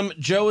GM.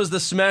 Joe is the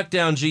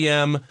SmackDown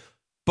GM.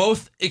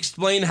 Both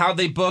explain how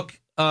they book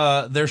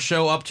their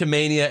show up to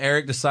Mania.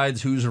 Eric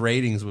decides whose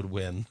ratings would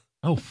win.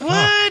 Oh, fuck.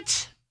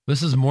 What?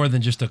 This is more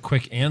than just a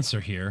quick answer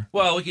here.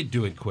 Well, we could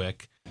do it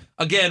quick.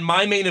 Again,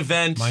 my main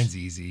event. Mine's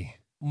easy.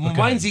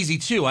 Mine's easy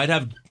too. I'd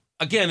have.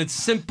 Again, it's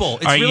simple.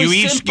 It's All right, really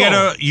you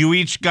simple.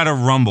 each got a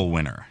Rumble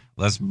winner.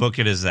 Let's book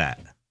it as that.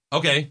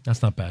 Okay,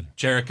 That's not bad.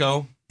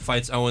 Jericho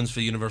fights Owens for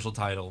the Universal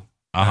title.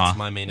 Uh-huh. That's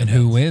my main And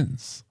event. who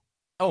wins?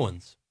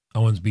 Owens.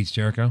 Owens beats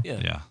Jericho? Yeah.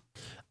 Yeah.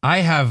 I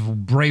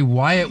have Bray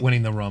Wyatt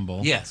winning the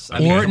Rumble. Yes. I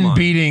mean, come Orton on.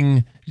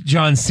 beating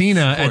John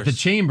Cena Of at the course.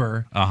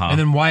 Chamber, Uh-huh. and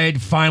then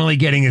Wyatt finally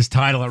getting his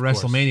title at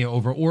course. WrestleMania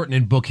over Orton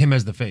and book him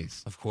as the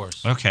face. Of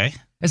course. Okay.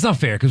 It's not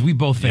fair because we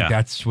both think Yeah.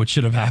 that's what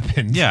should have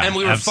happened. Yeah. And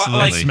we were absolutely.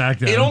 like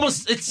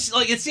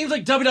SmackDown. it seems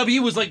like WWE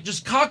was like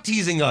just cock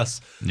teasing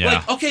us. Yeah.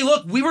 Like, okay,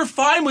 look, we were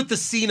fine with the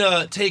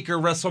Cena Taker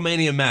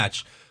WrestleMania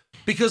match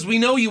because we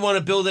know you want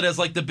to build it as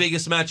like the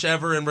biggest match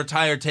ever and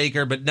retire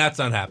Taker, but that's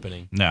not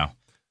happening. No.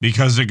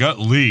 Because it got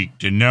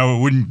leaked and now it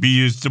wouldn't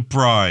be a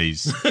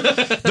surprise.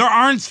 There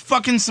aren't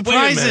fucking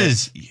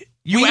surprises.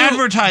 You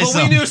advertise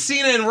them. But we knew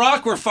Cena and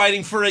Rock were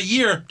fighting for a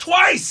year.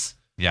 Twice!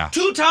 Yeah.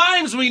 2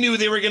 times we knew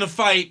they were going to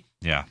fight,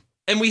 Yeah.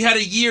 and we had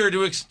a year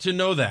to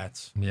know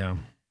that. Yeah.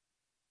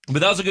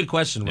 But that was a good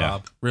question, Yeah.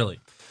 Rob. Really.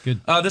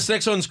 Good. This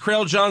next one's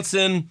Crail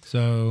Johnson.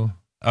 So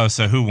Oh,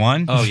 so who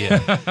won? Oh,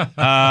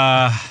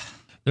 yeah.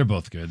 they're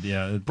both good.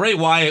 Yeah. It Bray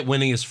Wyatt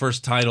winning his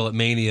first title at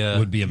Mania.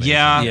 would be amazing.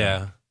 Yeah.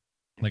 Yeah.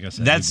 Like I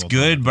said, That's we both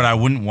good, like but I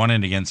wouldn't want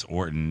it against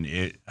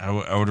Orton.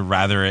 I would have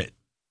rather it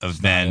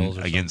have been Styles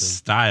or against something.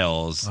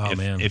 Styles Oh,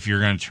 man. if you're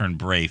going to turn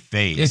Bray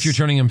face. If you're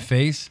turning him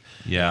face,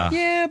 Yeah.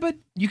 yeah, but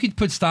you could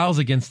put Styles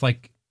against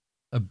like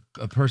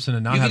a person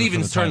and not You have could it for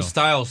even the turn title.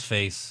 Styles'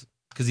 face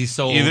because he's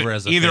so over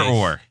as a Either face.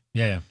 or.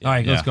 Yeah. All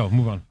right, let's Yeah. go.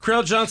 Move on.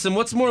 Crail Johnson,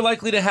 what's more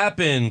likely to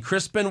happen?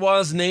 Chris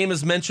Benoit's name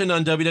is mentioned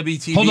on WWE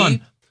TV. Hold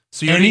on.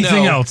 So you already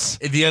Anything know, else?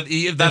 That's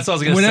what I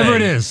was going to say. Whatever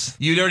it is.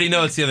 You'd already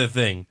know it's the other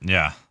thing.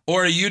 Yeah.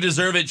 Or a "you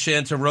deserve it"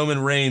 chant to Roman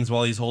Reigns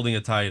while he's holding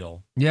a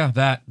title. Yeah,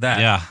 that.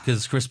 Yeah.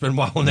 Because Chris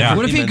Benoit will Yeah. never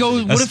What if be he goes?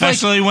 mentioned. What if like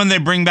Especially when they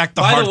bring back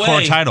the By the hardcore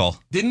way, title.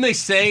 Didn't they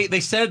say they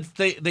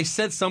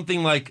said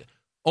something like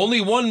only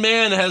one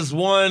man has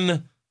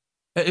won?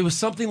 It was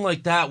something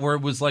like that where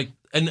it was like,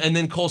 and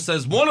then Cole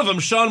says one of them,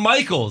 Shawn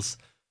Michaels,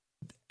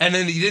 And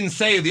then he didn't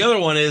say who the other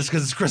one is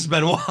because it's Chris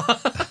Benoit.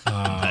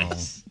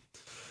 Nice.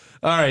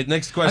 All right,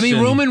 next question. I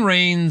mean, Roman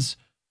Reigns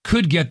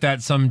could get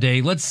that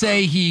someday. Let's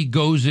say he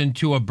goes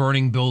into a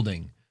burning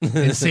building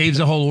and saves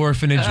a whole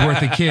orphanage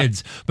worth of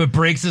kids, but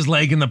breaks his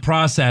leg in the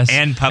process.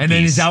 And puppies. And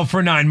then he's out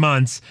for 9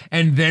 months,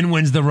 and then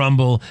wins the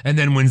Rumble, and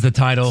then wins the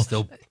title.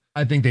 Still,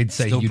 I think they'd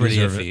say you pretty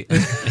deserve iffy.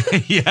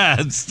 it. Yeah,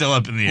 it's still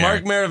up in the air.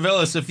 Mark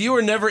Maravillas, if you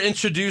were never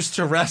introduced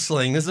to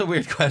wrestling, this is a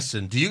weird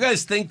question. Do you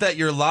guys think that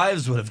your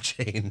lives would have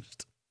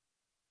changed?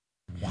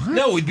 What?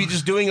 No, we'd be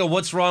just doing a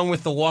What's Wrong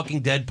with the Walking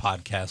Dead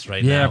podcast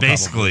right Yeah, now.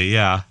 Basically,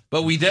 yeah.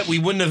 But we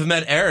wouldn't have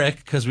met Eric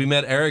because we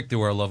met Eric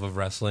through our love of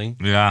wrestling.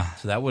 Yeah.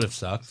 So that would have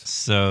sucked.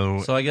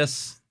 So I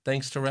guess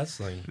thanks to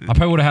wrestling. I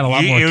probably would have had a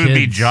lot more it kids. would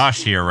be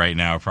Josh here right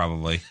now,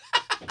 probably.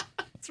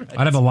 That's right.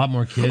 I'd have a lot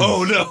more kids.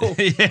 Oh,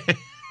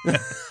 no.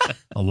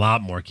 A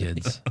lot more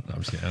kids. No,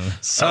 I'm just kidding.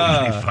 So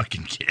many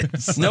fucking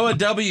kids. Noah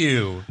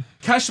W.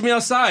 Catch me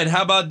outside.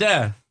 How about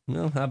that?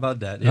 No, how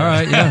about that? Yeah. All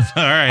right, yeah.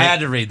 All right. I had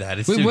to read that.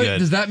 It's Wait, too what good.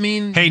 does that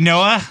mean? Hey,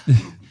 Noah,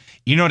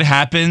 you know what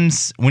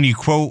happens when you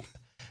quote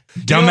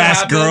know what dumbass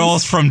happens?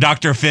 girls from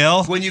Dr.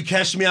 Phil? When you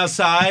catch me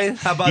outside,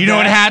 how about You know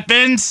that? what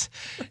happens?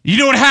 You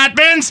know what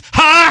happens?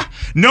 Huh?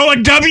 Noah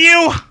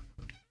W?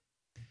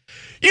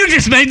 You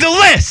just made the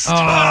list. Oh,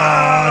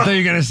 I thought you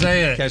were going to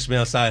say it. Catch me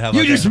outside. How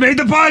about You just that? made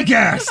the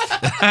podcast.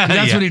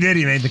 That's Yeah. what he did.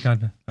 He made the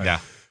content. Yeah.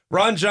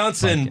 Ron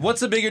Johnson,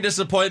 what's a bigger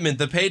disappointment?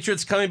 The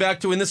Patriots coming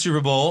back to win the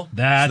Super Bowl?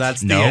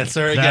 That's the Nope.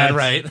 answer again,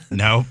 right?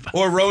 Nope.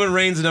 Or Roman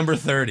Reigns number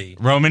 30?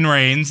 Roman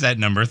Reigns at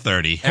number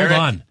 30. Eric,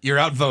 on. You're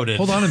outvoted.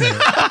 Hold on a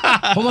minute.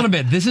 Hold on a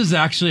bit. This is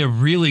actually a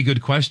really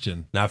good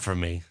question. Not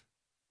from me.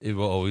 It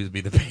will always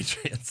be the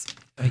Patriots.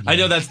 I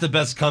know that's the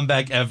best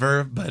comeback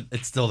ever, but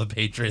it's still the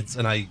Patriots,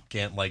 and I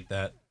can't like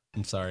that.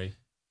 I'm sorry.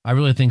 I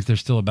really think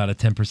there's still about a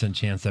 10%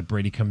 chance that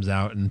Brady comes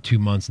out in 2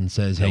 months and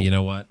says, hey, you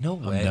know what? No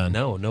I'm way. done.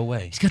 No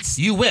way.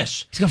 You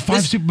wish. He's got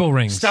 5 Super Bowl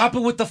rings. Stop it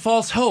with the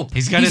false hope.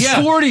 He's got He's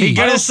his 40. He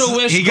got I his, also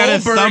wish he got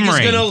his Goldberg thumb is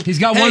ring. gonna. He's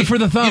got one for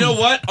the thumb. You know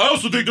what? I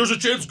also think there's a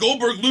chance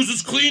Goldberg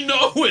loses clean to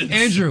Owens.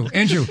 Andrew.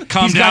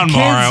 Calm He's got down, kids.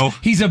 Morrow.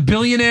 He's a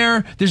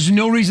billionaire. There's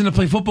no reason to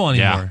play football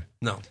anymore.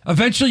 No.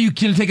 Eventually, you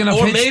can take enough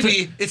Or hits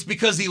maybe it's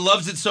because he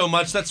loves it so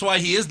much. That's why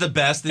he is the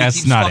best. And That's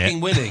he keeps not fucking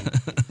it. winning.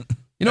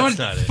 You know That's what?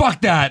 not it.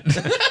 Fuck that.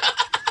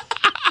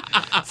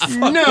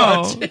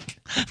 No.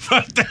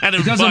 Fuck that.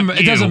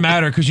 It doesn't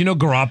matter because you know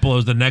Garoppolo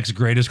is the next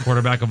greatest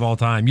quarterback of all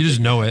time. You just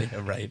know it.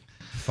 Right.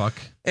 Fuck.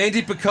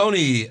 Andy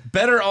Piccone,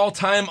 better all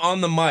time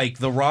on the mic,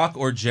 The Rock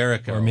or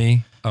Jericho? Or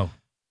me. Oh.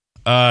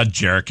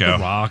 Jericho.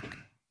 The Rock.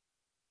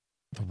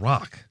 The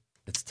Rock.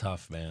 It's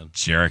tough, man.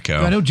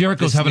 Jericho. I know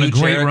Jericho's This having a new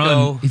great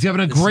Jericho- run. He's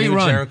having a this great new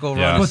run. Jericho run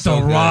Yeah. is But so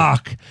The good.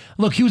 Rock.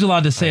 Look, he was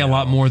allowed to say a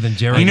lot more than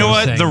Jericho. You know was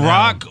what? saying The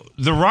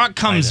now. Rock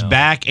comes I know.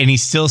 back and he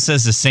still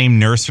says the same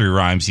nursery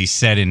rhymes he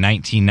said in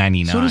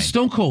 1999. So does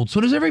Stone Cold.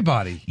 So does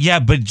everybody. Yeah,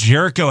 but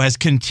Jericho has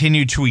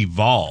continued to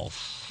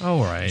evolve.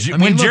 All right.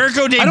 When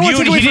Jericho I don't want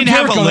to debuted, take away he from didn't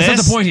have a Jericho. That's not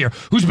list. the point here.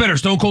 Who's better,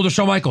 Stone Cold or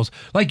Shawn Michaels?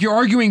 Like, you're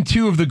arguing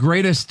 2 of the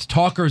greatest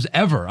talkers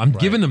ever. I'm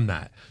giving them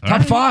that.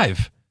 Top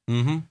 5.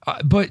 Mm-hmm.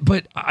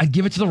 But I'd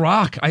give it to The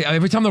Rock.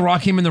 Every time The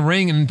Rock came in the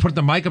ring and put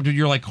the mic up to you,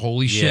 you're like,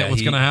 holy shit,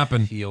 what's going to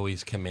happen? He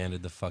always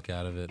commanded the fuck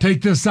out of it.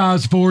 Take this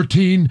size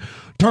 14,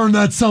 turn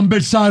that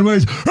sumbitch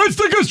sideways, and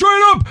stick it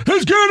straight up.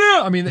 It's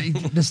good. I mean,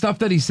 the stuff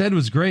that he said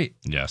was great.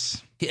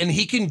 Yes. And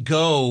he can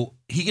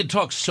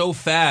talk so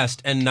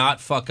fast and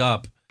not fuck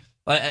up.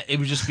 It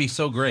would just be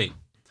so great.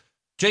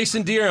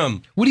 Jason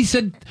Deerham. What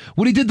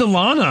he did to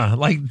Lana,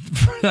 like,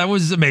 that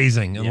was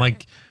amazing. And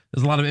like,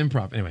 there's a lot of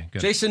improv. Anyway,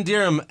 good. Jason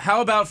Deerham,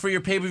 how about for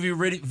your pay-per-view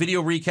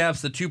video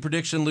recaps, the 2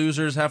 prediction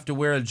losers have to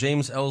wear a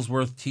James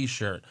Ellsworth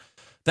t-shirt?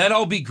 That'd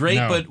all be great,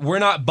 No. but we're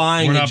not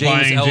buying We're a not James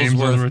buying James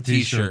Ellsworth Ellsworth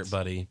t-shirt, t-shirts.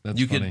 buddy. That's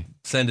you funny. could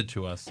send it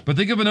to us. But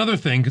think of another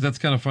thing, because that's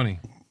kind of funny.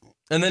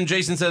 And then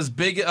Jason says,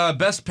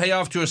 best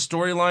payoff to a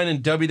storyline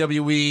in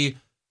WWE.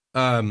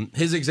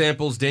 His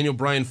examples, Daniel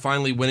Bryan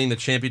finally winning the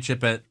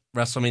championship at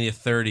WrestleMania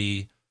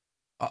 30.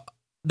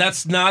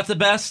 That's not the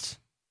best.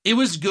 It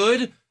was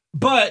good,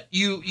 but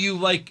you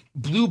like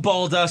blue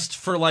balled us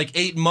for like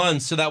 8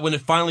 months so that when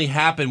it finally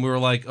happened, we were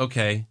like,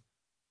 okay.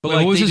 But Wait,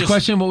 like, what was they his just-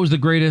 question? What was the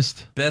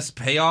greatest? Best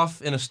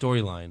payoff in a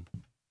storyline.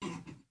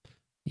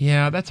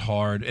 Yeah, that's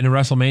hard. In a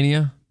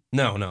WrestleMania?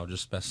 No,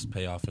 just best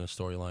payoff in a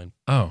storyline.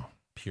 Oh.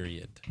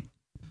 Period.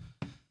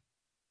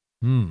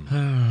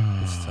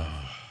 It's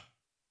tough.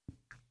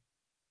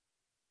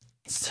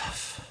 It's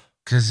tough.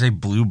 Because they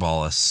blue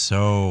ball us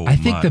so I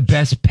think much. the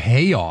best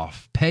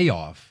payoff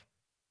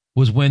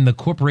was when the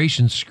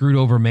corporation screwed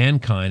over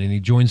Mankind and he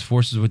joins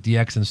forces with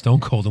DX and Stone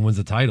Cold and wins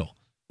the title.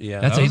 Yeah,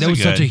 that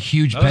was such a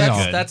huge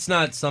payoff. That's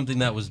not something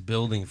that was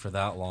building for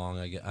that long.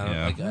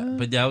 I don't,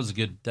 but that was a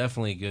good,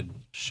 definitely a good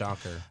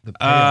shocker. The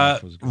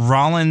payoff was good.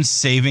 Rollins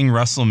saving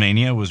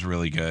WrestleMania was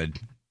really good.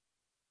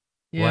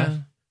 Yeah.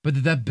 But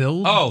did that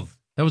build? Oh,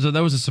 That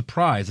was a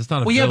surprise. That's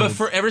not a Well, yeah, build.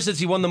 but ever since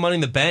he won the Money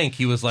in the Bank,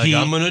 he was like,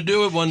 I'm going to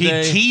do it one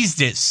day. He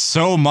teased it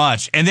so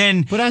much. And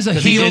then But as a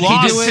he heel,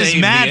 lost he did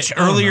his match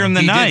earlier in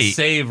the night. He did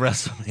save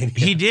WrestleMania.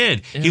 He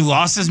did. Yeah. He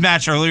lost his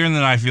match earlier in the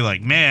night. I feel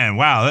like, man,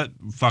 wow, that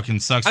fucking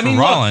sucks for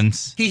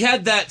Rollins. Look, he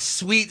had that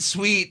sweet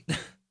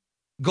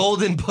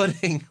golden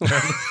pudding.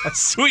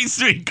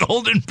 sweet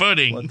golden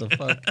pudding. What the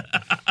fuck?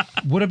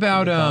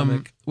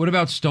 What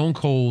about Stone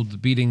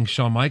Cold beating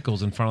Shawn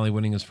Michaels and finally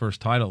winning his first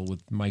title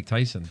with Mike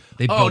Tyson?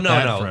 They built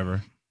that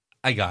forever.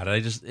 I got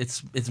it.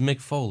 It's Mick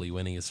Foley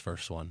winning his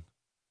first one.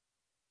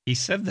 He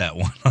said that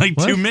one like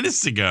 2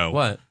 minutes ago.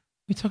 What?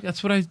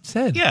 That's what I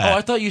said. Yeah. Oh,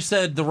 I thought you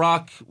said The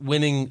Rock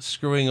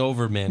screwing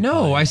over Mankind.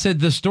 No, I said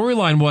the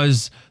storyline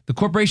was the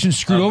corporation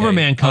screwed over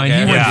Mankind.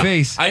 He went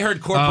face. I heard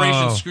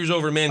corporation screws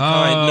over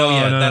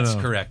Mankind. That's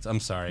correct.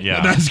 I'm sorry.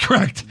 Yeah, that's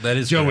correct. That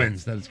is Joe correct.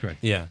 wins. That is correct.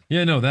 Yeah.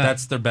 Yeah, no,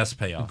 that's their best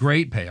payoff.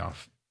 Great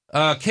payoff.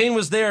 Kane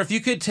was there. If you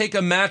could take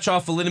a match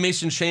off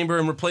Elimination Chamber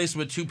and replace it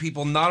with two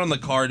people not on the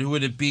card, who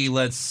would it be?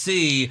 Let's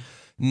see.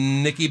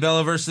 Nikki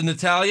Bella versus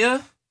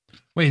Natalya?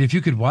 Wait, if you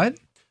could what?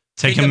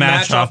 Take a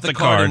match off the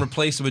card and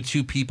replace it with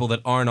two people that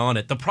aren't on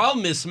it. The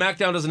problem is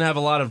SmackDown doesn't have a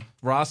lot of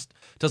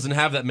doesn't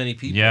have that many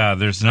people. Yeah,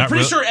 there's not. I'm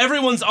pretty sure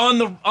everyone's on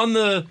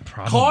the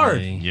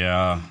card.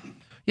 Yeah.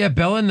 Yeah,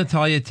 Bella and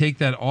Natalya take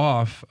that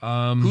off.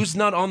 Who's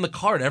not on the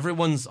card?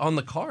 Everyone's on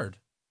the card.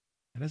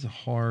 That is a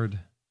hard...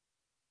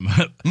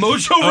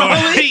 Mojo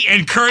Rawley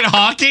and Kurt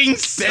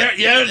Hawkins. There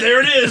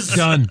it is.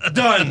 Done.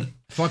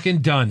 Fucking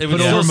done. It Put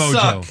would over still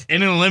Mojo. suck.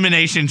 In an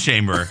elimination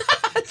chamber.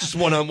 Just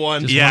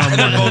one-on-one. Yeah. And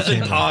they're both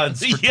in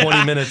pods for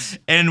 20 minutes.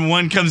 And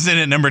one comes in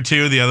at number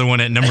 2, the other one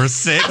at number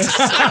 6.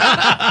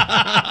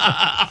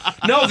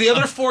 No, the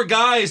other 4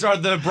 guys are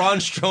the Braun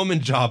Strowman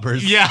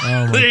jobbers. Yeah.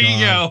 Oh there God. you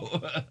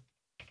go.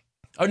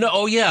 Oh, no.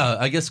 Oh, yeah.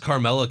 I guess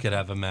Carmella could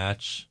have a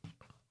match.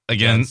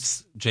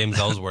 Against James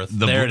Ellsworth.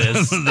 There it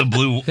is. The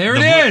blue. There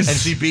it is. And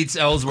she beats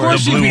Ellsworth. Of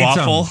course The she blue beats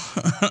waffle.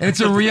 And it's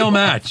a real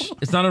match.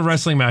 It's not a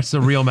wrestling match. It's a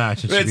real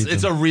match.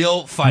 It's a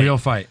real fight. Real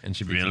fight. And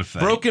she beats him.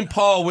 Broken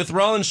Paul with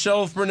Rollins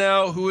shelf for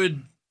now. Who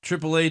would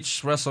Triple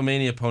H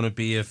WrestleMania opponent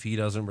be if he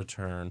doesn't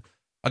return?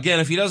 Again,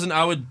 if he doesn't,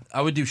 I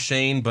would do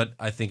Shane, but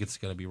I think it's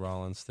going to be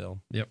Rollins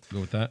still. Yep, go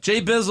with that. Jay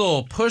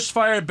Bizzle, Push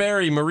Fire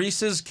Barry,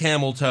 Maurice's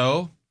camel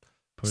toe,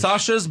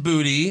 Sasha's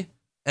booty,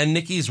 and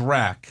Nikki's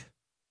rack.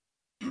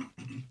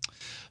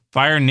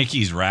 Fire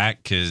Nikki's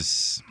rack,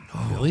 because...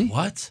 Really?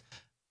 What?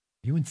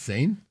 You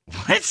insane?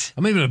 What?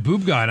 I'm even a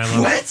boob guy, and I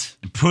love What?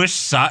 Push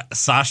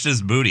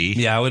Sasha's booty.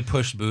 Yeah, I would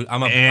push boot.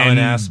 I'm and an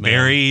ass man.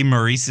 bury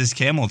Maurice's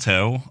camel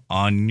toe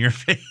on your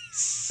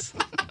face.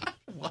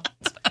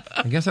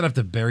 I guess I'd have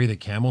to bury the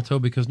camel toe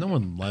because no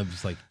one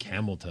loves like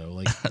camel toe.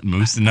 Like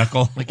Moose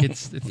knuckle. Like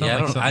it's not Yeah,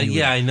 like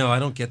something I know. I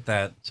don't get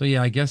that. So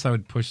yeah, I guess I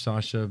would push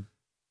Sasha,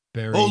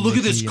 bury. Oh, look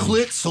at this Nikki,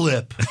 clit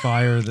slip.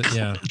 Fire the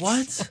yeah.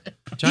 What?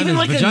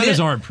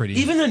 Vaginas aren't pretty.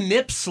 Even a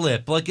nip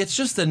slip, like it's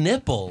just a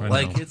nipple. I know.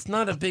 Like it's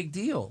not a big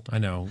deal. I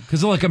know,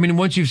 because look, I mean,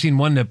 once you've seen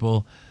one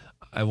nipple,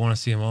 I want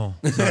to see them all.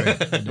 Sorry,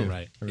 I do.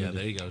 Right? Yeah,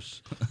 there you go.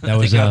 That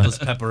was Take out those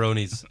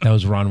pepperonis. That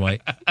was Ron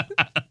White.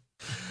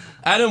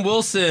 Adam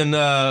Wilson,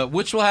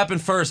 which will happen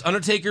first?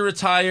 Undertaker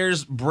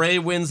retires, Bray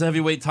wins the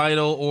heavyweight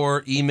title,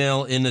 or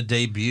email in a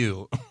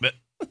debut?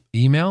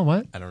 Email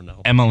what? I don't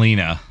know.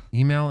 Emelina.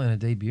 Email in a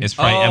debut. It's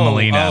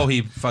probably Emelina. Oh,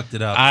 he fucked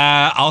it up.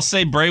 I'll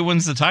say Bray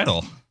wins the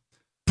title.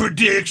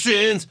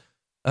 Predictions.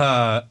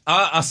 Assad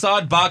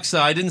Baksa,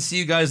 I didn't see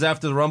you guys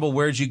after the Rumble.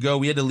 Where'd you go?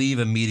 We had to leave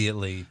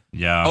immediately.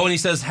 Yeah. Oh, and he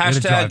says, had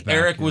to drive hashtag back,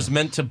 Eric yeah. was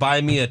meant to buy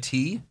me a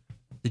tea.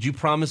 Did you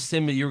promise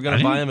him that you were going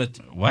to buy him a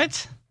tea?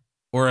 What?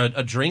 Or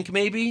a drink,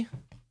 maybe?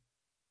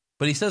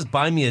 But he says,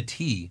 buy me a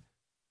tea.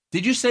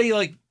 Did you say,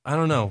 like, I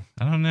don't know.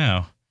 I don't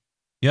know.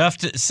 You have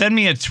to send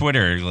me a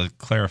Twitter to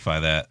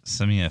clarify that.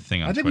 Send me a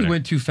thing on I think Twitter. we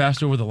went too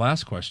fast over the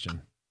last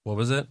question. What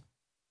was it?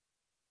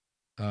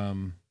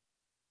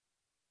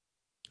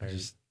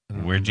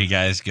 Where'd you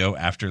guys go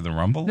after the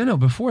Rumble? No,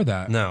 before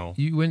that. No.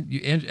 You went.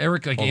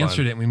 Eric Hold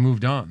answered on. it, and we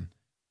moved on.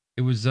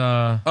 It was.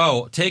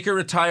 Oh, Taker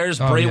retires,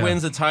 Oh, Bray yeah.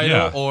 wins the title,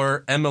 Yeah.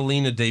 or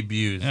Emelina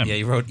debuts. Yeah. Yeah,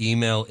 he wrote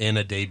email in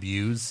a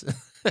debuts.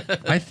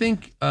 I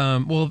think.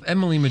 Well, if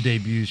Emelina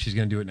debuts, she's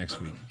going to do it next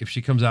week. If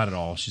she comes out at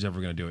all, she's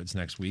ever going to do it. It's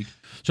next week.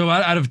 So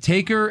out of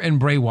Taker and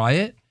Bray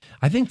Wyatt,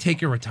 I think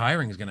Taker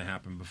retiring is going to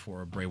happen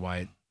before Bray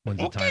Wyatt wins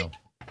the title.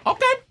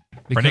 Okay.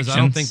 Because I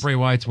don't Predictions? think Bray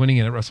Wyatt's winning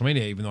it at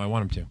WrestleMania, even though I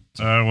want him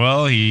to.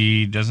 Well,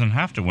 he doesn't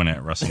have to win it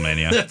at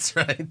WrestleMania. That's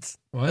right.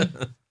 What?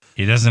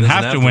 He doesn't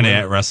have to win it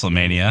at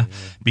WrestleMania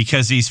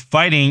because he's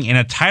fighting in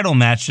a title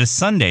match this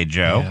Sunday,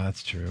 Joe. Yeah,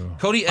 that's true.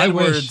 Cody I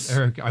Edwards. wish,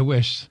 Eric. I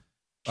wish.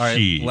 All right,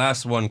 She.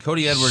 last one.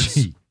 Cody Edwards.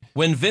 She.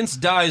 When Vince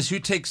dies, who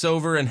takes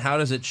over and how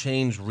does it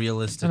change I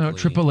realistically? don't know,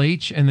 Triple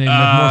H, and then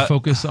have more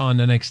focus on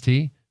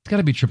NXT. It's got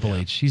to be Triple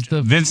H. He's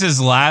the. Vince's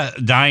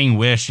dying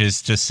wish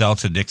is to sell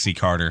to Dixie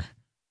Carter.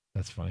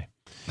 That's funny.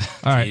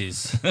 All right.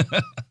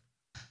 Jeez.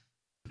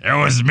 It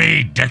was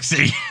me,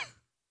 Dixie.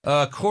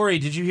 Corey,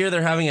 did you hear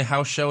they're having a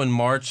house show in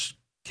March?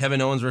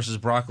 Kevin Owens versus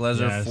Brock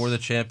Lesnar Yes. for the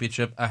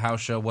championship. A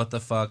house show. What the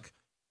fuck?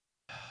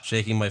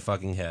 Shaking my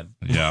fucking head.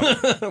 Yeah.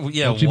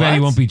 Yeah. Too bad he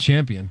won't be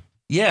champion.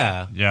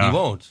 Yeah. Yeah. He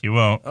won't. He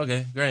won't.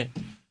 Okay, great.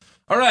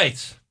 All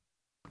right.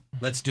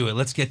 Let's do it.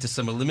 Let's get to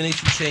some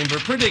Elimination Chamber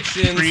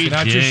predictions. Get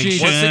out your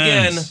sheets. Once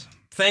again,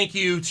 thank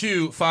you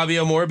to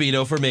Fabio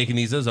Morabito for making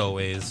these as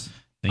always.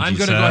 I'm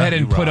going to go ahead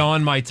and put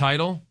on my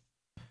title.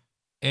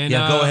 And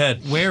go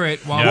ahead. Wear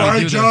it while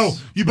we do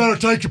this. You better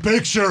take a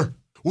picture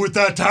with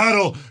that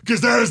title, because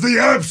that is the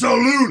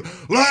absolute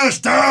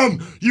last time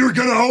you're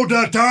going to hold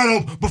that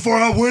title before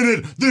I win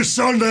it this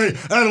Sunday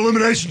at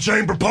Elimination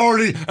Chamber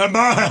party at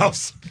my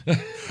house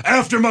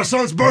after my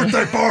son's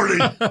birthday party.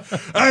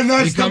 And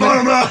that's the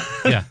bottom line.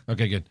 Yeah,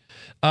 okay, good.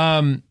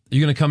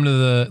 You going to come to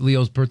the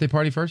Leo's birthday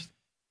party first?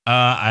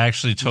 I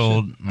actually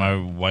told my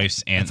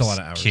wife's aunt's a lot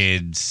of hours.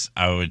 kids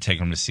I would take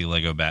them to see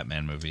Lego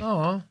Batman movie.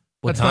 Oh,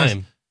 What that's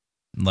time?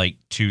 Like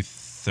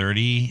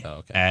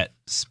 2:30 at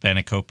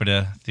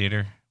Spanakopita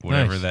Theater,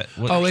 whatever Nice. that.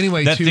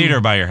 Anyway, that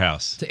theater by your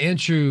house. To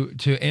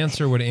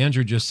answer what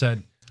Andrew just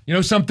said. You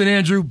know something,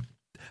 Andrew?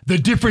 The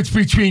difference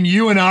between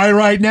you and I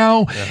right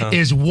now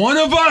is one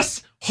of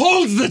us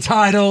holds the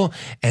title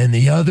and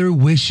the other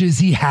wishes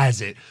he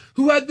has it.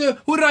 Who did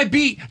I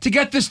beat to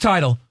get this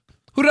title?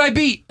 Who did I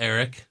beat?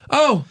 Eric.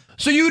 Oh,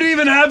 so you didn't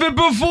even have it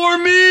before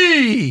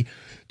me.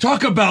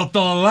 Talk about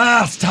the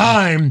last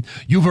time.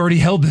 You've already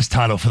held this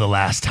title for the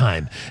last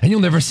time, and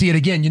you'll never see it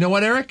again. You know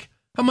what, Eric?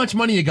 How much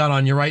money you got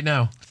on you right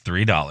now?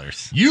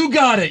 $3. You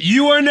got it.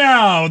 You are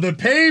now the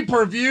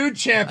pay-per-view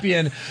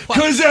champion,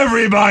 because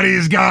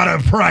everybody's got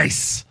a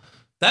price.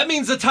 That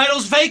means the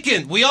title's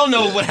vacant. We all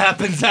know what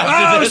happens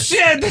after Oh, this.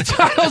 shit. The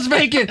title's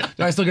vacant.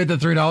 Do I still get the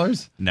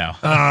 $3? No.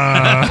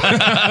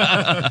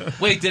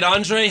 Wait, did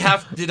Andre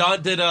did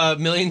 $1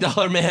 Million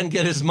Man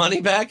get his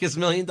money back? His $1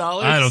 million?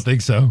 I don't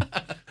think so.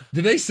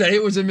 Did they say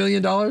it was $1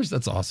 million?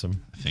 That's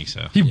awesome. I think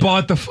so. He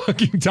bought the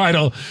fucking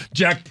title.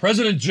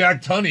 President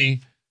Jack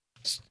Tunney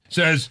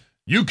says,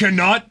 you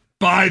cannot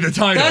buy the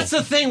title. That's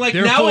the thing. Like,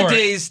 Therefore,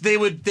 nowadays, they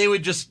would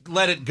just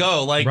let it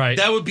go. Like, Right.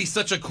 that would be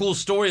such a cool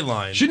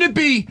storyline. Shouldn't it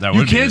be, That you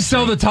would be can't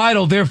sell the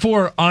title,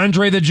 therefore,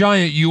 Andre the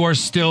Giant, you are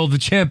still the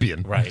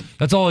champion. Right.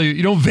 That's all.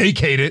 You don't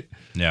vacate it.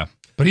 Yeah.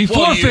 But he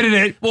forfeited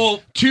it.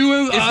 Well,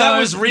 to if that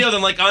was real,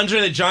 then like Andre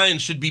the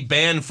Giant should be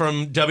banned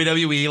from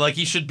WWE. Like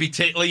he should be,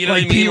 you know Like what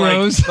I mean? Pete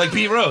Rose? Like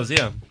Pete Rose,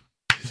 yeah.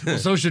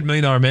 So should $1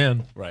 Million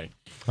Man. Right.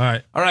 All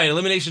right. All right.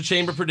 Elimination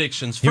Chamber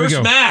predictions. Here we First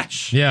go.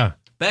 match. Yeah.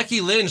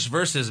 Becky Lynch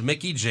versus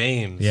Mickie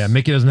James. Yeah,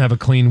 Mickey doesn't have a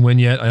clean win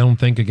yet, I don't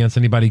think, against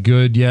anybody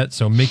good yet.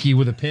 So Mickey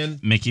with a pin.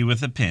 Mickey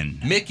with a pin.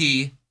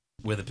 Mickey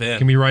with a pin.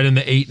 Can we write in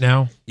the 8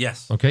 now?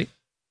 Yes. Okay.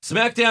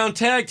 SmackDown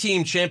Tag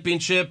Team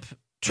Championship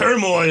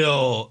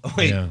turmoil.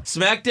 Wait. Yeah.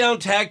 SmackDown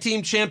Tag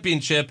Team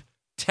Championship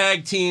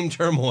tag team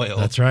turmoil.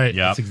 That's right. Yep.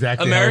 That's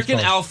exactly American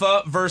how it's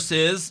Alpha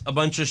versus a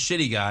bunch of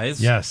shitty guys.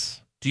 called. Yes.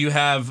 Do you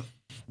have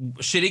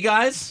shitty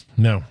guys?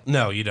 No.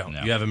 No, you don't.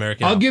 No. You have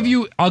American I'll Alpha. give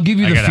you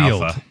the got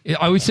field. Alpha.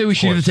 I would say we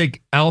should either course.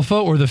 take Alpha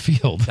or the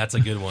field. That's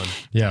a good one.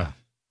 Yeah.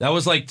 That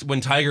was like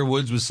when Tiger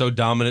Woods was so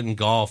dominant in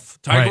golf.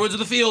 Tiger Right. Woods of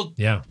the field.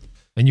 Yeah.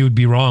 And you would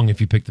be wrong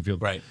if you picked the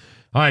field. Right.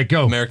 All right,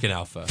 go. American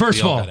Alpha. First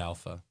We of all all, got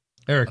Alpha.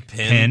 Eric.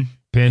 Pin.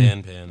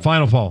 Pin. Pin.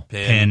 Final Paul.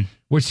 Pin.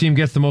 Which team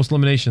gets the most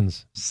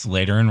eliminations?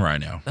 Slater and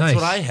Rhino. That's Nice.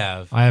 what I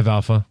have. I have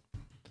Alpha.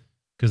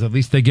 Because at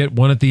least they get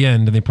one at the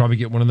end, and they probably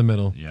get one in the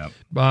middle.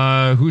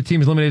 Yep. Who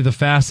team is eliminated the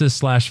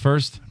fastest /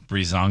 first?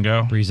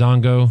 Breezango.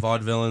 Breezango.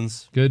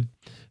 Vaudevillains. Good.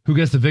 Who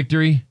gets the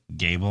victory?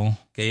 Gable.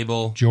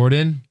 Gable.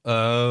 Jordan.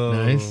 Oh.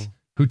 Nice.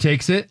 Who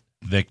takes it?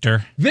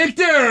 Victor.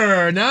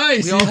 Victor!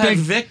 Nice. We all have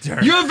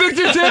Victor. You have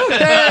Victor too?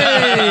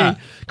 Hey!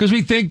 Because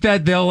we think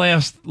that they'll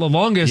last the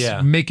longest,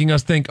 Yeah. making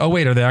us think, oh,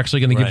 wait, are they actually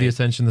going to give the Right.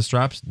 Ascension the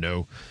straps?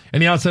 No.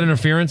 Any outside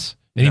interference?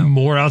 Any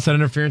more outside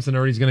interference than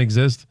already is going to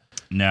exist?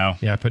 No.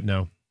 Yeah, I put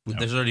no.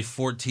 There's already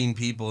 14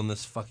 people in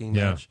this fucking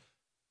Yeah. match.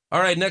 All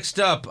right,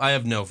 next up, I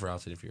have no for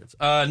outside interference.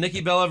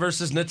 Nikki Bella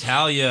versus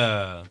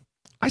Natalia.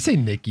 I say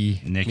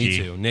Nikki. Nikki. Me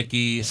too.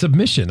 Nikki.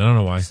 Submission. I don't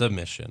know why.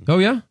 Submission. Oh,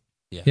 yeah?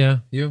 Yeah. Yeah,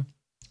 you?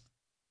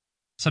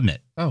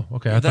 Submit. Oh,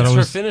 okay. I thought That's it her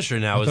was, finisher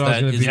now. I Is thought I was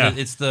that? gonna Is be- that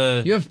it's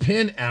the? You have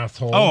pin,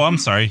 asshole. Oh, I'm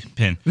sorry.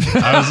 Pin.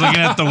 I was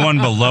looking at the one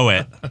below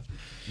it.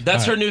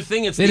 That's her new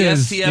thing. It's It the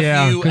is. STFUS.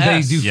 Yeah,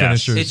 because they do Yes.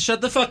 finishers. It's shut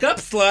the fuck up,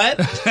 slut.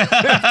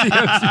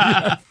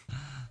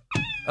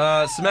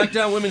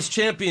 SmackDown Women's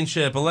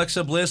Championship: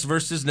 Alexa Bliss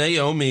versus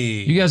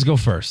Naomi. You guys go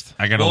first.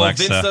 I got Well,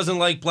 Alexa. Vince doesn't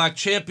like black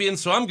champions,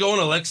 so I'm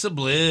going Alexa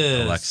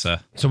Bliss.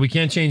 Alexa. So we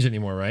can't change it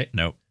anymore, right?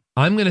 Nope.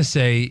 I'm going to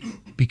say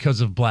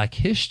because of Black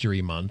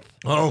History Month,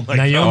 Oh my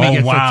Naomi god.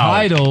 gets wow.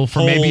 the title for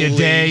maybe a Holy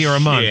day or a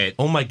month. shit.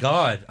 Oh my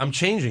god. I'm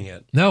changing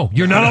it. No,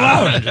 you're not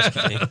allowed. Just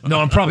kidding. No,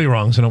 I'm probably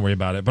wrong, so don't worry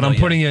about it. But I'm yeah.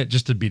 putting it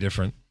just to be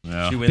different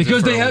Yeah. She wins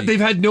because it for a week. they've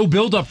had no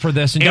build up for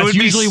this, and It that's would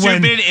be usually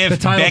when stupid the if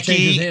title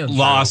changes Becky hands.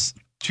 lost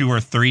 2 or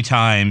 3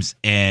 times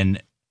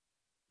and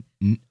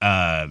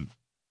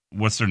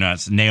what's her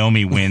nuts?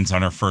 Naomi wins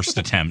on her first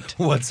attempt.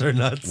 What's her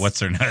nuts? What's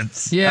her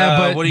nuts? Yeah,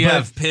 but what do you but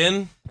have?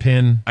 Pin?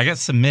 Pin. I got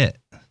submit.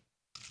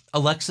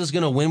 Alexa's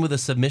gonna win with a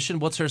submission.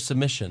 What's her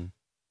submission?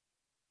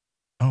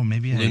 Oh,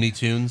 maybe I. Looney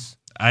Tunes.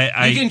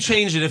 You can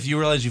change it if you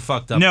realize you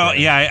fucked up. No, there.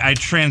 yeah, I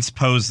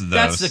transposed those.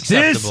 That's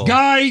acceptable. This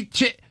guy,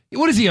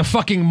 what is he, a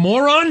fucking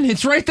moron?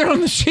 It's right there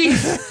on the sheet.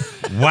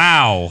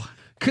 Wow.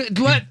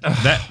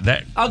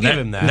 I'll give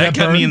him that. That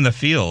got me in the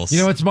feels. You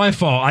know, it's my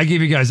fault. I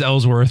gave you guys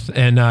Ellsworth,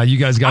 and you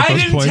guys got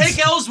those points. I didn't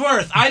take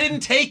Ellsworth. I didn't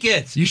take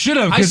it. You should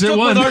have, because it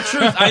won. With our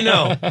truth. I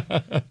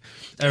know.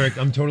 Eric,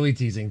 I'm totally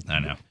teasing. I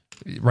know.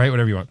 Right,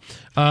 whatever you want.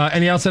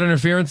 Any outside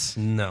interference?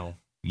 No.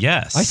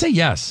 Yes. I say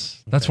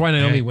yes. That's why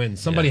Naomi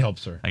wins. Somebody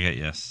helps her. I get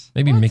yes.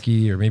 Maybe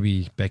Mickey or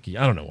maybe Becky.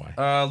 I don't know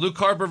why. Luke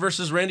Harper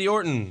versus Randy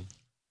Orton.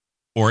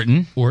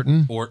 Orton.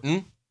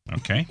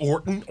 Okay.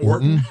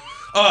 Orton.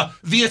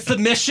 Via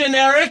submission,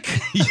 Eric?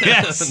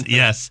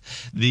 yes.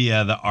 The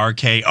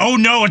RK. Oh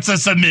no, it's a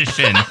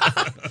submission.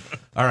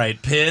 All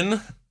right, pin.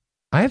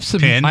 I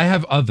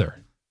have other.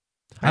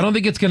 I don't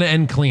think it's going to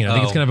end clean. I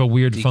think it's going to have a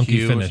weird, DQ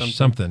funky finish.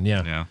 Something,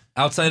 yeah.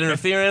 Outside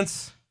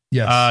interference?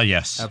 Yes.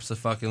 Yes.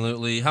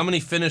 Absolutely. How many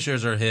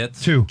finishers are hit?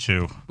 Two.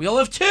 We all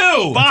have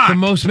 2. Fuck.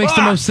 Makes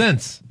the most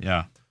sense.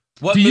 Yeah.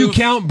 What Do move, you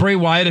count Bray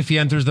Wyatt if he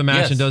enters the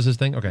match Yes. and does his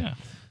thing? Okay. Yeah.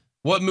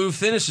 What move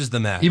finishes the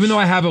match? Even though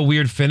I have a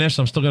weird finish,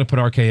 I'm still going to put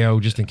RKO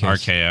just in case.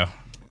 RKO.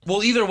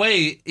 Well, either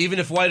way, even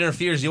if Wyatt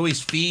interferes, he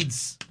always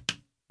feeds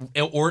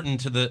Orton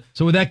to the...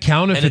 So would that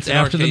count if And it's it's an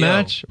after the RKO.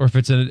 match or if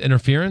it's an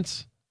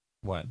interference?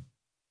 What?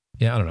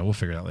 Yeah, I don't know. We'll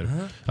figure it out later.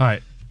 All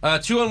right.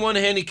 2-on-1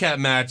 handicap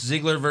match.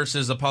 Ziggler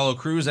versus Apollo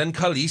Crews and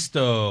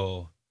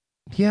Kalisto.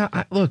 Yeah,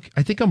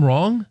 I think I'm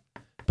wrong,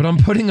 but I'm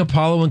putting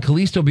Apollo and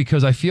Kalisto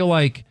because I feel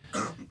like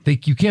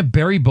you can't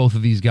bury both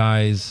of these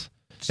guys.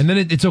 And then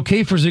it's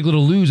okay for Ziggler to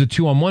lose a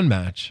 2-on-1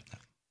 match.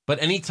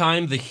 But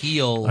anytime the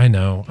heel I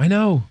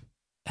know.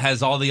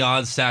 has all the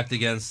odds stacked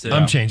against it.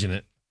 I'm changing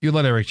it. You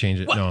let Eric change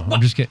it. No,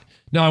 I'm just kidding.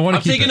 No, I want to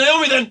I'm keep taking it.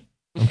 Naomi then.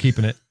 I'm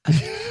keeping it.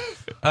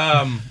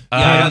 I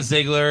got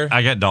Ziggler.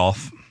 I got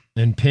Dolph.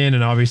 And pin,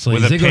 and obviously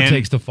With a Ziggler pin-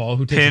 takes the fall.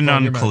 Who takes Pin the fall in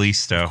on your match?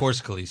 Kalisto. Of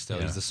course,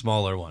 Kalisto. He's the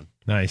smaller one.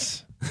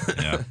 Nice.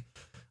 Yeah.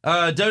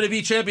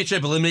 WWE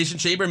Championship Elimination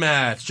Chamber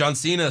match. John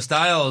Cena,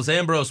 Styles,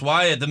 Ambrose,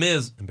 Wyatt, The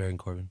Miz, and Baron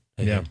Corbin.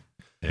 Hey, Yeah.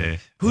 Eh.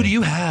 Who do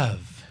you have?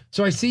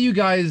 So I see you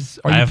guys.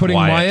 Are I you have putting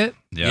Wyatt. Wyatt?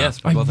 Yeah.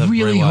 Yes, we I both have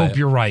really Bray hope Wyatt.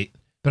 you're right,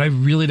 but I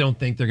really don't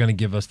think they're going to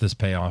give us this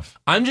payoff.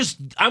 I'm just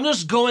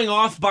going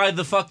off by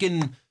the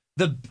fucking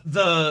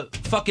the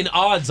fucking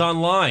odds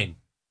online.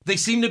 They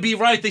seem to be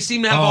right. They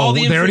seem to have all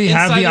the they already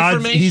have the odds.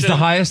 information. He's the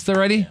highest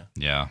already.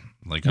 Yeah.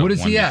 Like What a is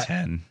 1 he to at?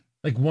 10.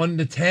 Like 1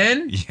 to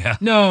 10? Yeah.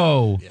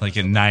 No. Like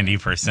a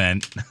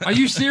 90%. Are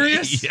you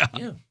serious? Yeah.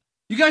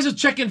 You guys are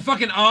checking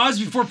fucking odds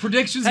before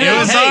predictions. Hey, It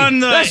was hey, on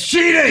the. That's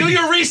cheating. Do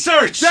your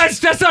research.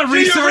 That's not Do your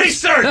research.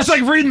 research. That's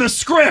like reading the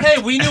script. Hey,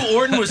 we knew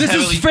Orton was This is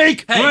heavily...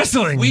 fake Hey,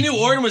 wrestling. We knew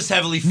Orton was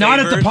heavily favored. Not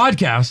at the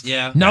podcast.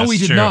 Yeah. No, That's we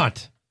did true.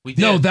 not. We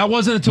did. No, that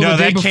wasn't until No, the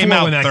day that before came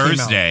out when that came out.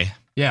 Thursday.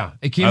 Yeah,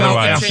 it came out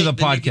Otherwise- after the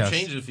Then you can podcast.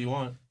 change it if you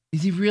want.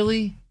 Is he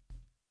really?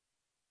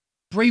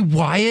 Bray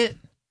Wyatt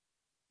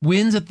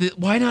wins at the.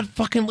 Why not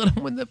fucking let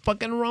him win the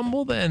fucking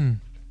Rumble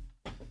then?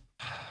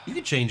 You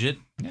can change it.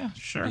 Yeah,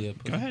 sure. Yeah,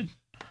 Go ahead.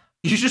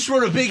 You just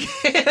wrote a big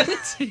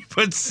hand.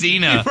 Put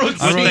Cena wrote with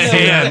Cena.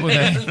 the I wrote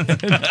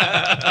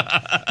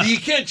hand. You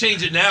can't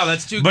change it now.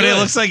 That's too But good. it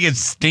looks like it's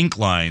stink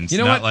lines, You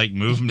know not what? like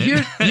movement.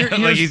 Here's-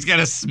 like he's got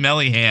a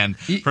smelly hand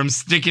from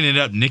sticking it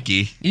up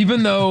Nikki.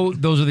 Even though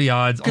those are the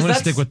odds, I'm 'Cause going to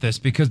that's- stick with this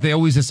because they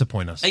always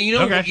disappoint us. And you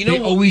know, Okay. you know, They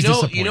always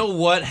disappoint. you know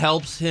what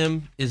helps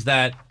him is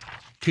that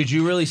could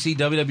you really see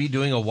WWE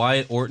doing a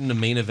Wyatt Orton to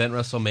main event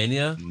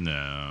WrestleMania?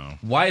 No.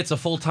 Wyatt's a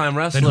full-time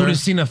Then wrestler. who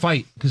does Cena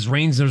fight? Because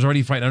Reigns was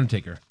already fighting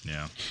Undertaker.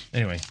 Yeah.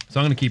 Anyway, so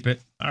I'm going to keep it.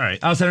 All right.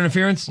 Outside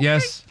interference?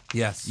 Yes.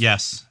 Yes.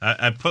 Yes.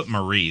 I put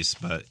Maurice,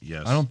 but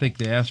yes. I don't think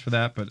they asked for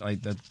that, but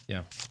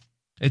yeah.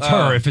 It's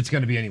her if it's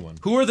going to be anyone.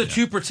 Who are the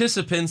two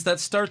participants that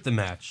start the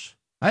match?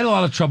 I had a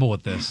lot of trouble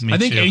with this. Me I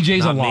think too.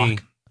 AJ's Not a lock. me.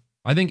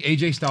 I think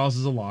AJ Styles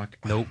is a lock.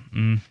 Nope.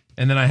 And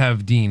then I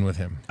have Dean with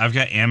him. I've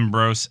got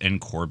Ambrose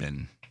and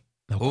Corbin.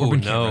 No, Oh, Corbin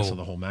no. can't wrestle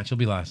the whole match. He'll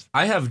be last.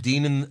 I have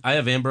Dean and I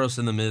have Ambrose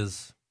and The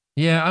Miz.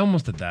 Yeah, I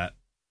almost did that.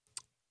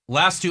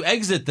 Last to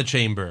exit the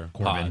chamber.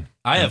 Corbin. pod.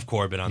 I have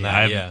Corbin on Yeah. that.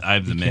 I Yeah.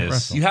 have the He can't Miz.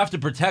 wrestle. You have to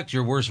protect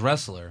your worst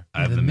wrestler.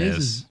 I have the Miz.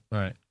 is- all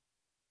right.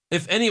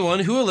 If anyone,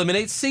 who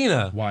eliminates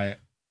Cena? Wyatt.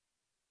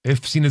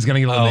 If Cena's going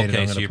to get eliminated,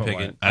 okay, I'm so going you're to put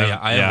picking. Wyatt.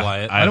 I have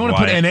Wyatt. I don't want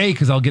to put NA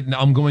because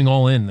I'm going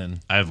all in then.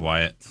 I have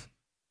Wyatt.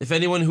 If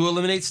anyone, who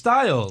eliminates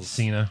Styles?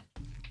 Cena.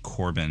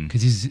 Corbin.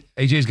 Because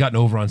AJ's gotten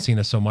over on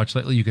Cena so much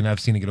lately, you can have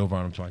Cena get over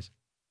on him twice.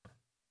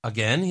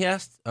 Again, he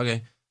asked?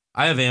 Okay.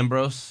 I have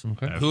Ambrose.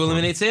 Okay. I have Who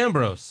eliminates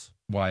Ambrose?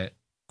 Wyatt.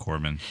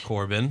 Corbin.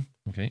 Corbin.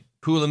 Okay.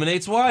 Who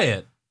eliminates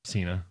Wyatt?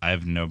 Cena. I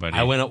have nobody.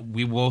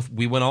 We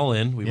went all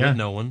in. We went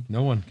no one.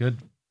 No one. Good.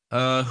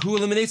 Who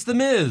eliminates The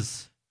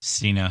Miz?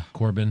 Cena.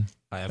 Corbin.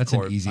 I have That's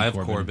an easy I have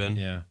Corbin. Corbin.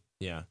 Yeah.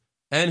 Yeah.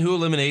 And who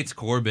eliminates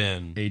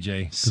Corbin?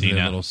 AJ. 'cause of their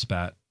Cena. little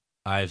spat.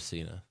 I have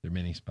Cena. Their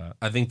mini spat.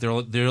 I think they'd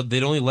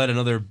only let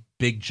another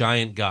big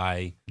giant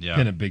guy Yeah.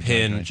 Pin a big guy.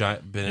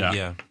 yeah.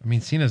 Yeah. I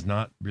mean, Cena's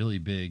not really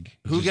big.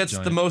 He's Who just gets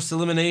giant. the most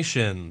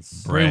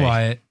eliminations? Bray Bray.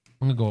 Wyatt.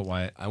 I'm going to go with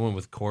Wyatt. I went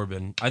with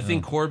Corbin. I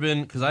think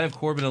Corbin, because I have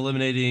Corbin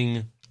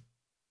eliminating.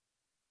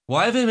 Well,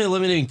 I have him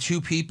eliminating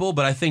 2 people,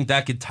 but I think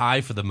that could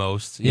tie for the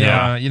most.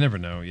 Yeah, you never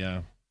know.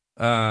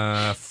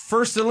 Yeah.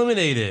 First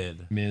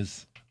eliminated.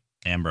 Miz.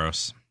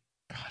 Ambrose.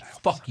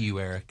 Fuck you,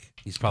 Eric.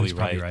 He's probably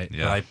right.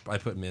 Yeah. But I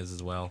put Miz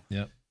as well.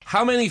 Yep.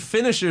 How many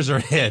finishers are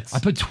hits? I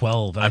put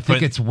 12. I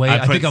think it's way.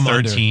 I think I'm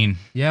 13. Under.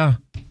 Yeah.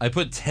 I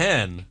put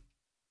 10.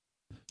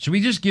 Should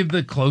we just give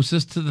the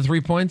closest to the 3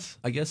 points?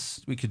 I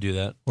guess we could do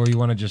that. Or you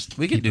want to just...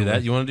 We could do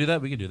that. You want to do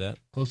that? We could do that.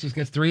 Closest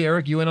gets 3.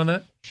 Eric, you in on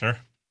that? Sure.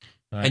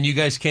 Right. And you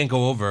guys can't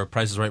go over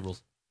Price is Right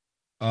rules.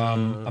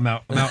 I'm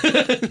out.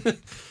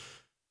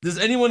 Does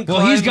anyone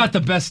Well, he's got the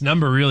best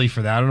number, really,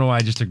 for that. I don't know why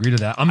I just agreed to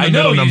that. I'm the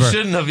middle number. You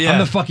shouldn't have, yeah. I'm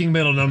the fucking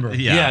middle number.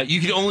 Yeah, you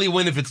can only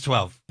win if it's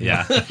 12.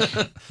 Yeah.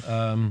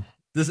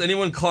 Does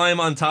anyone climb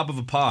on top of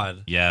a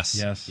pod? Yes.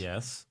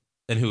 Yes.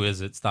 And who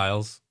is it?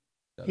 Styles?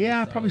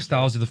 Yeah, probably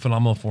Styles did the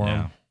phenomenal for him.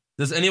 Yeah.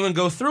 Does anyone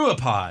go through a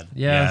pod?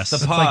 Yes. The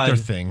That's pod like their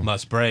thing.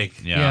 must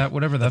break. Yeah,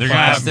 whatever that They're going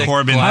to have plastic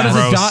Corbin glass.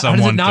 throw how does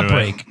someone it not through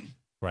break? it.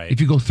 Right.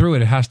 If you go through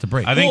it, it has to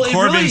break. I think Well,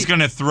 Corbin's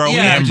going to throw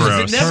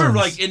just-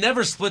 Ambrose. it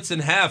never splits in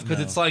half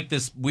because it's like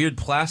this weird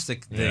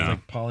plastic thing. Yeah.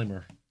 like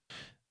polymer.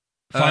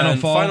 Final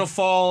fall. Final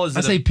fall is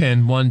I say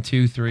pin. 1,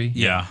 2, 3.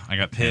 Yeah, I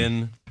got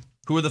pin.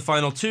 Who are the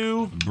final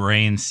 2?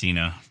 Bray and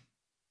Cena.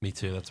 Me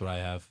too. That's what I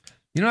have.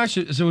 You know,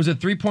 actually, so was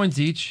it 3 points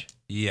each?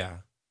 Yeah.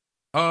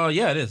 Oh,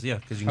 yeah, it is. Yeah,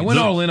 because I went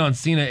all in on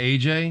Cena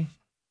AJ.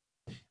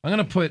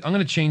 I'm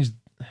gonna change.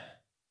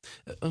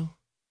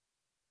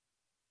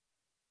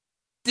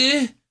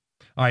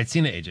 All right,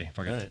 Cena AJ.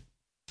 Fuck it. All right.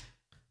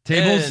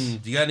 Tables.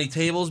 And you got any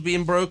tables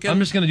being broken? I'm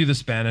just gonna do the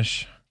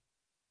Spanish.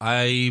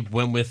 I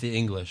went with the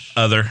English.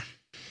 Other.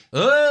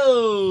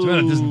 Oh,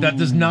 So that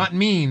does not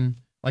mean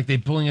like they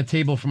pulling a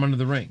table from under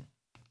the ring.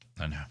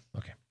 I know.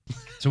 Okay.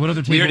 So what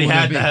other table? We already would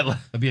had be? that.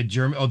 That'd be a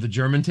German. Oh, the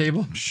German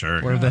table.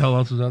 Sure. Whatever the hell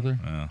else was out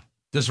there.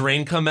 Does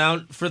Rain come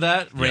out for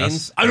that? Yes.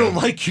 Reigns? I don't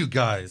like you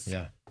guys.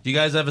 Yeah. Do you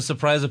guys have a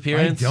surprise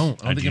appearance? I don't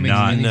think do it makes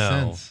not. any No.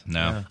 sense. No.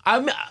 Yeah.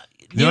 I'm.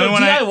 The only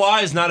one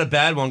DIY is not a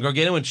bad one.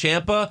 Gargano and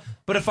Ciampa.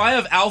 But if I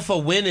have Alpha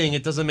winning,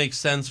 it doesn't make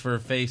sense for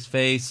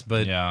face.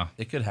 But Yeah.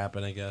 it could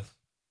happen, I guess.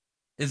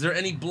 Is there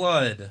any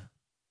blood?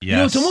 Yes. You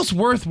know, it's almost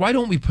worth. Why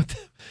don't we put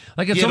them?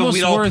 Like it's Yeah, but almost we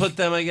don't worth put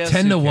them, I guess.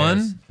 10 Who to cares?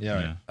 1.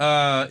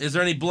 Yeah. Is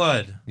there any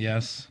blood?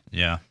 Yes.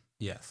 Yeah.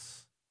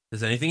 Yes.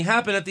 Does anything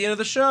happen at the end of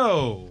the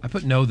show? I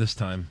put no this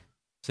time.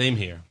 Same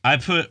here. I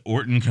put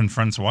Orton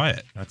confronts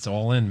Wyatt. That's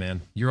all in,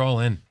 man. You're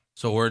all in.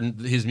 So Orton,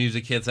 his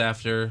music hits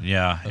after.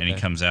 Yeah, and he Okay.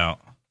 comes out.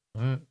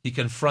 He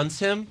confronts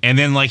him. And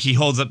then, like, he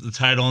holds up the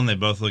title, and they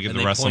both look at And the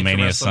they point to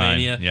WrestleMania sign.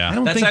 WrestleMania. Yeah. I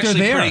don't That's think actually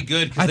they're there. pretty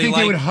good, 'cause I they think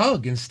they like- would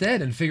hug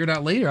instead and figure it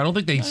out later. I don't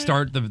think they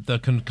start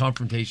the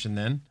confrontation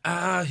then.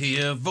 I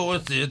hear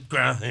voices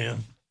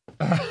crying.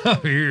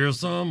 Hear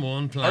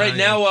someone playing. All right,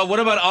 now what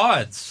about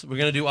odds? We're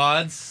gonna do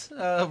odds.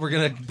 We're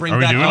gonna bring Are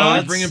we back doing odds.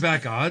 odds? Bringing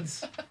back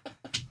odds.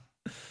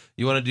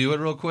 You want to do it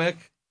real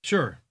quick?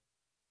 Sure.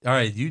 All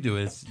right, you do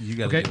it. You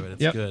got to Okay. do it.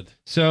 It's Yep. good.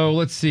 So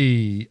let's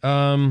see.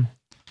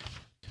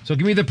 So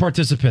give me the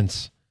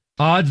participants.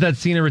 Odds that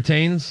Cena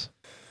retains.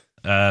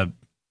 0%.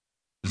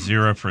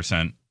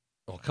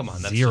 Oh, come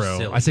on, that's 0. just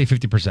silly. I say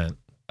 50%.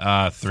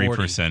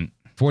 3%.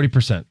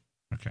 40%.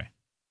 Okay.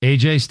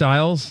 AJ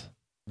Styles.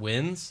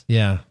 Wins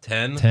Yeah.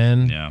 10.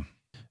 10. Yeah.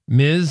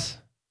 Miz.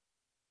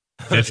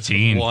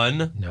 15.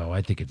 1. No,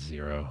 I think it's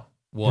 0.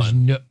 1. There's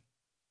no.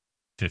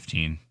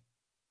 15.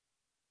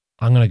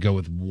 I'm gonna go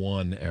with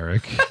 1,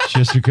 Eric,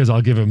 just because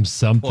I'll give him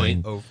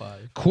something.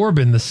 0.05.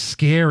 Corbin, the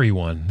scary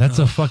one. That's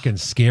a fucking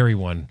scary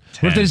one.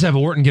 What if 10. they just have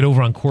Orton get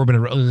over on Corbin?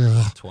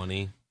 And,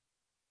 20.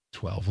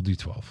 12. We'll do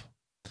 12.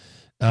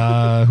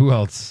 Who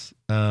else?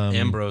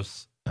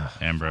 Ambrose.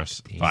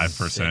 Ambrose.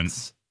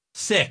 5%.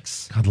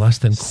 6. God, less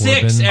than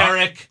Corbin. 6,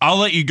 Eric. I'll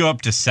let you go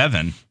up to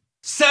 7.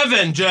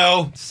 7,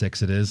 Joe.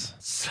 6 it is.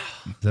 Is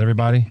that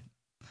everybody?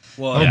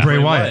 Well, Oh, Bray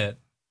Wyatt.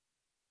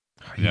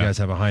 You Yeah. guys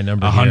have a high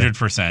number.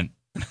 100%.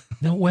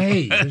 No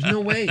way. There's no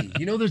way.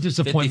 You know there's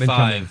disappointment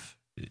coming.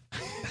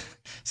 55.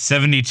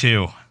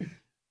 72.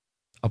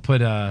 I'll put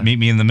Meet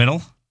me in the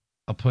middle.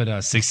 I'll put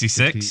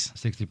 66?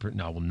 60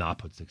 no, I will not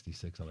put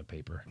 66 on a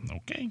paper.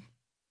 Okay.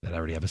 That I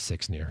already have a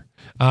 6 near.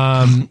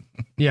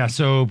 Yeah,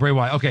 so Bray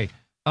Wyatt. Okay.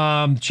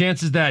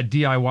 Chances that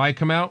DIY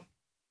come out?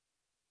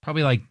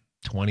 Probably like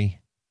 20.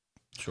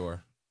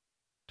 Sure.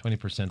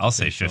 20%. I'll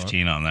say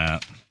 15 on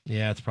that.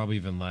 Yeah, it's probably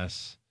even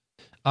less.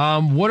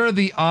 What are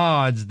the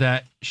odds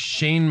that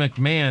Shane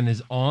McMahon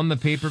is on the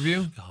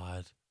pay-per-view?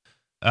 God.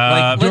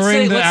 Let's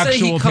during the let's say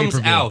he actual comes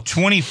pay-per-view. out.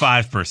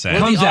 25%.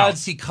 What are Comes the out.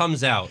 odds he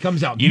comes out?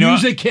 Comes out. You know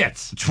Music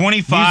hits.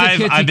 25.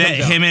 Music hits, I he bet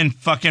comes out. him and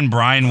fucking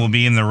Brian will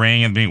be in the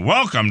ring and be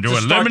welcome to To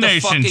start the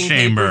Elimination fucking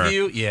Chamber.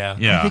 pay-per-view? Yeah.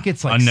 Yeah. I think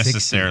it's like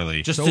unnecessarily.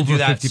 60. Just It's to do over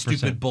that 50%.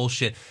 stupid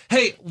bullshit.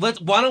 Hey, why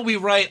don't we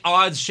write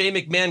odds Shane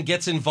McMahon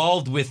gets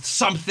involved with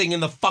something in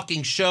the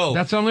fucking show?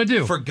 That's what I'm going to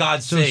do. For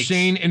God's so sake.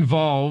 Shane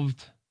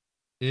involved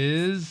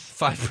is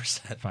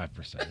 5%.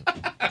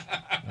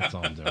 5%. That's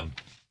all I'm doing.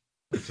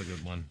 That's a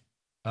good one.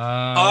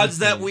 Odds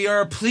that we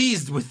are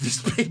pleased with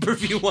this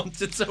pay-per-view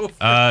once it's over.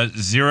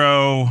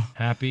 0.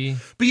 Happy.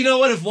 But you know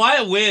what? If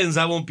Wyatt wins,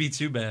 that won't be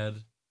too bad.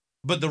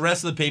 But the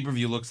rest of the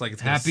pay-per-view looks like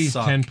it's going to Happy's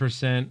suck.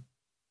 10%.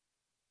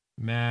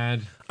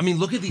 Mad. I mean,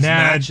 look at these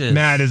matches.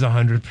 Mad is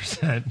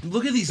 100%.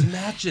 Look at these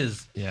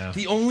matches. Yeah.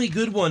 The only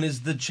good one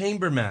is the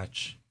chamber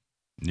match.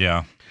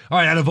 Yeah. All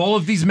right, out of all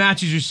of these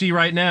matches you see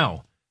right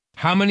now,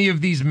 how many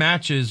of these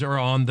matches are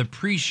on the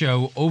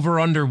pre-show over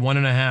under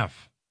 1.5?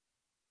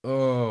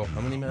 Oh,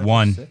 how many matches?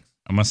 1. 6?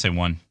 I'm going to say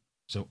 1.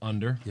 So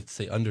under? You have to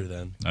say under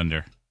then.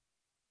 Under.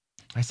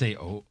 I say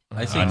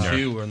I say Under.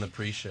 2 on the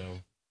pre-show.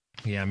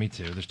 Yeah, me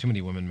too. There's too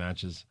many women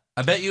matches.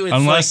 I bet you it's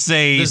Unless like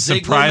they the Ziggler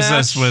surprise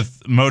us match.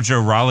 with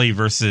Mojo Rawley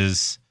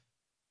versus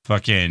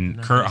fucking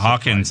Not Kurt gonna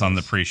Hawkins surprise on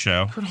the us.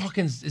 pre-show. Kurt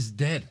Hawkins is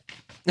dead.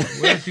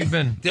 Where have you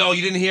been? Oh,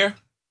 you didn't hear?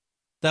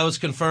 That was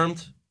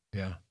confirmed,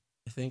 Yeah.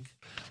 I think.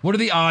 What are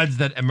the odds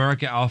that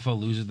America Alpha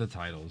loses the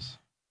titles?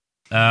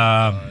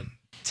 10%.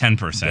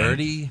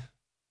 30?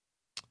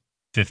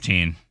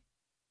 15.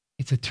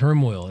 It's a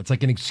turmoil. It's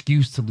like an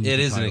excuse to lose It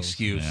the is an titles.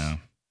 excuse. Yeah.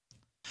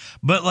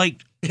 But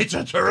like, It's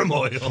a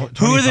turmoil.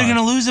 who are they going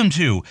to lose them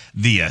to?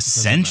 The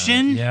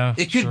Ascension? Yeah.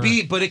 It could sure.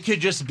 be, but it could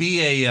just be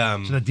a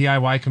So the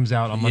DIY comes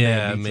out on Monday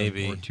Yeah, and beats them,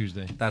 maybe. or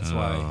Tuesday. That's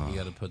why you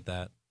got to put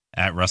that.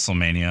 At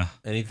WrestleMania.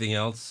 Anything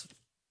else?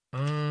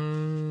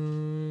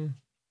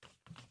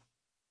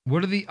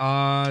 What are the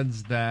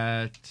odds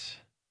that...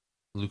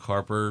 Luke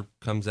Harper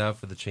comes out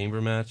for the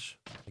chamber match,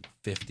 like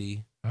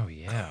 50. Oh,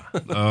 yeah.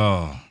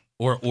 Oh.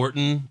 Or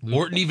Orton.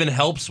 Orton even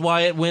helps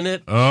Wyatt win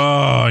it.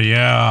 Oh,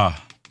 yeah.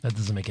 That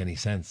doesn't make any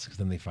sense because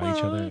then they fight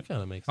each other.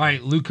 Kind of makes All sense.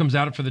 right, Luke comes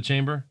out for the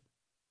chamber.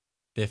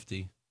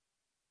 50.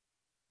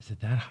 Is it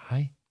that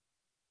high?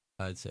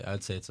 I'd say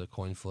it's a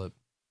coin flip.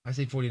 I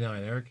say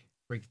 49. Eric,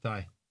 break the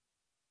tie.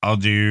 I'll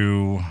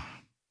do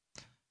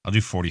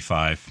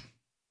 45.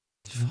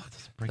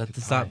 Break That the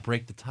does tie. not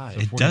break the tie.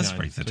 It does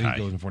break the So he tie.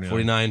 goes in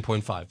 49.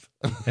 49.5.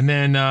 And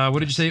then what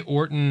did you say?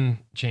 Orton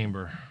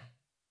chamber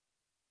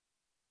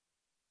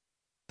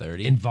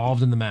 30.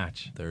 involved in the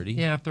match. 30.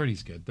 Yeah, 30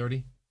 is good.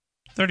 30.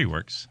 30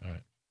 works. All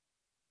right.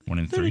 1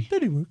 in 3.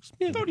 30 works.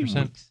 Yeah,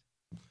 30%.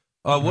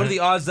 what are the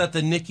odds that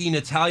the Nikki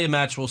Natalia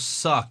match will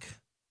suck?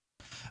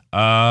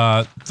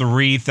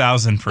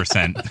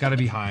 3,000%. It's got to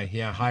be high.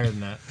 Yeah, higher than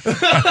that.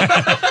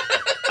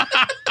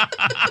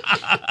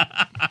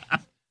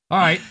 All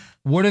right.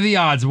 What are the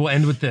odds? We'll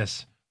end with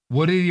this.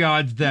 What are the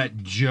odds that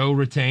Joe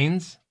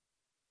retains?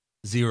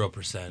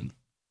 0%.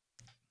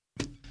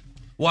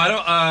 Well, I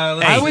don't.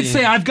 I would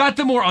say I've got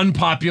the more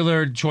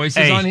unpopular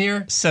choices on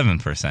here.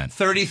 7%.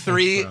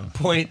 33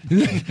 point.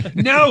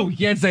 No, you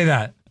can't say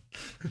that.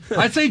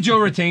 I'd say Joe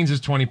retains is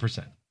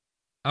 20%.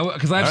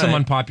 Because I have All some right.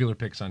 unpopular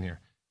picks on here.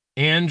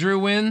 Andrew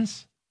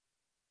wins.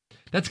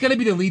 That's got to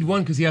be the lead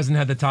one because he hasn't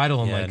had the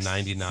title in Yeah, like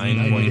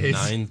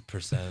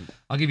 99.9%.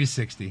 I'll give you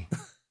 60.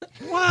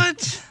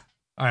 What?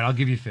 All right, I'll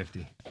give you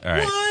 50. All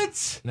right.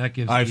 What? And that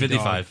gives All right, E-Dog-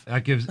 55.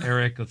 That gives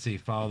Eric, let's see,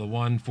 follow the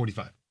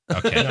 145.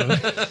 Okay.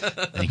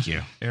 Thank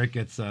you. Eric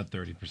gets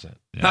 30%.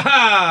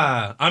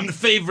 Ha! I'm the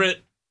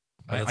favorite.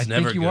 I That's think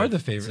never you good. are the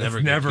favorite. It's never,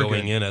 That's good never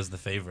going good. in as the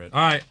favorite. All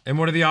right, and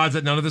what are the odds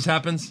that none of this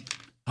happens?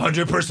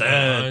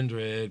 100%.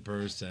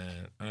 100%.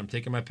 I'm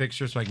taking my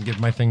picture so I can give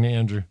my thing to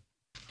Andrew.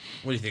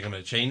 What do you think? I'm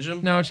going to change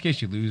them? No, just in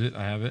case you lose it,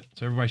 I have it.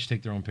 So everybody should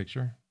take their own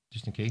picture,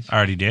 just in case. I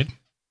already did.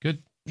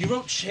 Good. You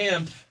wrote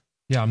champ.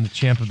 Yeah, I'm the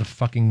champ of the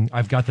fucking...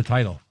 I've got the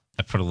title.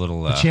 I put a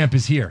little. The champ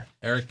is here.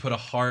 Eric put a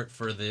heart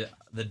for the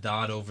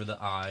dot over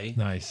the I.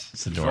 Nice.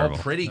 It's It's all adorable.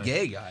 pretty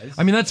gay, guys.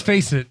 I mean, let's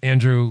face it,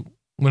 Andrew.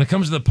 When it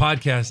comes to the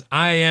podcast,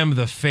 I am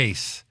the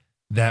face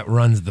that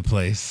runs the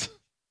place.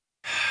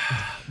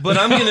 But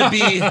I'm gonna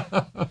be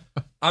the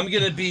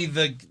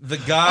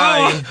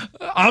guy.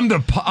 I'm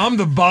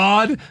the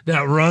bod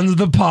that runs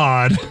the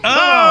pod.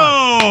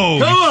 Oh,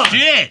 Come on.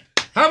 shit.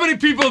 How many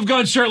people have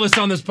gone shirtless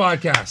on this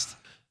podcast?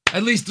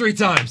 At least 3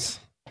 times.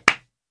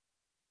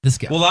 This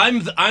guy. Well, I'm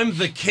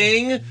the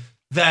king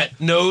that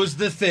knows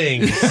the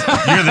things.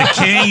 You're the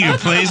king who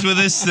plays with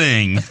his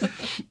thing.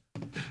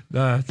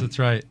 That's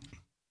right.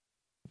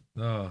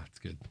 Oh, that's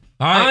good.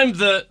 All right, I'm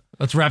the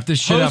let's wrap this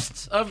shit up.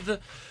 host of the.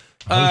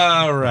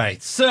 All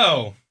right,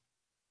 so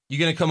you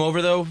gonna come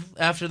over though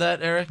after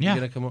that, Eric? Yeah.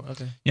 You gonna come over?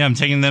 Okay. Yeah, I'm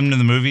taking them to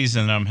the movies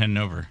and I'm heading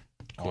over.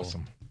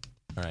 Awesome.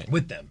 All right.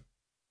 With them.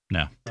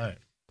 No. All right.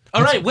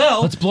 All right.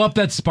 Well. Let's blow up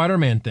that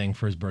Spider-Man thing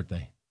for his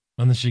birthday.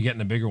 Unless you're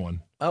getting a bigger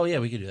one. Oh yeah,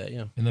 we could do that.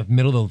 Yeah. In the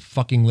middle of the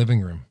fucking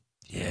living room.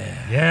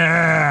 Yeah.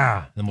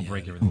 Yeah. Then we'll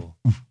break everything.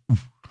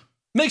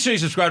 Make sure you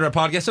subscribe to our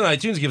podcast on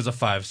iTunes. Give us a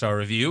 5-star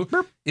review.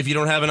 If you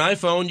don't have an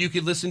iPhone, you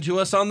could listen to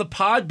us on the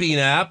Podbean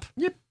app.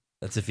 Yep.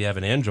 That's if you have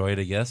an Android,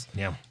 I guess.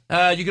 Yeah.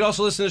 You can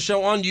also listen to the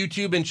show on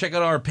YouTube and check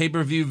out our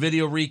pay-per-view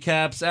video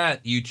recaps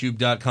at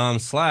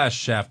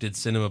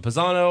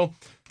youtube.com/ShaftedCinemaPaisano.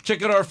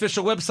 Check out our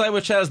official website,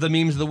 which has the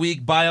memes of the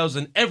week, bios,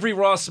 and every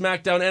Raw,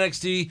 SmackDown,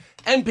 NXT,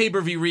 and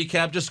pay-per-view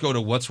recap. Just go to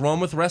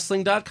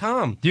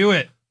what'swrongwithwrestling.com. Do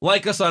it.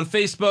 Like us on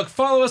Facebook,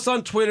 follow us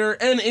on Twitter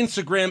and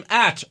Instagram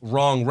at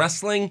Wrong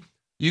Wrestling.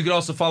 You can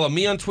also follow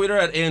me on Twitter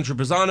at Andrew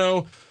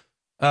Pisano.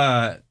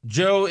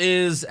 Joe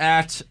is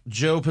at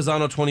Joe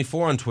Pisano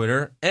 24 on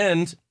Twitter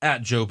and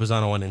at Joe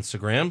Pisano on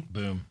Instagram.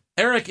 Boom.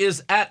 Eric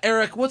is at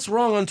Eric What's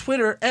Wrong on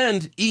Twitter,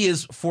 and E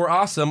is for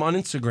awesome on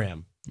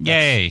Instagram.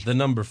 Yay. That's the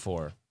number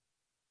 4.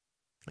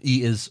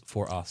 E is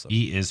for awesome.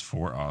 E is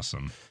for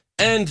awesome.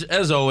 And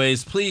as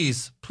always,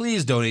 please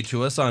donate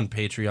to us on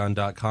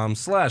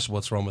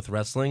patreon.com/What's Wrong with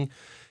Wrestling.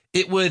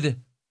 It would,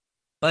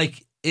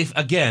 like, if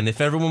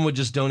everyone would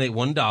just donate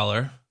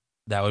 $1,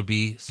 that would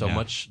be so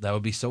much, that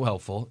would be so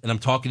helpful. And I'm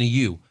talking to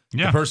you,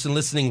 the person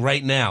listening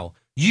right now.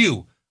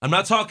 You. I'm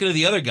not talking to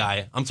the other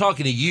guy. I'm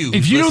talking to you.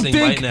 If you don't think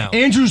right now.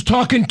 Andrew's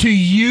talking to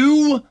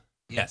you,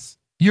 yes,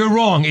 you're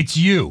wrong. It's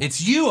you.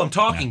 It's you I'm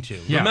talking to.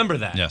 Yeah. Remember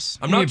that. Yes.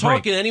 I'm not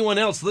talking to anyone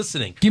else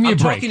listening. Give me a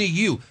break. I'm talking to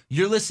you.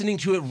 You're listening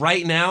to it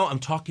right now. I'm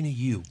talking to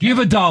you. Give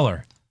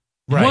 $1.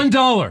 Right.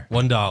 $1.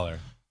 $1.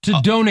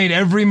 To donate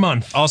every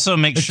month. Also,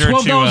 make it's sure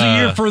 $12 to a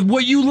year for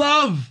what you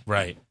love.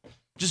 Right.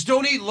 Just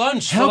don't eat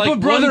lunch. Help for like a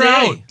brother 1 day.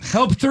 out.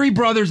 Help 3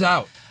 brothers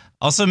out.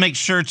 Also, make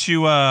sure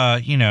to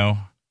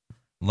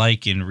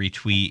like and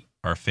retweet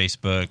our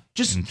Facebook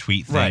and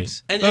tweet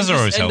things. And, Those are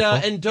always helpful.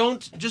 And don't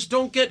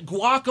get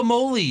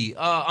guacamole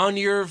on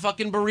your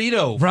fucking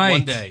burrito for Right.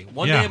 1 day.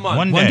 One day a month.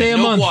 One One day a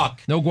no month. Guac.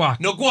 No guac.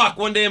 No guac.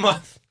 1 day a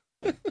month.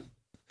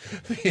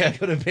 Yeah,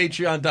 go to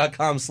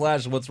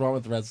patreon.com/What's Wrong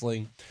with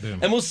Wrestling. Boom.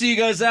 And we'll see you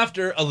guys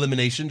after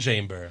Elimination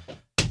Chamber.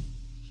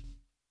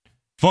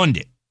 Fund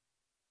it.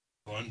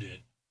 Fund it.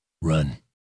 Run.